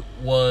dude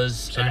was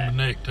same with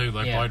Nick too.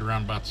 They played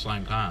around about the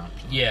same time.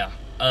 So. Yeah,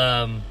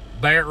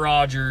 Barrett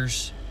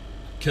Rogers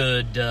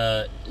could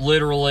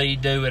literally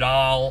do it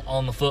all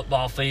on the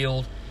football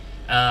field.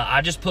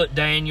 I just put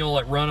Daniel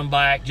at running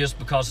back just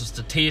because of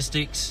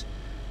statistics,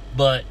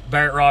 but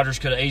Barrett Rogers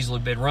could have easily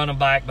been running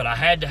back, but I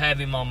had to have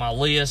him on my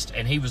list,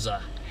 and he was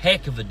a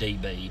heck of a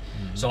DB,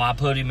 so I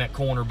put him at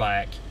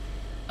cornerback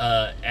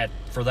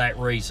for that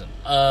reason.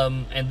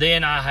 And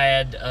then I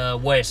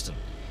had Weston.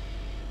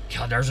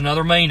 God, there's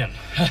another meaning.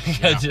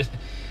 Yeah.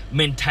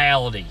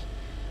 Mentality.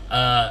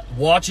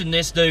 Watching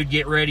this dude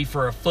get ready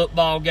for a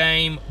football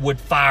game would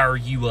fire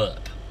you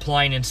up,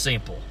 plain and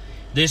simple.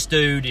 This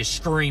dude is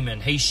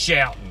screaming. He's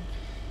shouting.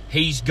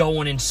 He's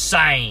going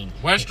insane.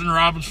 Weston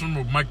Robinson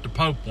would make the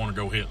Pope want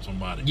to go hit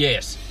somebody.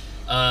 Yes.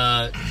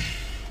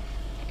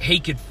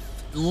 He could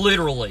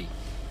literally.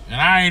 And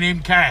I ain't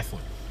even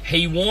Catholic.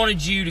 He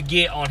wanted you to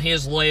get on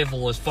his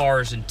level as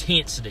far as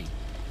intensity.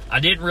 I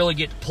didn't really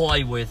get to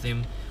play with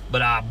him,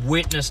 but I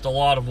witnessed a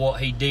lot of what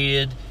he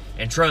did.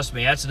 And trust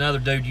me, that's another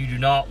dude you do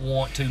not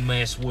want to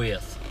mess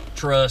with.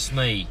 Trust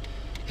me.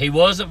 He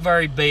wasn't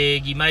very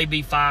big. He may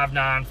be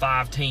 5'9",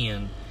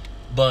 5'10",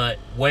 but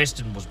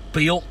Weston was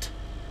built.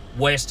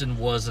 Weston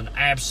was an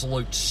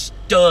absolute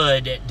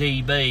stud at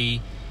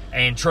DB,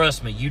 and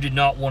trust me, you did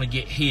not want to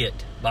get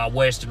hit by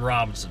Weston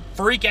Robinson.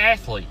 Freak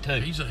athlete,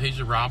 too. He's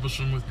a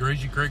Robinson with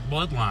Greasy Creek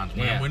bloodlines,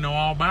 man. Yeah. We know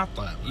all about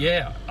that. Man.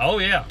 Yeah. Oh,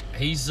 yeah.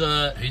 He's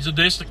a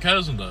distant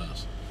cousin to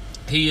us.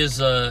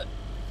 He's a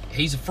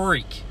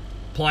freak,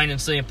 plain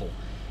and simple.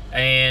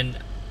 And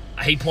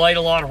he played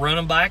a lot of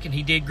running back, and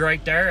he did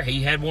great there.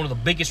 He had one of the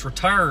biggest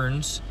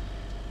returns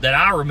that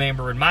I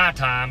remember in my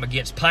time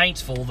against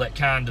Paintsville that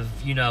kind of,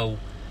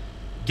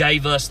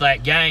 gave us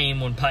that game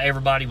when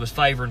everybody was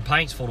favoring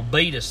Paintsville to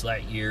beat us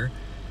that year.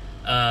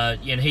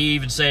 And he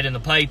even said in the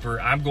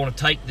paper, I'm going to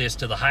take this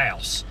to the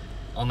house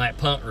on that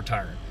punt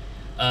return.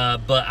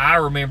 But I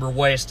remember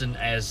Weston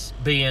as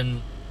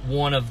being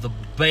one of the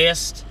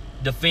best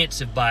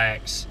defensive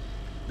backs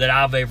that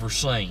I've ever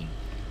seen.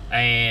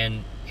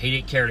 And he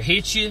didn't care to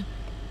hit you.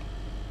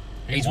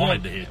 He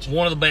wanted to hit you.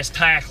 One of the best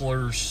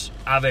tacklers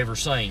I've ever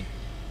seen.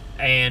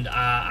 And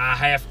I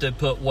have to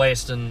put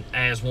Weston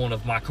as one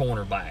of my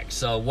cornerbacks.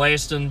 So,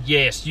 Weston,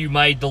 yes, you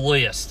made the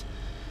list.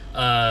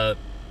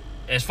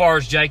 as far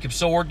as Jacob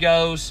Sword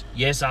goes,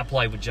 yes, I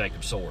played with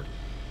Jacob Sword.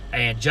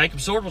 And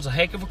Jacob Sword was a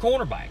heck of a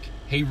cornerback.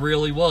 He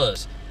really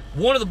was.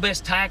 One of the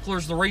best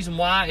tacklers. The reason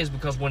why is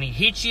because when he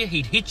hits you,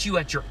 he'd hit you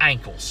at your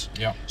ankles.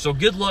 Yeah. So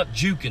good luck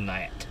juking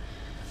that.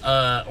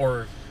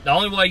 Or the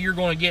only way you're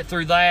going to get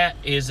through that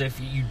is if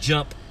you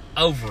jump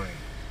over him.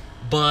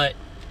 But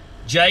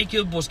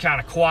Jacob was kind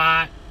of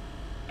quiet,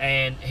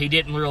 and he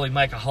didn't really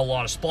make a whole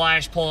lot of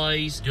splash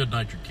plays.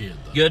 Good-natured kid,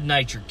 though.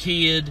 Good-natured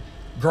kid.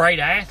 Great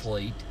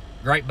athlete.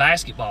 Great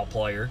basketball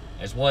player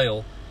as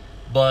well.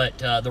 But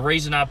the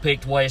reason I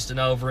picked Weston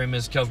over him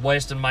is because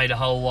Weston made a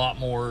whole lot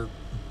more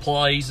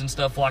plays and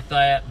stuff like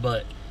that.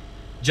 But,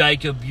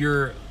 Jacob,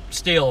 you're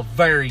still a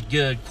very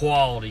good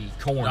quality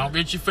corner. Don't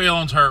get your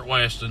feelings hurt,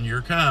 Weston.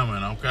 You're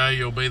coming, okay?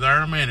 You'll be there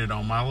in a minute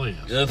on my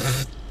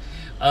list.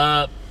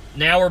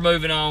 Now we're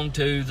moving on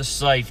to the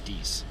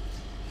safeties.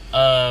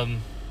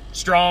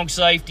 Strong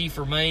safety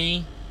for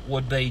me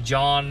would be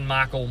John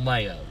Michael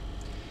Mayo.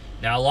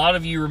 Now, a lot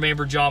of you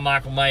remember John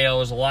Michael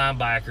Mayo as a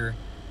linebacker,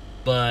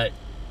 but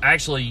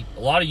actually, a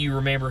lot of you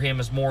remember him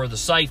as more of the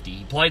safety.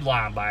 He played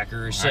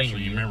linebacker his senior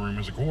Actually, you year. remember him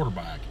as a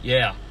quarterback.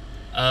 Yeah.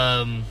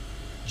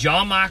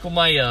 John Michael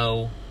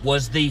Mayo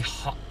was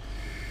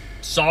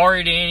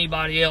sorry to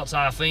anybody else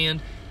I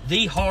offend,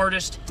 the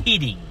hardest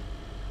hitting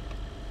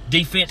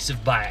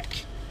defensive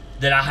back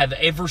that I have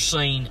ever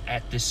seen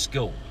at this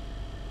school.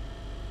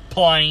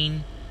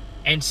 Plain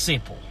and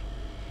simple.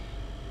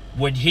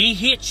 When he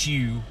hits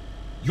you,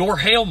 your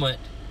helmet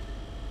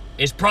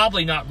is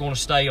probably not going to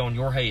stay on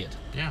your head.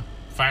 Yeah.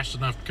 Fast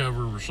enough to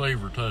cover a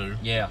receiver, too.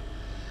 Yeah.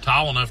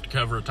 Tall enough to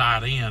cover a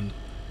tight end.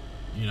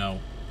 You know,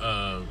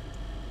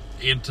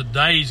 in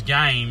today's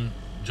game,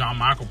 John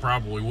Michael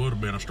probably would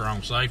have been a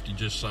strong safety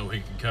just so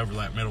he could cover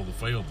that middle of the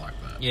field like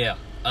that. Yeah.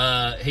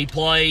 He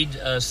played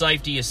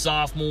safety his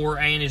sophomore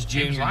and his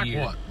junior year. He was like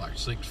year. what? Like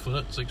 6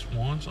 foot,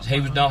 6'1", something? He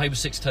was he was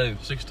 6'2".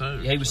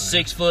 6'2". He was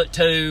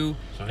 6'2",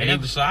 So and he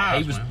was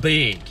size, he was man.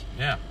 big.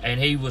 Yeah. And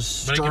he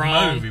was But strong. he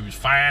could move. He was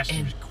fast.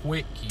 He was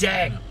quick.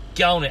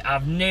 Daggone it!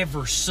 I've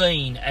never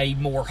seen a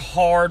more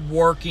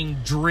hard-working,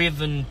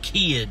 driven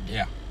kid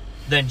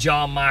than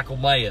John Michael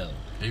Mayo.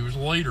 He was a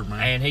leader,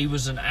 man. And he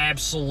was an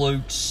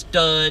absolute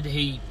stud.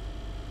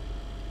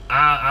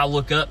 I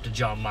look up to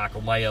John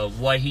Michael Mayo,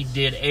 the way he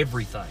did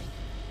everything.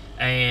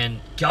 And,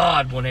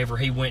 God, whenever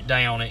he went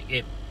down,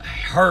 it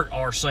hurt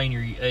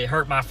it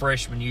hurt my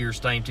freshman year's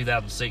team,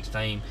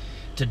 2016,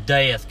 to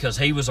death because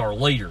he was our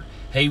leader.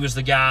 He was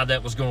the guy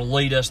that was going to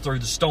lead us through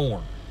the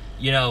storm,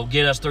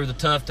 get us through the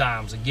tough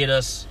times and get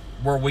us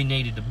where we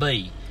needed to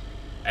be.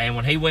 And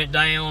when he went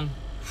down,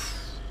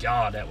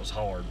 God, that was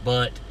hard.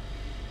 But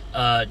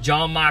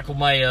John Michael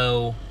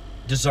Mayo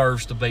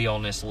deserves to be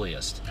on this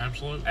list.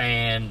 Absolutely.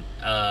 And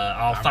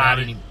I'll fight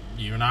him.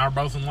 You and I are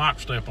both in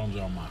lockstep on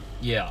John Michael.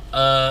 Yeah.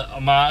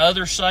 My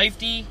other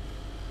safety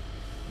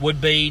would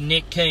be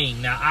Nick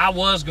King. Now, I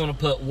was going to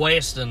put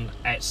Weston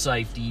at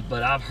safety,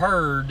 but I've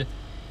heard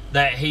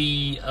that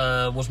he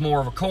was more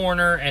of a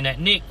corner and that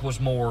Nick was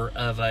more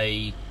of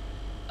a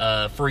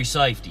free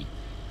safety.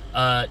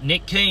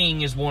 Nick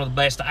King is one of the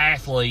best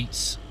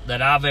athletes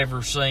that I've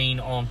ever seen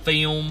on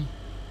film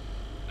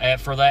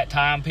for that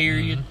time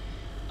period.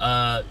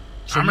 I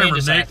remember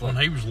Nick athlete.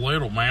 when he was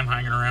little, man,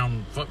 hanging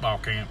around football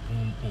camp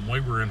when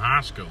we were in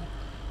high school.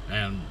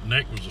 And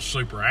Nick was a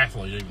super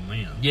athlete even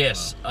then.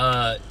 Yes.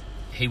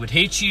 He would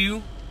hit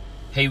you.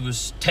 He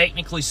was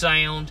technically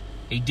sound.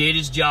 He did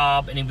his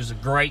job, and he was a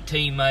great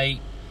teammate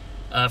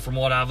from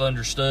what I've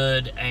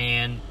understood.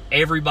 And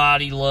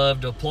everybody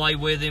loved to play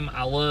with him.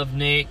 I love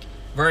Nick.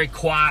 Very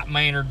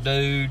quiet-mannered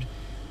dude.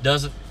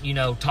 Doesn't,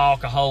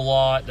 talk a whole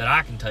lot that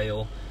I can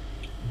tell.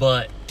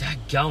 But,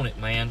 daggone it,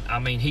 man. I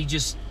mean,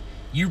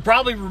 you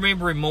probably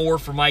remember him more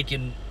for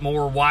making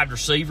more wide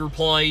receiver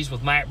plays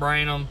with Matt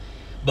Branham.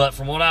 But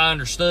from what I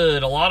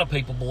understood, a lot of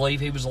people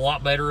believe he was a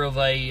lot better of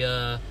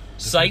a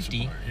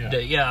safety.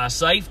 Player, a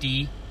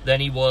safety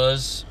than he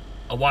was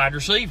a wide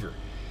receiver.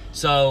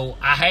 So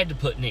I had to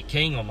put Nick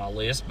King on my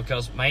list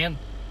because, man,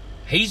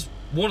 he's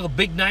one of the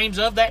big names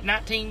of that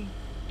 99,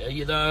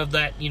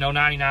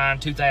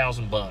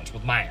 2000 bunch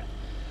with Matt.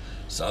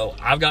 So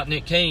I've got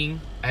Nick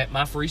King at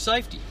my free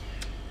safety.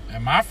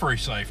 And my free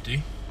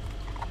safety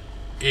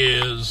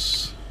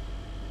is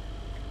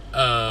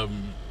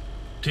Tim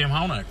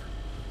Honecker.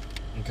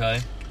 Okay.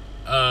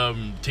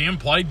 Tim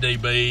played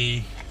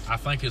DB, I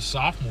think, his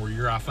sophomore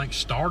year. I think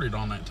started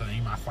on that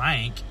team,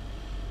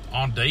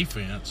 on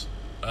defense,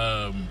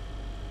 on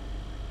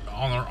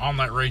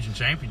that region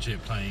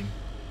championship team.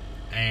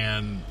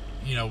 And,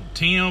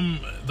 Tim,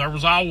 there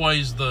was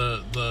always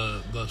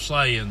the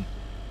saying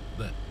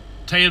that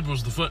Ted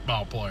was the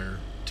football player,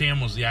 Tim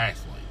was the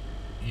athlete.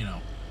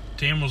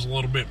 Tim was a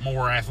little bit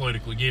more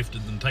athletically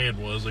gifted than Ted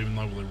was, even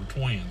though they were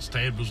twins.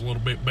 Ted was a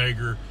little bit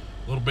bigger,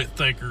 a little bit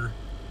thicker,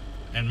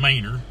 and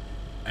meaner.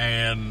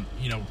 And,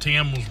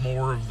 Tim was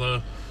more of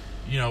the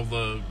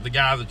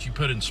guy that you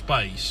put in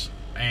space.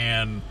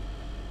 And,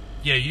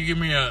 yeah, you give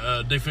me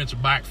a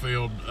defensive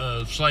backfield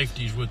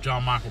safeties with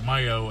John Michael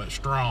Mayo at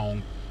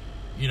strong,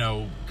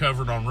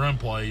 covered on run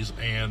plays,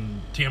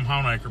 and Tim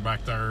Honaker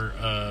back there,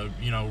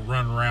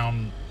 running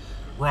around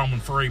roaming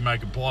free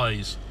making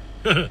plays.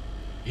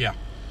 Yeah.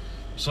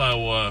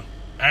 So,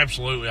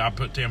 absolutely, I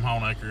put Tim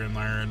Honaker in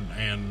there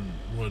and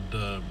would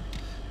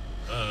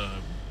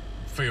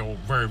feel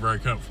very, very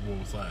comfortable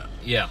with that.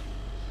 Yeah.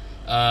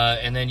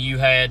 And then you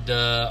had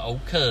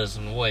old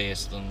cousin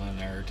Weston in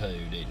there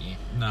too, didn't you?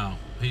 No,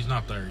 he's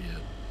not there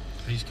yet.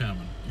 He's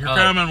coming. You're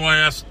coming,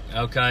 Wes.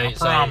 Okay, I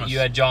so promise. you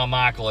had John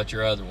Michael at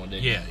your other one,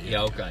 didn't you?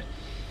 Yeah, okay.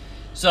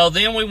 So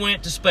then we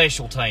went to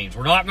special teams.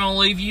 We're not going to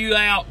leave you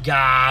out,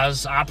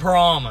 guys. I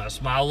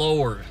promise, my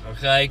Lord.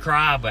 Okay,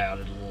 cry about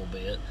it a little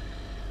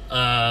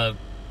bit.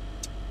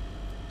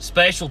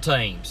 Special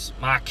teams.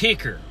 My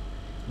kicker.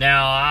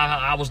 Now,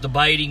 I was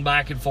debating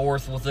back and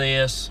forth with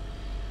this,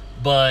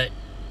 but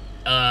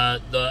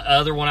the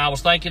other one I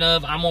was thinking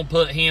of, I'm going to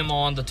put him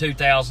on the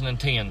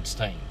 2010s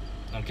team.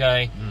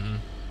 Okay? Mm-hmm.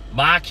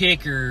 My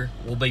kicker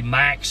will be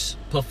Max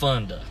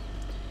Pafunda.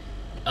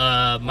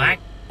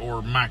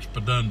 Or Max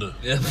Padunda.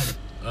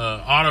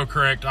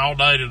 Autocorrect all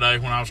day today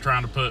when I was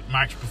trying to put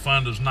Max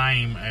Pafunda's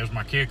name as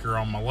my kicker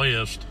on my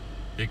list.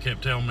 It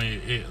kept telling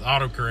me,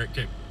 autocorrect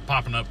kept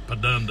popping up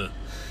Padunda.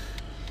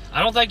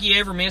 I don't think he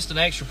ever missed an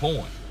extra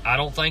point. I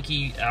don't think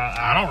he...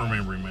 I don't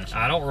remember him missing.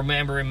 I don't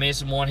remember him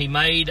missing one. He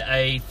made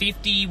a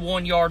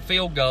 51-yard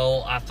field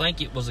goal. I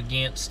think it was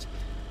against...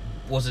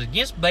 Was it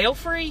against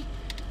Belfry?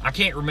 I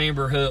can't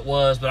remember who it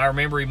was, but I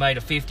remember he made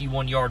a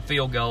 51-yard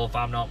field goal, if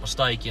I'm not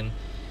mistaken,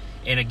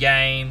 in a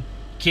game.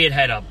 Kid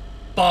had a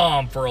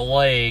bomb for a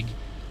leg.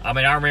 I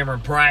mean, I remember in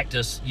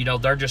practice,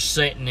 they're just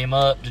setting him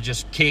up to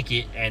just kick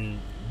it, and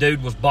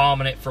dude was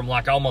bombing it from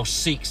like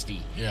almost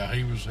 60. Yeah,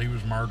 he was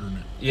murdering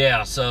it.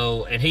 Yeah,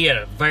 and he had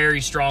a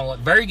very strong,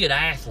 very good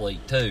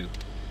athlete too.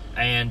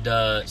 And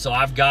so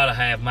I've got to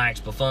have Max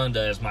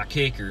Pafunda as my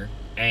kicker.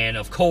 And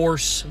of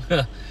course,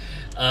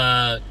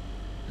 the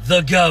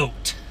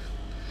GOAT.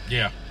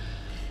 Yeah.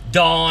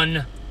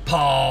 Don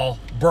Paul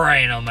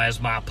Branham as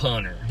my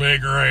punter.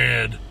 Big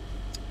Red.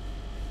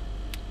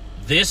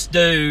 This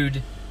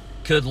dude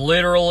could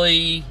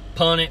literally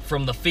punt it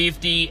from the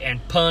 50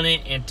 and punt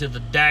it into the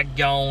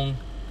daggone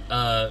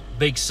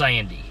Big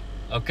Sandy.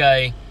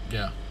 Okay?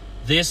 Yeah.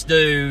 This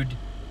dude,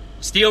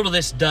 still to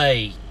this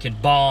day, can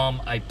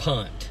bomb a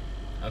punt.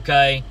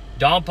 Okay?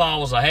 Don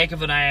Paul was a heck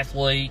of an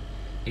athlete.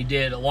 He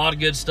did a lot of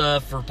good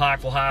stuff for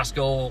Pikeville High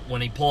School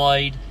when he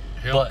played.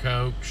 Helped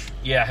coach.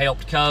 Yeah,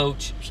 helped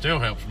coach. Still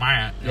helps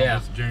Matt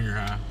with junior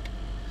high.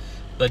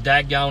 But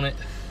daggone it,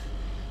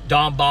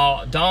 Don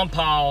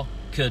Paul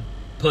could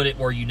put it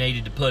where you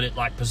needed to put it,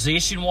 like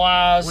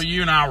position-wise. Well,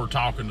 you and I were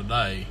talking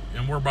today,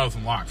 and we're both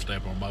in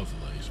lockstep on both of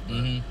these.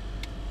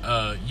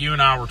 But you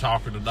and I were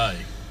talking today.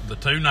 The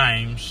two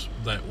names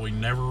that we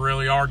never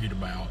really argued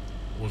about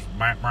was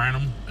Matt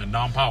Branham and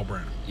Don Paul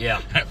Branham.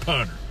 Yeah. At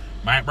punter.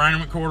 Matt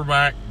Branham at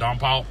quarterback, Don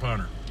Paul at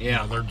punter.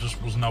 Yeah. There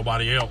just was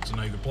nobody else in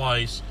either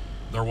place.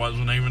 There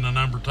wasn't even a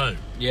number two.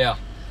 Yeah.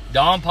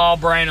 Don Paul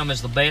Branham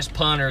is the best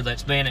punter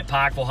that's been at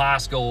Pikeville High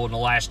School in the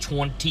last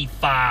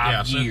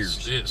 25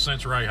 years.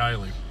 Since Ray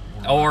Haley.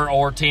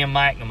 Or Tim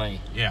McNamee.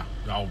 Yeah.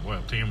 Oh,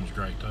 well, Tim was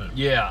great, too.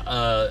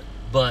 Yeah.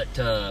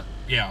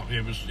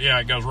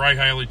 It goes Ray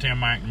Haley, Tim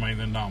McNamee,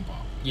 then Don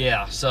Paul.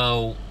 Yeah,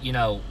 so,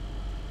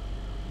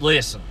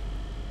 listen.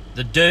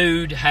 The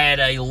dude had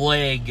a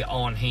leg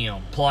on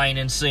him, plain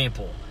and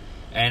simple.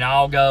 And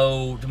I'll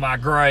go to my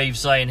grave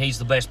saying he's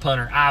the best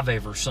punter I've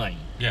ever seen.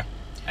 Yeah.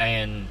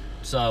 And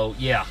so,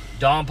 yeah,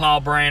 Don Paul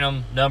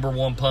Branham, number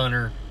one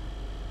punter,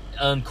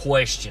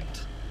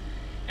 unquestioned.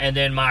 And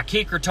then my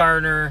kick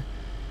returner,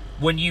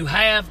 when you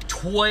have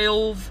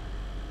 12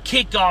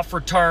 kickoff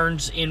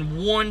returns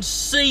in one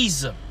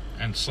season.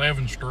 And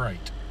 7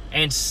 straight.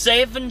 And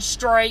 7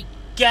 straight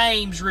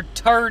games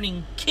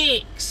returning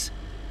kicks.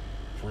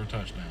 For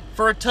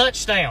a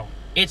touchdown.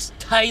 It's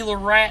Taylor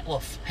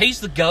Ratliff.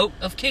 He's the GOAT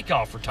of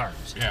kickoff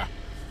returns. Yeah.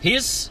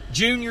 His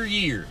junior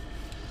year,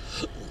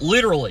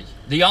 literally,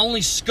 the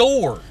only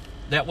score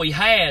that we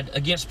had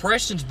against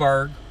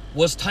Prestonsburg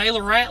was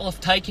Taylor Ratliff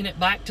taking it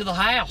back to the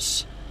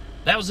house.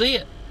 That was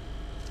it.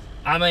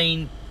 I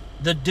mean,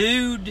 the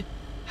dude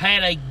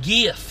had a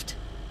gift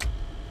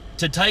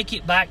to take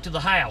it back to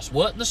the house.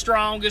 Wasn't the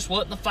strongest,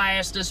 wasn't the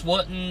fastest,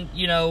 wasn't,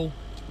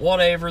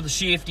 whatever, the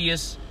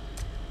shiftiest.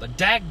 But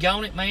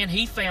daggone it, man,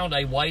 he found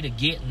a way to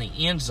get in the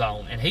end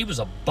zone, and he was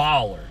a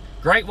baller.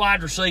 Great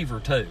wide receiver,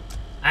 too.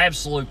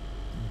 Absolute,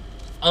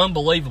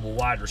 unbelievable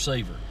wide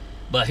receiver.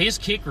 But his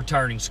kick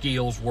returning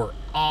skills were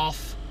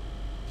off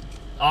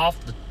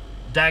the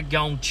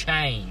daggone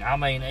chain. I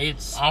mean,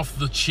 it's... Off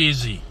the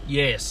chizzy.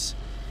 Yes.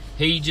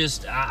 He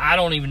just... I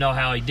don't even know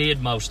how he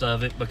did most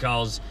of it,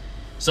 because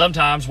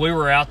sometimes we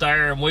were out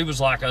there and we was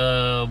like, what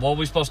are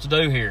we supposed to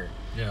do here?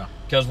 Yeah.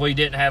 Because we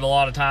didn't have a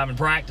lot of time in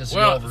practice.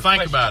 Well,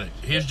 think about it.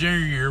 His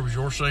junior year was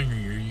your senior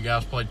year. You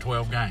guys played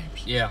 12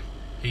 games. Yeah.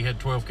 He had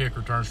 12 kick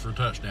returns for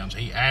touchdowns.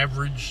 He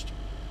averaged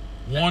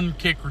one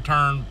kick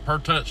return per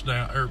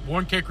touchdown, or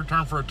one kick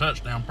return for a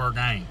touchdown per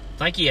game.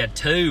 I think he had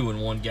 2 in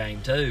one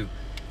game, too.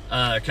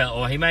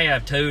 Well, he may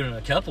have 2 in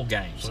a couple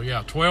games. So,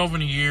 yeah, 12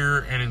 in a year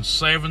and in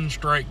 7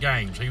 straight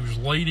games. He was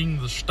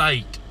leading the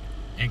state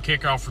in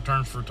kickoff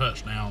returns for a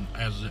touchdown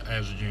as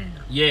a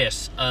junior.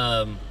 Yes.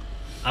 I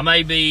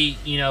may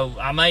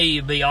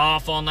be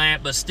off on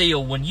that, but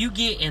still, when you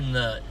get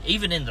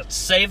even in the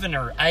 7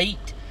 or 8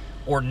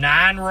 or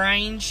 9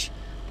 range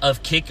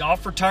of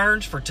kickoff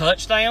returns for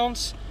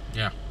touchdowns,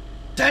 yeah,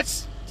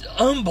 that's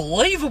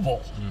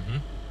unbelievable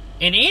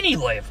in any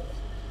level.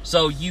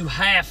 So you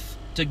have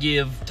to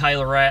give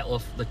Taylor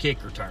Ratliff the kick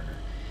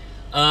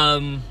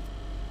returner.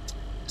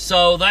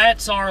 So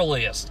that's our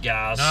list,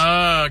 guys.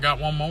 I got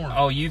one more.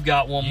 Oh, you've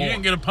got one more. You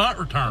didn't get a punt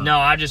returner. No,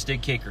 I just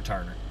did kick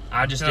returner.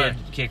 I just did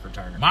kick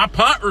returner. My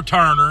punt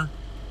returner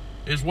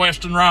is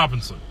Weston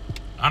Robinson.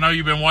 I know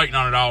you've been waiting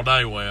on it all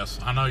day, Wes.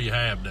 I know you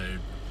have, dude.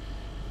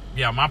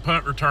 Yeah, my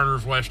punt returner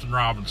is Weston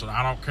Robinson.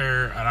 I don't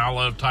care, and I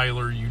love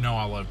Taylor. You know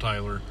I love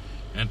Taylor,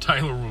 and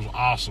Taylor was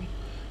awesome.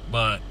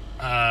 But,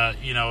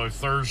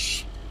 if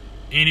there's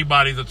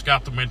anybody that's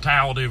got the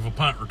mentality of a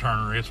punt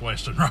returner, it's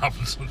Weston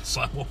Robinson.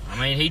 So,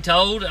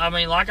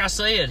 like I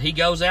said, he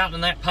goes out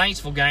in that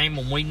Paintsville game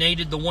when we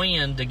needed the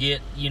win to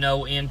get,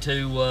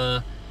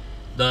 into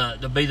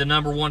to be the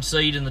number 1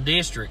 seed in the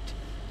district.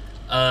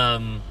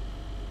 Weston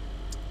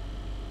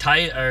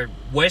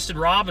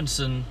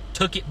Robinson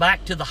took it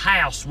back to the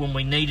house when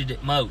we needed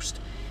it most.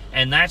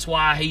 And that's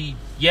why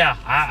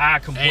I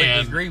completely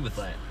agree with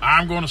that.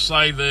 I'm going to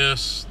say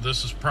this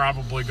is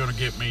probably going to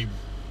get me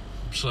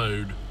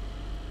sued.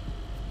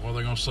 What are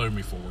they going to sue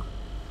me for?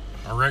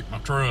 I wrecked my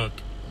truck.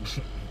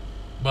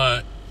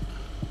 But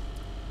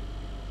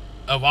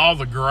of all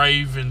the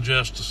grave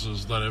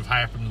injustices that have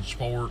happened in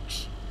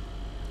sports,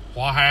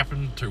 what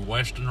happened to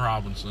Weston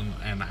Robinson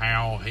and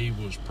how he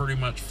was pretty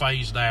much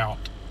phased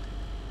out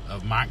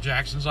of Mike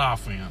Jackson's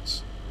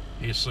offense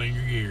his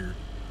senior year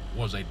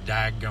was a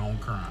daggone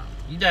crime.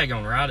 You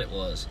daggone right it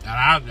was.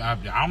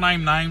 And I'll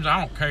name names. I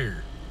don't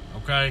care.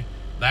 Okay?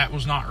 That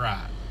was not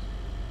right.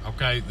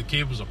 Okay? The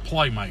kid was a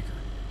playmaker.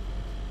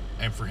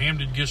 And for him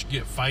to just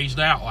get phased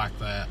out like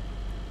that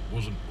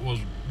was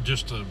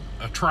just a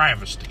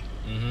travesty.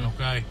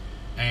 Okay?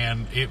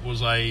 And it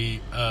was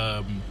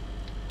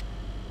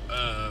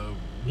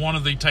one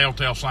of the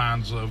telltale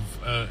signs of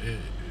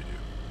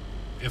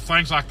if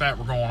things like that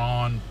were going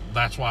on,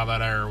 that's why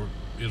that era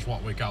is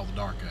what we call the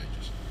Dark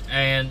Ages.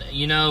 And,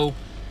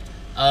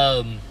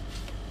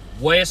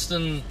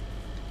 Weston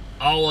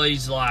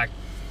always,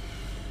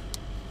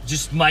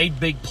 just made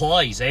big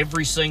plays.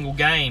 Every single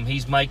game,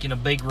 he's making a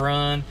big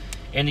run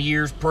in the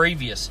years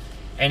previous.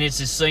 And it's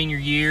his senior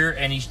year,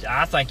 and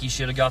I think he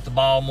should have got the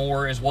ball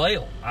more as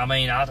well.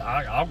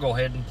 I'll go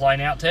ahead and plain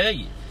out tell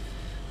you.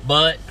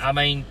 But, am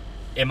I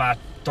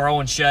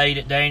throwing shade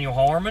at Daniel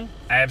Harmon?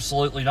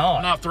 Absolutely not.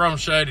 I'm not throwing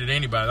shade at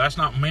anybody. That's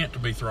not meant to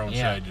be throwing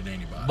shade at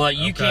anybody. But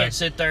you can't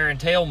sit there and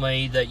tell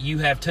me that you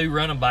have 2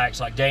 running backs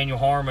like Daniel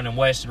Harmon and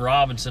Weston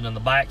Robinson in the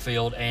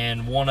backfield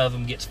and one of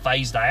them gets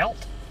phased out.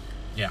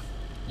 Yeah.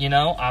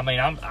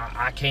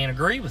 I can't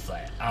agree with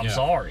that. I'm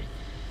sorry.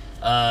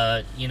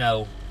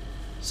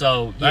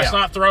 So, that's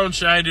not throwing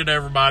shade at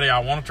everybody. I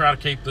want to try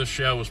to keep this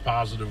show as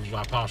positive as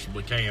I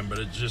possibly can, but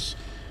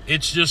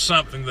it's just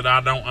something that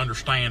I don't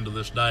understand to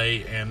this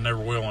day and never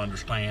will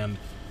understand.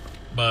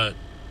 But,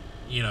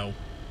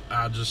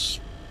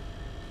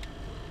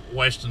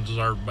 Weston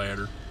deserved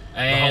better.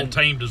 And the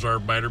whole team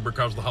deserved better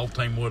because the whole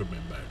team would have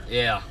been better.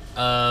 Yeah.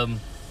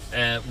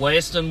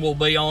 Weston will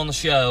be on the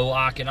show.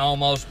 I can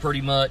almost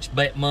pretty much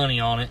bet money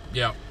on it.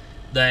 Yeah.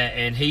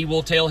 And he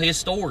will tell his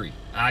story.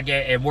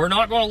 And we're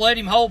not going to let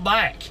him hold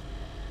back.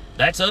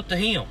 That's up to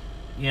him,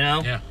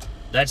 Yeah.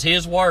 That's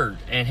his word,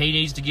 and he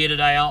needs to get it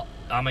out.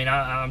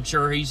 I'm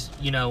sure he's,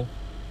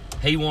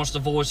 he wants to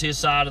voice his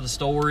side of the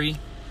story,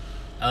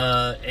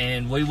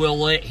 and we will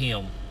let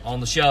him on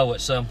the show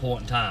at some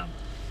point in time.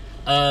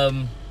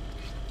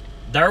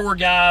 There were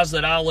guys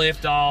that I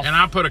left off. And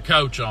I put a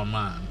coach on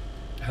mine.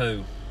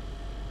 Who?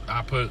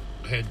 I put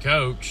head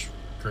coach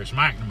Chris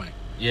McNamee.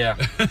 Yeah.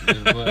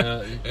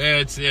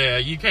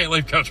 You can't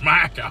leave Coach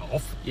Mike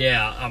off.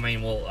 Yeah,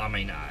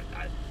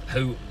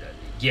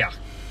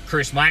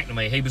 Chris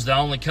McNamee, he was the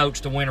only coach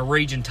to win a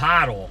region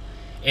title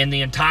in the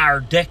entire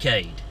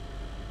decade.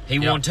 He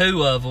won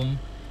 2 of them,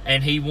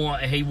 and he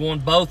won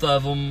both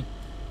of them,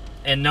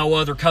 and no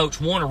other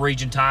coach won a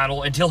region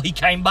title until he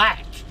came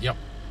back. Yep.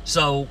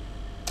 So,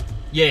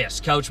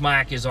 yes, Coach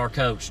Mike is our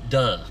coach.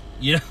 Duh.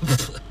 There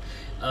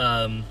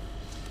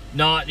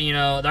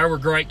were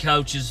great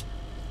coaches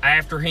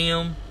after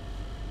him,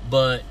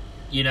 but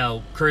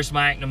Chris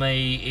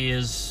McNamee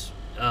is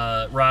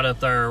right up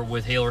there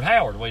with Hillard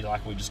Howard,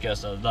 like we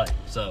discussed the other day.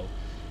 So,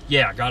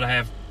 got to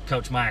have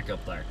Coach Mike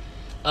up there.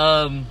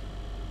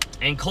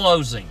 In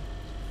closing,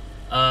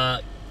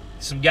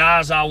 some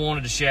guys I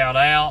wanted to shout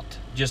out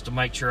just to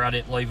make sure I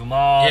didn't leave them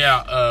off.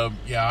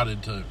 I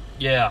did too.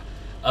 Yeah,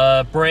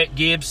 Brett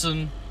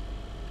Gibson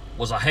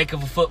was a heck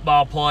of a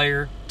football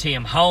player.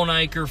 Tim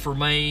Honaker for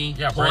me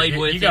played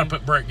with him. You got to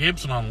put Brett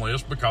Gibson on the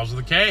list because of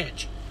the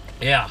catch.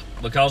 Yeah,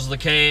 because of the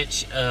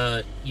catch.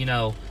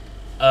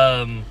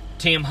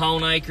 Tim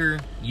Honaker,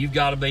 you've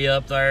got to be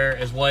up there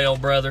as well,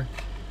 brother,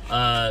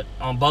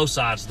 on both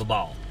sides of the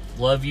ball.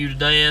 Love you to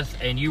death,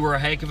 and you were a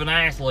heck of an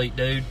athlete,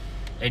 dude.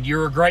 And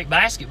you're a great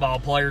basketball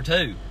player,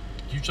 too.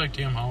 Did you say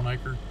Tim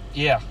Honaker?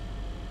 Yeah,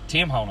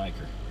 Tim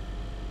Honaker.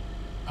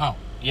 Oh.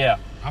 Yeah.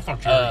 I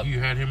thought you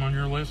had him on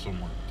your list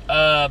somewhere.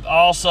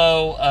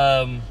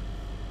 Also,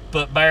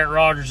 put Barrett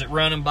Rogers at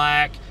running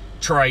back.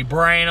 Trey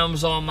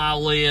Branham's on my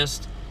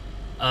list.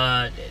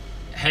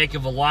 Heck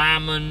of a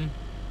lineman.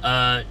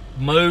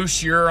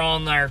 Moose, you're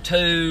on there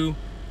too.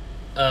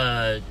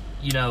 Let's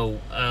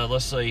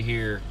see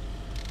here.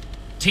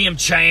 Tim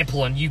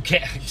Champlin, you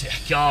can't.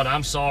 God,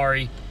 I'm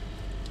sorry.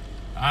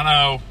 I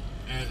know.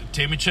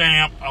 Timmy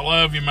Champ, I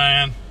love you,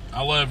 man.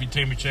 I love you,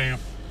 Timmy Champ.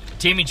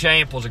 Timmy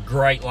Champ was a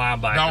great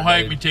linebacker. Don't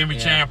hate me, Timmy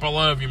Champ. I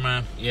love you,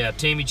 man. Yeah,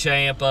 Timmy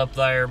Champ up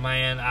there,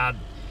 man. I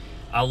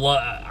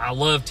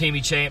love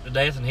Timmy Champ to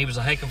death, and he was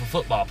a heck of a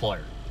football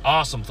player.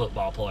 Awesome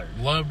football player.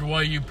 Love the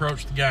way you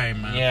approach the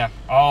game, man. Yeah,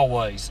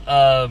 always.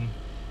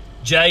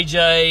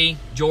 JJ,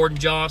 Jordan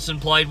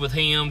Johnson, played with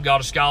him, got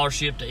a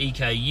scholarship to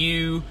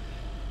EKU.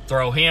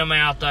 Throw him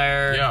out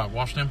there. Yeah,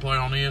 watched him play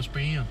on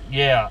ESPN.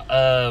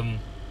 Yeah.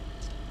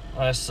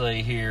 Let's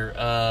see here.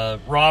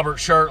 Robert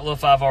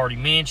Shurtleff, I've already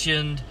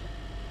mentioned.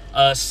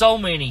 So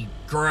many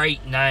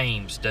great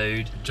names,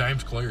 dude.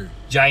 James Cleary.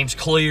 James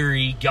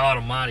Cleary, God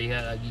almighty,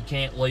 you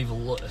can't leave a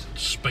look.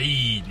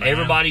 Speed, man.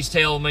 Everybody's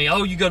telling me,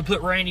 oh, you got to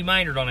put Randy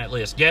Maynard on that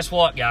list. Guess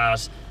what,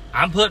 guys?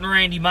 I'm putting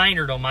Randy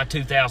Maynard on my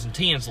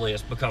 2010s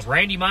list because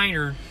Randy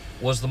Maynard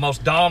was the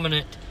most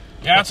dominant.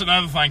 Yeah, that's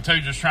another thing, too,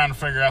 just trying to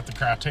figure out the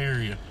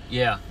criteria.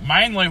 Yeah.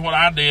 Mainly what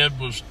I did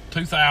was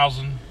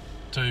 2000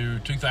 to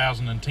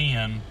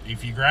 2010,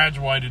 if you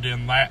graduated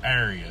in that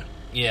area.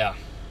 Yeah.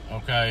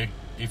 Okay.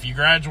 If you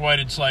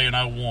graduated, say, in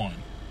 01,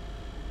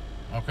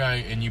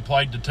 okay, and you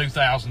played the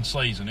 2000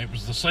 season, it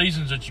was the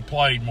seasons that you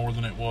played more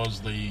than it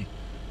was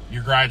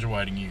your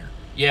graduating year.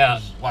 Yeah.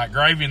 Like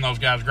Gravy and those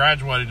guys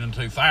graduated in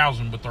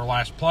 2000, but their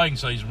last playing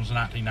season was in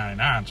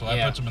 1999, so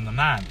that puts them in the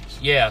 90s.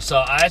 Yeah,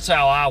 so that's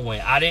how I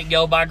went. I didn't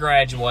go by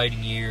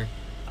graduating year.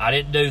 I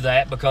didn't do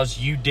that because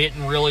you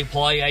didn't really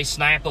play a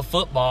snap of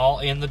football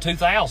in the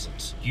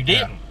 2000s. You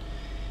didn't.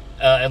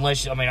 Yeah.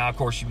 Unless, of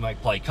course, you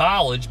might play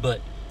college,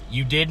 but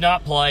you did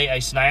not play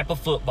a snap of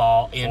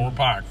football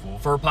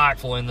for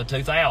Pikeville in the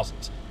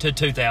 2000s to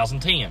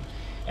 2010.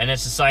 And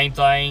it's the same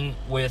thing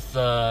with...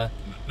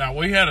 Now,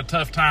 we had a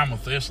tough time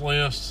with this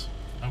list,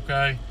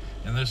 okay?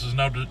 And this is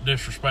no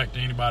disrespect to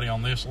anybody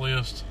on this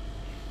list.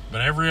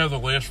 But every other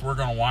list we're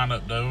going to wind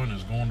up doing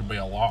is going to be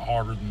a lot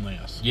harder than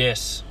this.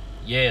 Yes.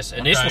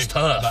 And this was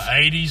tough. The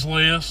 80s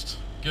list,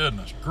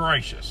 goodness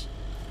gracious.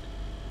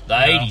 The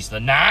 80s, the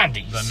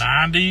 90s. The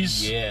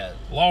 90s. Yeah.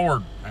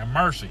 Lord have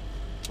mercy.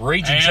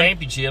 Region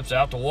championships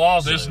out to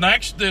Wazoo.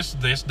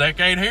 This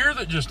decade here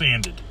that just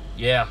ended.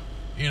 Yeah.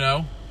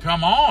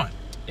 Come on.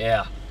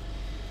 Yeah.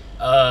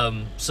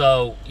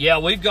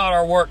 We've got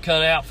our work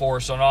cut out for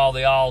us on all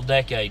the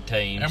all-decade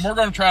teams. And we're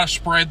going to try to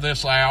spread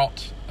this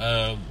out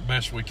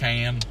best we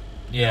can.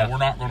 Yeah. We're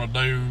not going to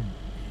do,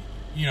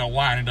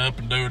 line it up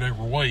and do it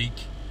every week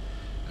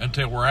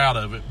until we're out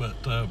of it. But,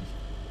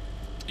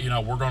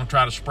 we're going to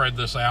try to spread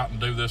this out and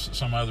do this at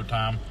some other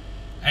time.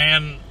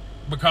 And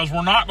because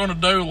we're not going to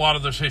do a lot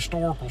of this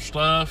historical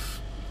stuff,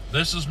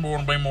 this is going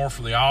to be more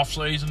for the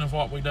off-season of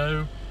what we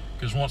do.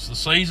 Because once the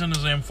season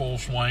is in full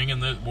swing,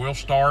 and we'll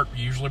start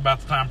usually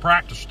about the time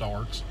practice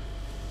starts,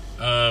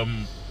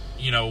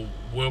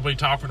 we'll be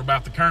talking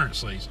about the current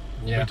season.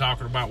 We'll be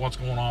talking about what's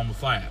going on with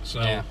that.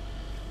 So,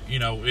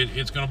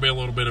 it's going to be a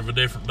little bit of a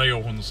different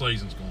deal when the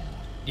season's going on.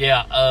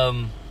 Yeah,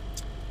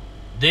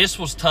 this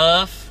was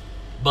tough,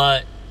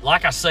 but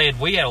like I said,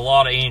 we had a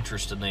lot of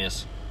interest in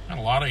this. Had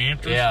a lot of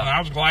interest, and I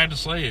was glad to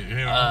see it.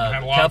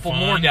 Had a lot couple of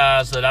fun. more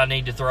guys that I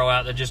need to throw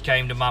out that just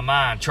came to my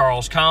mind.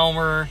 Charles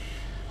Comer.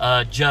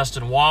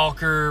 Justin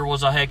Walker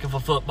was a heck of a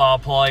football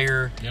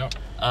player. Yep.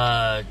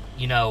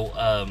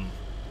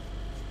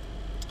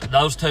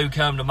 Those two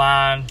come to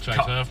mind.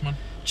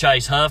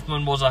 Chase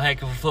Huffman was a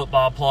heck of a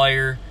football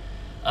player.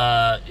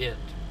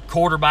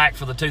 Quarterback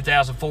for the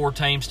 2004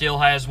 team, still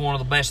has one of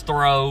the best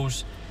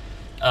throws.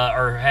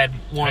 Or had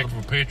one heck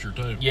of a pitcher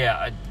too.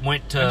 Yeah,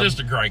 went to. And just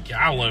a great kid.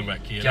 I love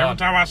that kid. Every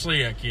time I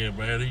see that kid,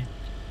 man,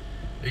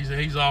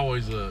 he's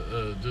always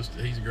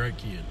he's a great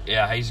kid.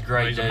 Yeah, he's a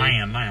great. He's dude. A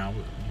man now,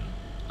 but.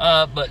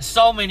 But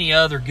so many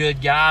other good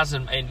guys,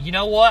 and you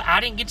know what? I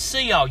didn't get to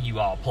see all you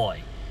all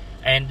play.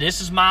 And this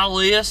is my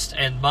list,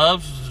 and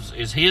Bub's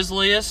is his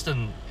list,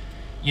 and,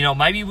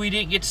 maybe we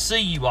didn't get to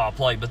see you all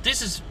play, but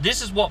this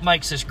is what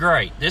makes this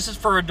great. This is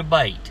for a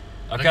debate,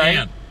 okay?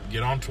 Again,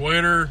 get on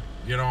Twitter,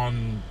 get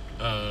on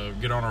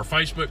our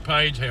Facebook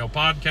page, Hell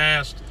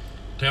Podcast.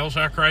 Tell us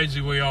how crazy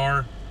we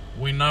are.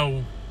 We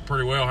know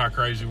pretty well how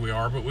crazy we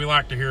are, but we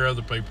like to hear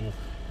other people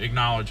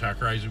acknowledge how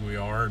crazy we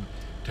are, and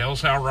tell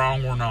us how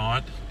wrong we're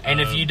not. And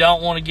if you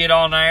don't want to get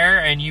on there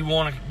and you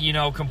want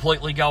to,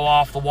 completely go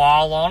off the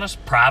wall on us,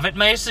 private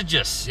message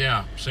us.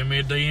 Yeah, send me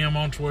a DM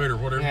on Twitter,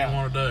 whatever you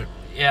want to do.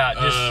 Yeah,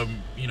 just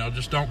you know,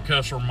 just don't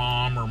cuss her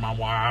mom or my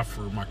wife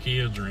or my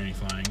kids or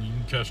anything. You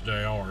can cuss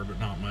JR, but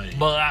not me.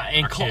 but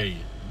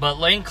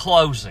in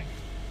closing,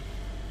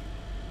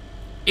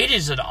 it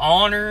is an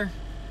honor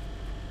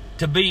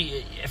to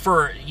be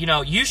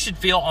you should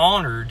feel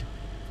honored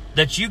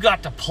that you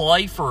got to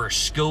play for a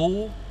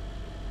school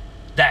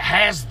that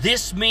has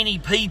this many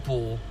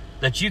people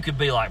that you could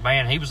be like,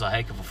 man, he was a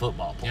heck of a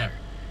football player. Yeah.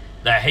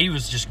 That he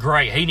was just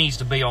great. He needs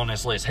to be on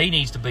this list. He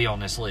needs to be on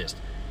this list.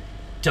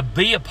 To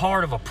be a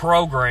part of a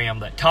program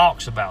that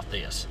talks about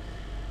this.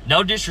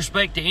 No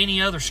disrespect to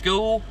any other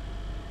school.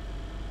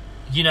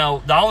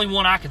 The only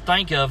one I could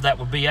think of that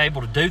would be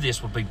able to do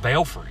this would be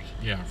Belfry.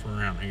 Yeah, from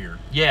around here.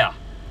 Yeah.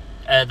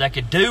 That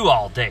could do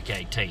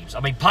all-decade teams. I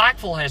mean,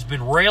 Pikeville has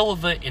been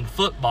relevant in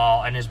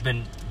football and has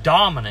been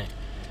dominant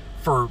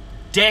for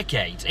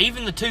decades.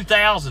 Even the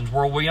 2000s,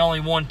 where we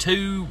only won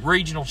 2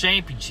 regional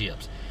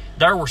championships,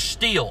 there were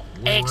still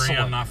excellent. We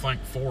were in, I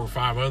think, 4 or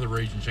 5 other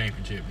region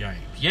championship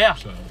games. Yeah.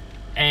 So.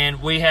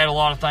 And we had a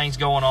lot of things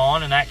going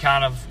on, and that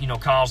kind of,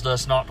 caused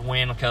us not to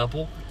win a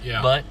couple.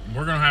 Yeah. But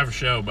we're going to have a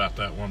show about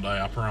that one day,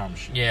 I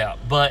promise you. Yeah.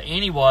 But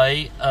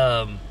anyway,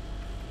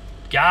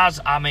 guys,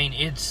 I mean,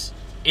 this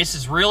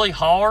is really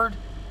hard,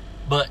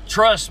 but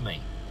trust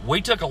me, we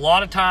took a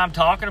lot of time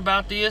talking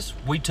about this.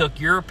 We took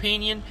your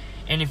opinion,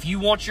 and if you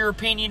want your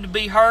opinion to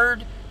be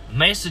heard,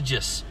 message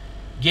us.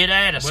 Get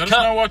at us. Let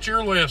us know what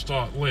your list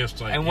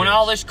is. And when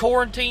all this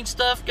quarantine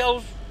stuff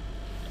goes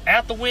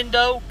out the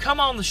window, come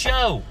on the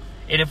show.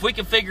 And if we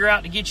can figure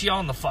out to get you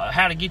on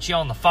how to get you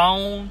on the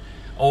phone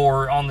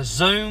or on the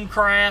Zoom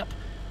crap,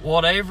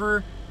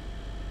 whatever,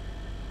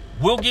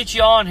 we'll get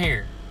you on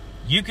here.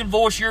 You can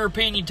voice your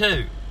opinion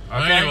too.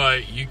 Okay?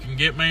 Anyway, you can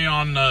get me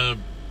on.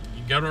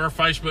 You go to our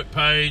Facebook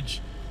page,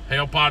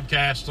 Hale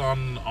Podcast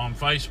on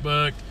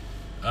Facebook.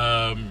 You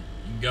can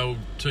go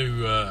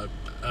to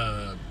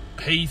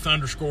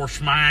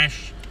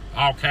Heath_Smash,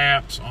 all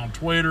caps, on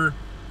Twitter.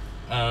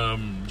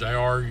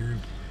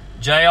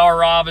 JR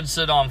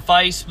Robinson on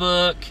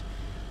Facebook,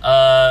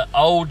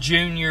 Old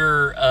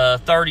Junior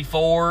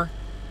 34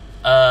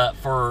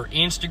 for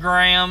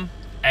Instagram,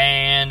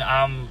 and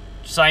I'm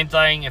same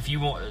thing. If you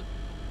want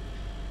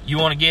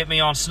to get me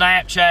on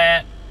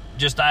Snapchat,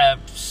 just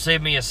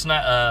send me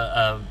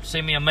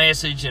a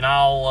message, and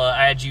I'll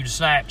add you to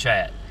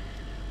Snapchat.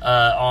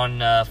 On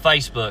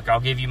Facebook, I'll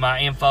give you my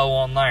info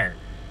on there.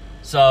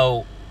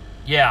 So,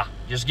 yeah.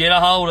 Just get a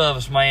hold of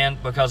us, man,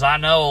 because I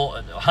know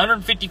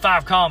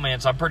 155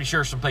 comments, I'm pretty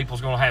sure some people's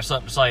going to have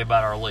something to say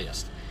about our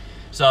list.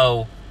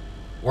 So,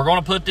 we're going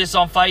to put this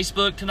on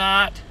Facebook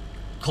tonight.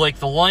 Click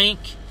the link.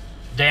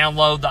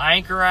 Download the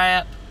Anchor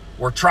app.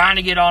 We're trying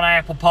to get on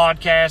Apple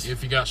Podcasts.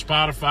 If you got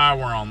Spotify,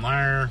 we're on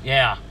there.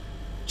 Yeah.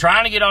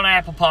 Trying to get on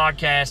Apple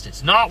Podcasts.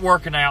 It's not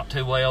working out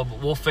too well, but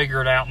we'll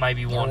figure it out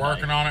maybe one day. We're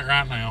working on it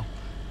right now.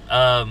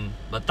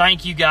 But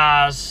thank you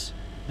guys.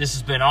 This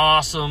has been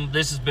awesome.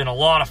 This has been a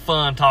lot of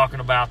fun talking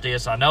about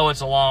this. I know it's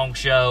a long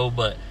show,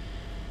 but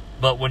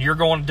when you're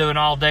going to do an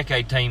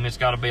all-decade team, it's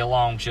got to be a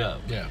long show.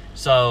 Yeah.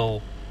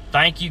 So,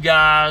 thank you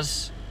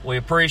guys. We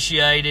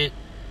appreciate it.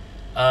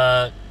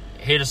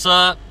 Hit us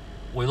up.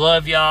 We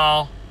love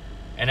y'all.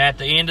 And at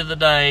the end of the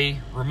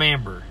day,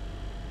 remember,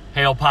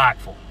 Hail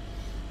Pikeville.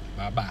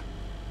 Bye-bye.